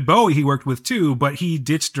 David Bowie he worked with too, but he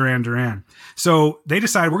ditched Duran Duran. So they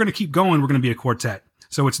decided, we're going to keep going. We're going to be a quartet.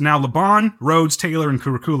 So it's now LeBon, Rhodes, Taylor, and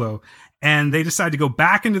Cucurullo. And they decided to go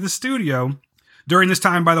back into the studio. During this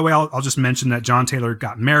time, by the way, I'll just mention that John Taylor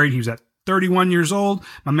got married. He was at 31 years old.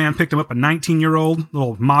 My man picked him up, a 19-year-old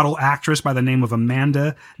little model actress by the name of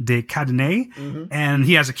Amanda de Cadenet, and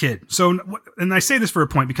he has a kid. So, and I say this for a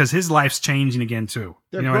point because his life's changing again too.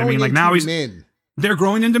 You know what I mean? Now they're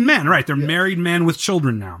growing into men, right? They're married men with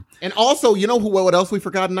children now. And also, what else we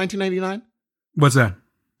forgot in 1999? What's that?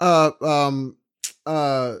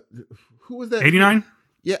 Who was that? 89?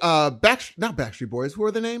 Yeah, not Backstreet Boys. Who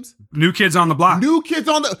are the names? New Kids on the Block.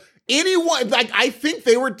 Anyone, I think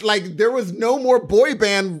they were there was no more boy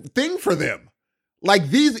band thing for them.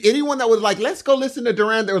 Anyone that was let's go listen to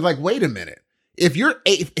Duran, they was wait a minute. If you're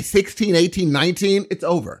 16, 18, 19, it's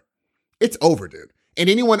over. It's over, dude. And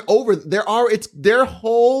anyone over, it's their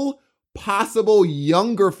whole possible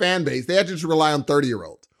younger fan base. They had to just rely on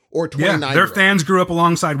 30-year-olds or 29-year-olds. Yeah, their fans grew up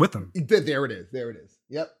alongside with them. There it is.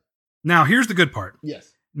 Yep. Now, here's the good part. Yes.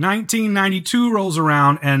 1992 rolls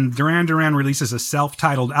around and Duran Duran releases a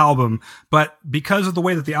self-titled album, but because of the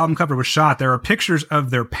way that the album cover was shot, there are pictures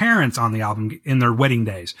of their parents on the album in their wedding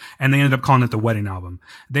days, and they ended up calling it the wedding album.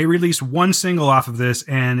 They released one single off of this,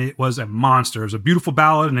 and it was a monster. It was a beautiful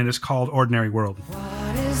ballad, and it is called Ordinary World.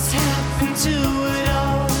 What has happened to it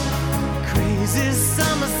all? Crazy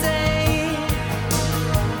summer say,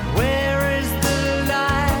 where is the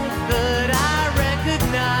life that I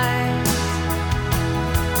recognize?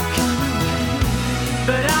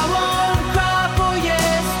 But I won't cry for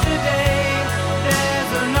yesterday.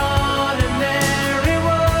 There's an ordinary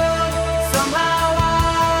world. Somehow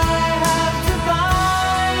I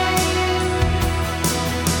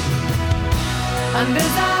And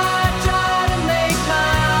as I try to make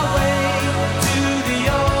my way to the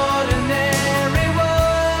ordinary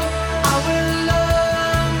world, I will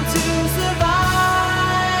learn to survive.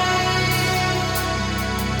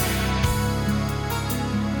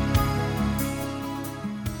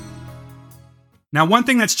 Now, one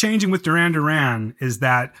thing that's changing with Duran Duran is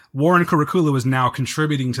that Warren Kurakula is now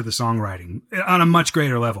contributing to the songwriting on a much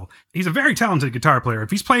greater level. He's a very talented guitar player.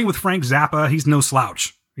 If he's playing with Frank Zappa, he's no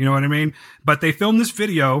slouch. You know what I mean? But they filmed this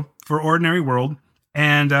video for Ordinary World,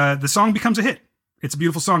 and the song becomes a hit. It's a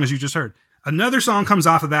beautiful song, as you just heard. Another song comes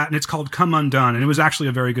off of that, and it's called Come Undone, and it was actually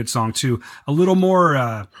a very good song, too. A little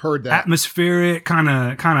more Heard that. atmospheric, kind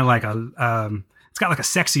of like a... it's got like a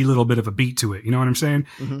sexy little bit of a beat to it. You know what I'm saying?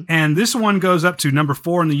 Mm-hmm. And this one goes up to number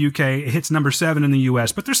 4 in the UK. It hits number 7 in the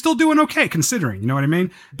US, but they're still doing okay considering. You know what I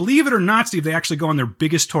mean? Believe it or not, Steve, they actually go on their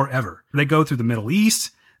biggest tour ever. They go through the Middle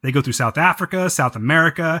East. They go through South Africa, South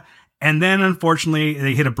America. And then, unfortunately,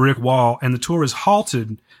 they hit a brick wall and the tour is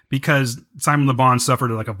halted because Simon Le Bon suffered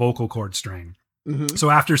like a vocal cord strain. Mm-hmm. So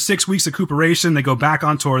after 6 weeks of recuperation, they go back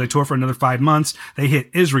on tour. They tour for another 5 months. They hit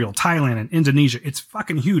Israel, Thailand, and Indonesia. It's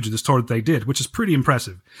fucking huge, this tour that they did, which is pretty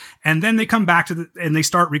impressive. And then they come back and they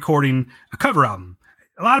start recording a cover album.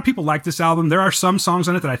 A lot of people like this album. There are some songs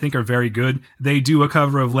on it that I think are very good. They do a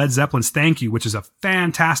cover of Led Zeppelin's Thank You, which is a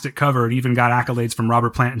fantastic cover. It even got accolades from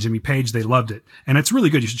Robert Plant and Jimmy Page. They loved it. And it's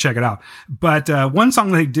really good. You should check it out. But one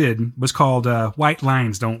song they did was called White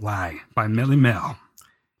Lines Don't Lie by Millie Mel.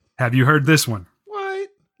 Have you heard this one? White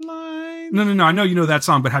line. No. I know you know that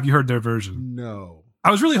song, but have you heard their version? No. I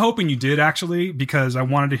was really hoping you did, actually, because I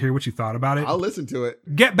wanted to hear what you thought about it. I'll listen to it.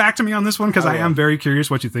 Get back to me on this one, because I am very curious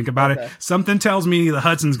what you think about Okay. it. Something tells me the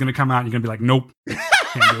Hudson's going to come out and you're going to be like, nope.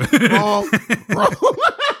 Can't do it. Wrong.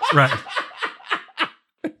 Right.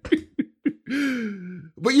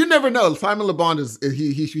 But you never know. Simon Le Bon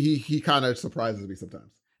he kind of surprises me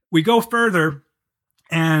sometimes. We go further,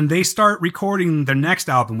 and they start recording their next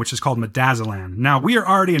album, which is called Medazzaland. Now, we are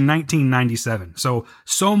already in 1997,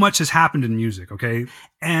 so much has happened in music, okay?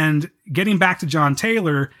 And getting back to John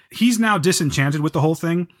Taylor, he's now disenchanted with the whole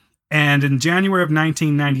thing. And in January of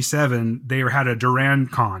 1997, they had a Duran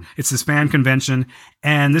Con. It's this fan convention,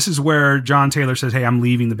 and this is where John Taylor says, hey, I'm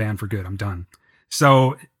leaving the band for good. I'm done.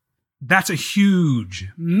 So that's a huge,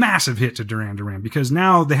 massive hit to Duran Duran, because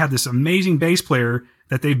now they have this amazing bass player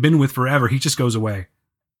that they've been with forever. He just goes away.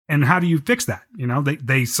 And how do you fix that? You know,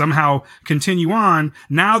 they somehow continue on.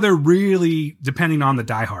 Now they're really depending on the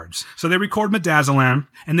diehards. So they record Medazzaland,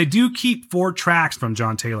 and they do keep 4 tracks from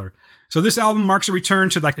John Taylor. So this album marks a return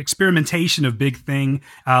to like experimentation of Big Thing,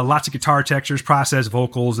 lots of guitar textures, processed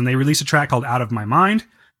vocals, and they release a track called Out of My Mind.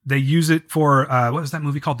 They use it for, what was that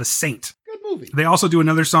movie called? The Saint. Good movie. They also do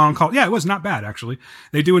another song called, it was not bad, actually.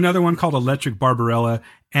 They do another one called Electric Barbarella,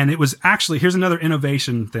 and it was actually, here's another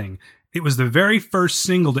innovation thing. It was the very first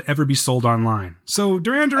single to ever be sold online. So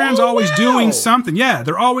Duran Duran's always doing something. Yeah,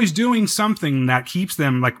 they're always doing something that keeps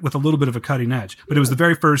them like with a little bit of a cutting edge. But it was the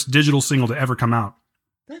very first digital single to ever come out.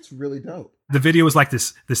 That's really dope. The video was like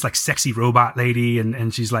this like sexy robot lady,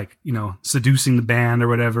 and she's like, you know, seducing the band or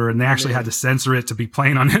whatever. And they actually had to censor it to be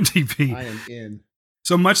playing on MTV. I am in.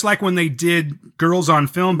 So much like when they did Girls on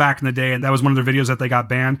Film back in the day, and that was one of their videos that they got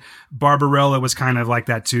banned, Barbarella was kind of like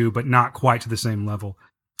that too, but not quite to the same level.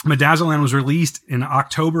 Medazzaland was released in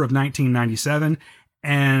October of 1997,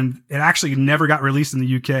 and it actually never got released in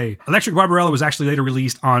the UK. Electric Barbarella was actually later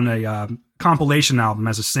released on a compilation album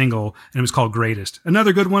as a single, and it was called Greatest.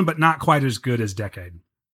 Another good one, but not quite as good as Decade.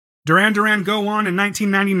 Duran Duran go on in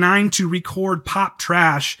 1999 to record Pop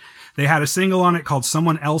Trash. They had a single on it called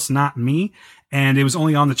Someone Else Not Me, and it was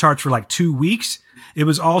only on the charts for like 2 weeks. It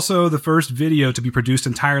was also the first video to be produced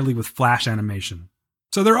entirely with Flash animation.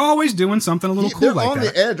 So they're always doing something a little cool They're like on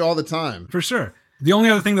that. the edge all the time. For sure. The only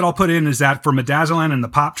other thing that I'll put in is that for Medazzaland and the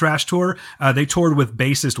Pop Trash tour, they toured with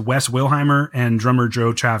bassist Wes Wilheimer and drummer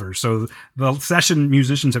Joe Travers. So the session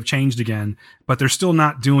musicians have changed again, but they're still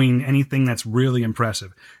not doing anything that's really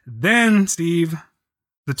impressive. Then, Steve,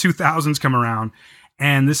 the 2000s come around,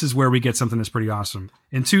 and this is where we get something that's pretty awesome.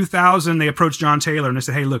 In 2000, they approached John Taylor and they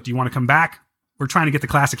said, hey, look, do you want to come back? We're trying to get the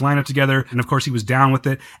classic lineup together. And of course, he was down with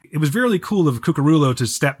it. It was really cool of Cucurullo to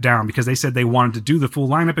step down because they said they wanted to do the full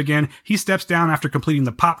lineup again. He steps down after completing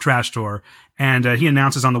the Pop Trash tour, and he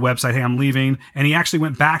announces on the website, hey, I'm leaving. And he actually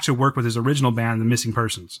went back to work with his original band, The Missing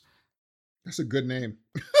Persons. That's a good name.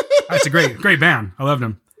 That's a great band. I loved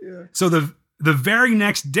him. Yeah. So the very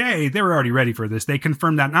next day, they were already ready for this. They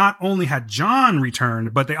confirmed that not only had John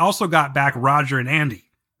returned, but they also got back Roger and Andy.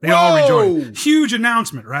 They all rejoined. Huge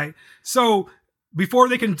announcement, right? So Before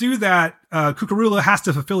they can do that, Cucurula has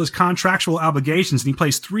to fulfill his contractual obligations, and he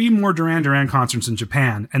plays 3 more Duran Duran concerts in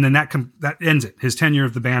Japan, and then that ends it. His tenure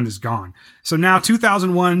of the band is gone. So now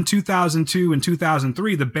 2001, 2002, and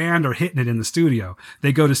 2003, the band are hitting it in the studio.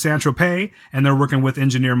 They go to Saint-Tropez, and they're working with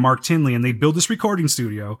engineer Mark Tinley, and they build this recording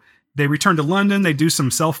studio. They return to London, they do some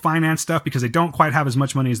self-finance stuff because they don't quite have as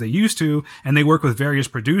much money as they used to, and they work with various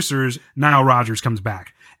producers. Nile Rodgers comes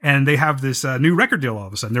back, and they have this new record deal all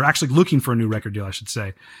of a sudden. They're actually looking for a new record deal, I should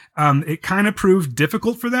say. It kind of proved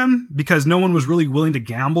difficult for them because no one was really willing to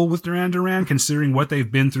gamble with Duran Duran, considering what they've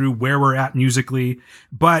been through, where we're at musically.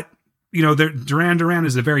 But you know, Duran Duran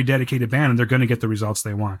is a very dedicated band, and they're going to get the results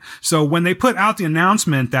they want. So when they put out the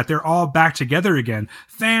announcement that they're all back together again,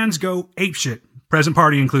 fans go apeshit. Present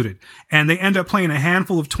party included. And they end up playing a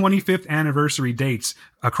handful of 25th anniversary dates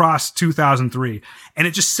across 2003. And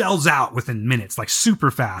it just sells out within minutes, like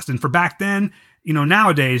super fast. And for back then, you know,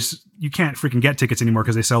 nowadays, you can't freaking get tickets anymore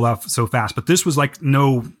because they sell out so fast. But this was like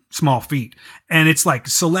no small feat. And it's like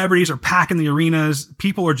celebrities are packing the arenas.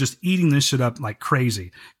 People are just eating this shit up like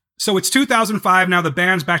crazy. So it's 2005 now, the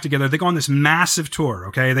band's back together. They go on this massive tour,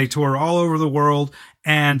 okay? They tour all over the world,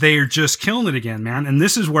 and they're just killing it again, man. And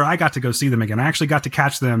this is where I got to go see them again. I actually got to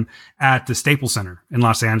catch them at the Staples Center in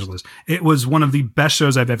Los Angeles. It was one of the best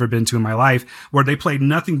shows I've ever been to in my life, where they played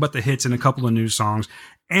nothing but the hits and a couple of new songs.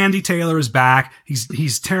 Andy Taylor is back.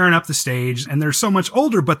 He's tearing up the stage, and they're so much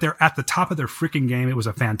older, but they're at the top of their freaking game. It was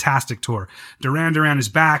a fantastic tour. Duran Duran is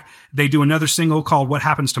back. They do another single called What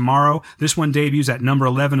Happens Tomorrow. This one debuts at number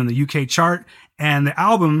 11 in the UK chart, and the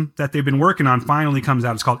album that they've been working on finally comes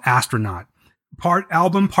out. It's called Astronaut. Part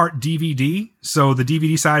album, part DVD. So the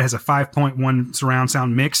DVD side has a 5.1 surround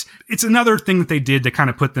sound mix. It's another thing that they did to kind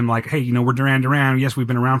of put them like, hey, you know, we're Duran Duran. Yes, we've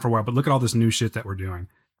been around for a while, but look at all this new shit that we're doing.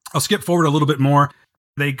 I'll skip forward a little bit more.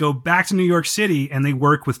 They go back to New York City and they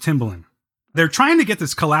work with Timbaland. They're trying to get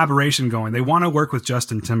this collaboration going. They want to work with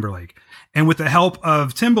Justin Timberlake. And with the help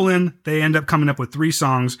of Timbaland, they end up coming up with 3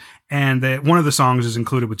 songs, and one of the songs is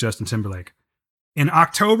included with Justin Timberlake. In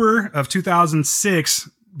October of 2006,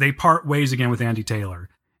 they part ways again with Andy Taylor.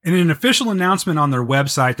 In an official announcement on their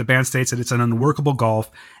website, the band states that it's an unworkable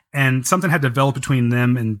gulf, and something had developed between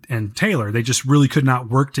them and Taylor. They just really could not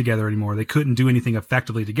work together anymore. They couldn't do anything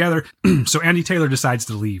effectively together. So Andy Taylor decides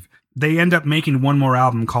to leave. They end up making one more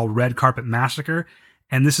album called Red Carpet Massacre,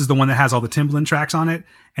 and this is the one that has all the Timbaland tracks on it.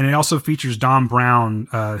 And it also features Don Brown,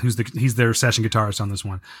 he's their session guitarist on this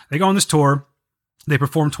one. They go on this tour. They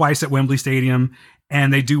perform twice at Wembley Stadium,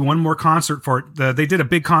 and they do one more concert for it. They did a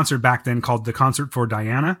big concert back then called the Concert for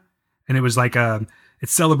Diana, and it was like it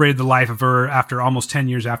celebrated the life of her after almost 10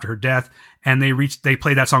 years after her death. And they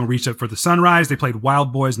played that song Reach Up for the Sunrise. They played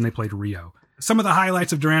Wild Boys, and they played Rio. Some of the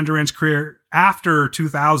highlights of Duran Duran's career after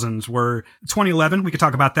 2000s were 2011. We could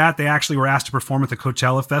talk about that. They actually were asked to perform at the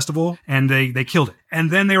Coachella Festival, and they killed it.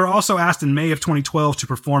 And then they were also asked in May of 2012 to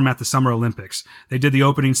perform at the Summer Olympics. They did the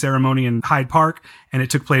opening ceremony in Hyde Park, and it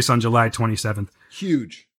took place on July 27th.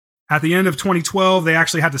 Huge. At the end of 2012, they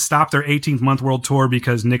actually had to stop their 18th-month world tour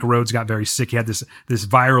because Nick Rhodes got very sick. He had this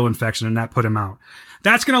viral infection, and that put him out.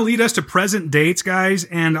 That's going to lead us to present dates, guys.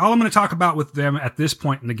 And all I'm going to talk about with them at this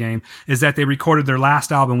point in the game is that they recorded their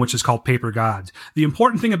last album, which is called Paper Gods. The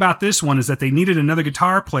important thing about this one is that they needed another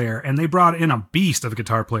guitar player, and they brought in a beast of a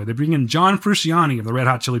guitar player. They bring in John Frusciante of the Red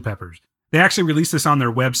Hot Chili Peppers. They actually released this on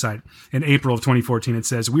their website in April of 2014. It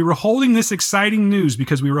says, "We were holding this exciting news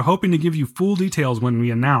because we were hoping to give you full details when we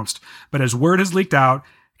announced. But as word has leaked out,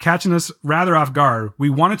 catching us rather off guard, we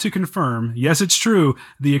wanted to confirm, yes, it's true,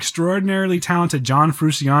 the extraordinarily talented John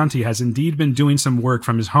Frusciante has indeed been doing some work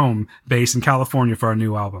from his home base in California for our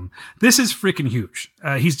new album." This is freaking huge.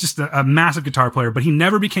 He's just a massive guitar player, but he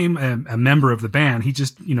never became a member of the band. He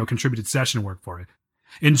just, contributed session work for it.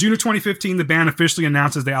 In June of 2015, the band officially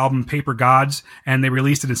announces the album Paper Gods, and they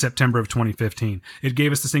released it in September of 2015. It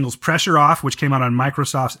gave us the singles Pressure Off, which came out on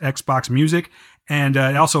Microsoft's Xbox Music, and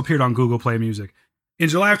it also appeared on Google Play Music. In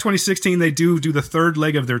July of 2016, they do the third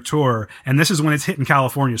leg of their tour, and this is when it's hitting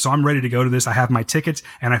California. So I'm ready to go to this. I have my tickets,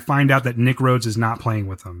 and I find out that Nick Rhodes is not playing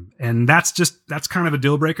with them. And that's kind of a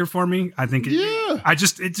deal breaker for me. I think it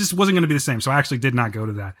just wasn't going to be the same. So I actually did not go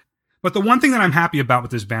to that. But the one thing that I'm happy about with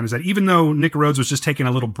this band is that even though Nick Rhodes was just taking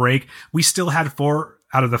a little break, we still had 4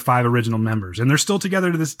 out of the 5 original members, and they're still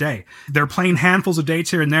together to this day. They're playing handfuls of dates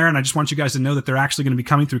here and there, and I just want you guys to know that they're actually going to be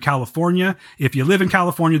coming through California. If you live in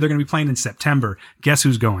California, they're going to be playing in September. Guess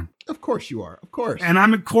who's going? Of course you are. Of course. And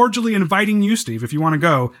I'm cordially inviting you, Steve. If you want to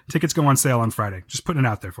go, tickets go on sale on Friday. Just putting it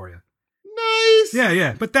out there for you. Noise.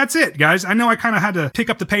 Yeah. But that's it, guys. I know I kind of had to pick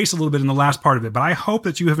up the pace a little bit in the last part of it, but I hope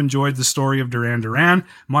that you have enjoyed the story of Duran Duran.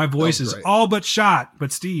 My voice is great. all but shot.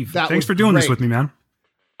 But Steve, That thanks was for doing this great. with me, man.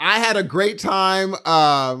 I had a great time.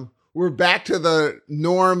 We're back to the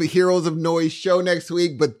norm Heroes of Noise show next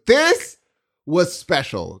week, but this was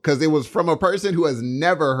special because it was from a person who has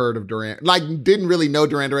never heard of Duran, like didn't really know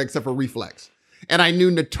Duran Duran except for Reflex. And I knew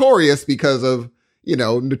Notorious because of,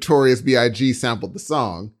 Notorious B.I.G. sampled the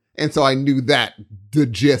song. And so I knew the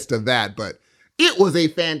gist of that, but it was a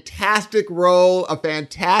fantastic role, a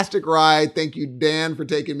fantastic ride. Thank you, Dan, for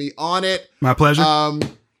taking me on it. My pleasure.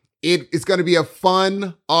 It's going to be a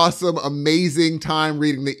fun, awesome, amazing time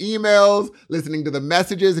reading the emails, listening to the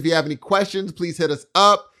messages. If you have any questions, please hit us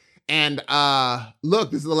up. And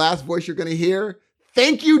look, this is the last voice you're going to hear.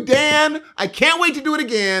 Thank you, Dan. I can't wait to do it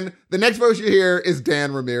again. The next voice you hear is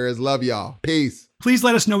Dan Ramirez. Love y'all. Peace. Please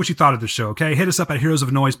let us know what you thought of the show, okay? Hit us up at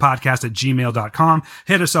heroesofnoisepodcast@gmail.com.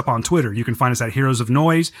 Hit us up on Twitter. You can find us at Heroes of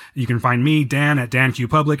Noise. You can find me, Dan, at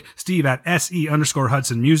DanQPublic, Steve at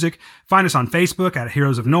SE_Hudson Music. Find us on Facebook at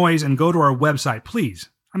Heroes of Noise, and go to our website, please.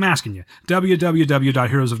 I'm asking you,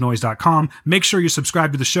 www.heroesofnoise.com. Make sure you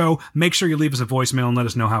subscribe to the show. Make sure you leave us a voicemail and let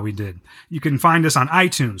us know how we did. You can find us on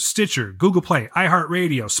iTunes, Stitcher, Google Play,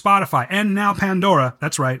 iHeartRadio, Spotify, and now Pandora.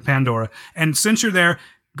 That's right, Pandora. And since you're there,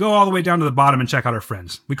 go all the way down to the bottom and check out our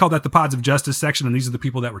friends. We call that the Pods of Justice section, and these are the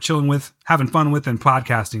people that we're chilling with, having fun with, and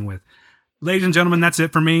podcasting with. Ladies and gentlemen, that's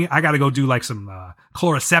it for me. I got to go do like some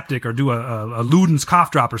chloroseptic or do a Luden's cough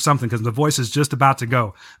drop or something because the voice is just about to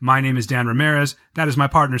go. My name is Dan Ramirez. That is my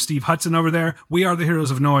partner, Steve Hudson, over there. We are the Heroes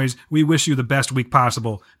of Noise. We wish you the best week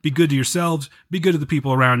possible. Be good to yourselves. Be good to the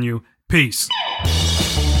people around you. Peace.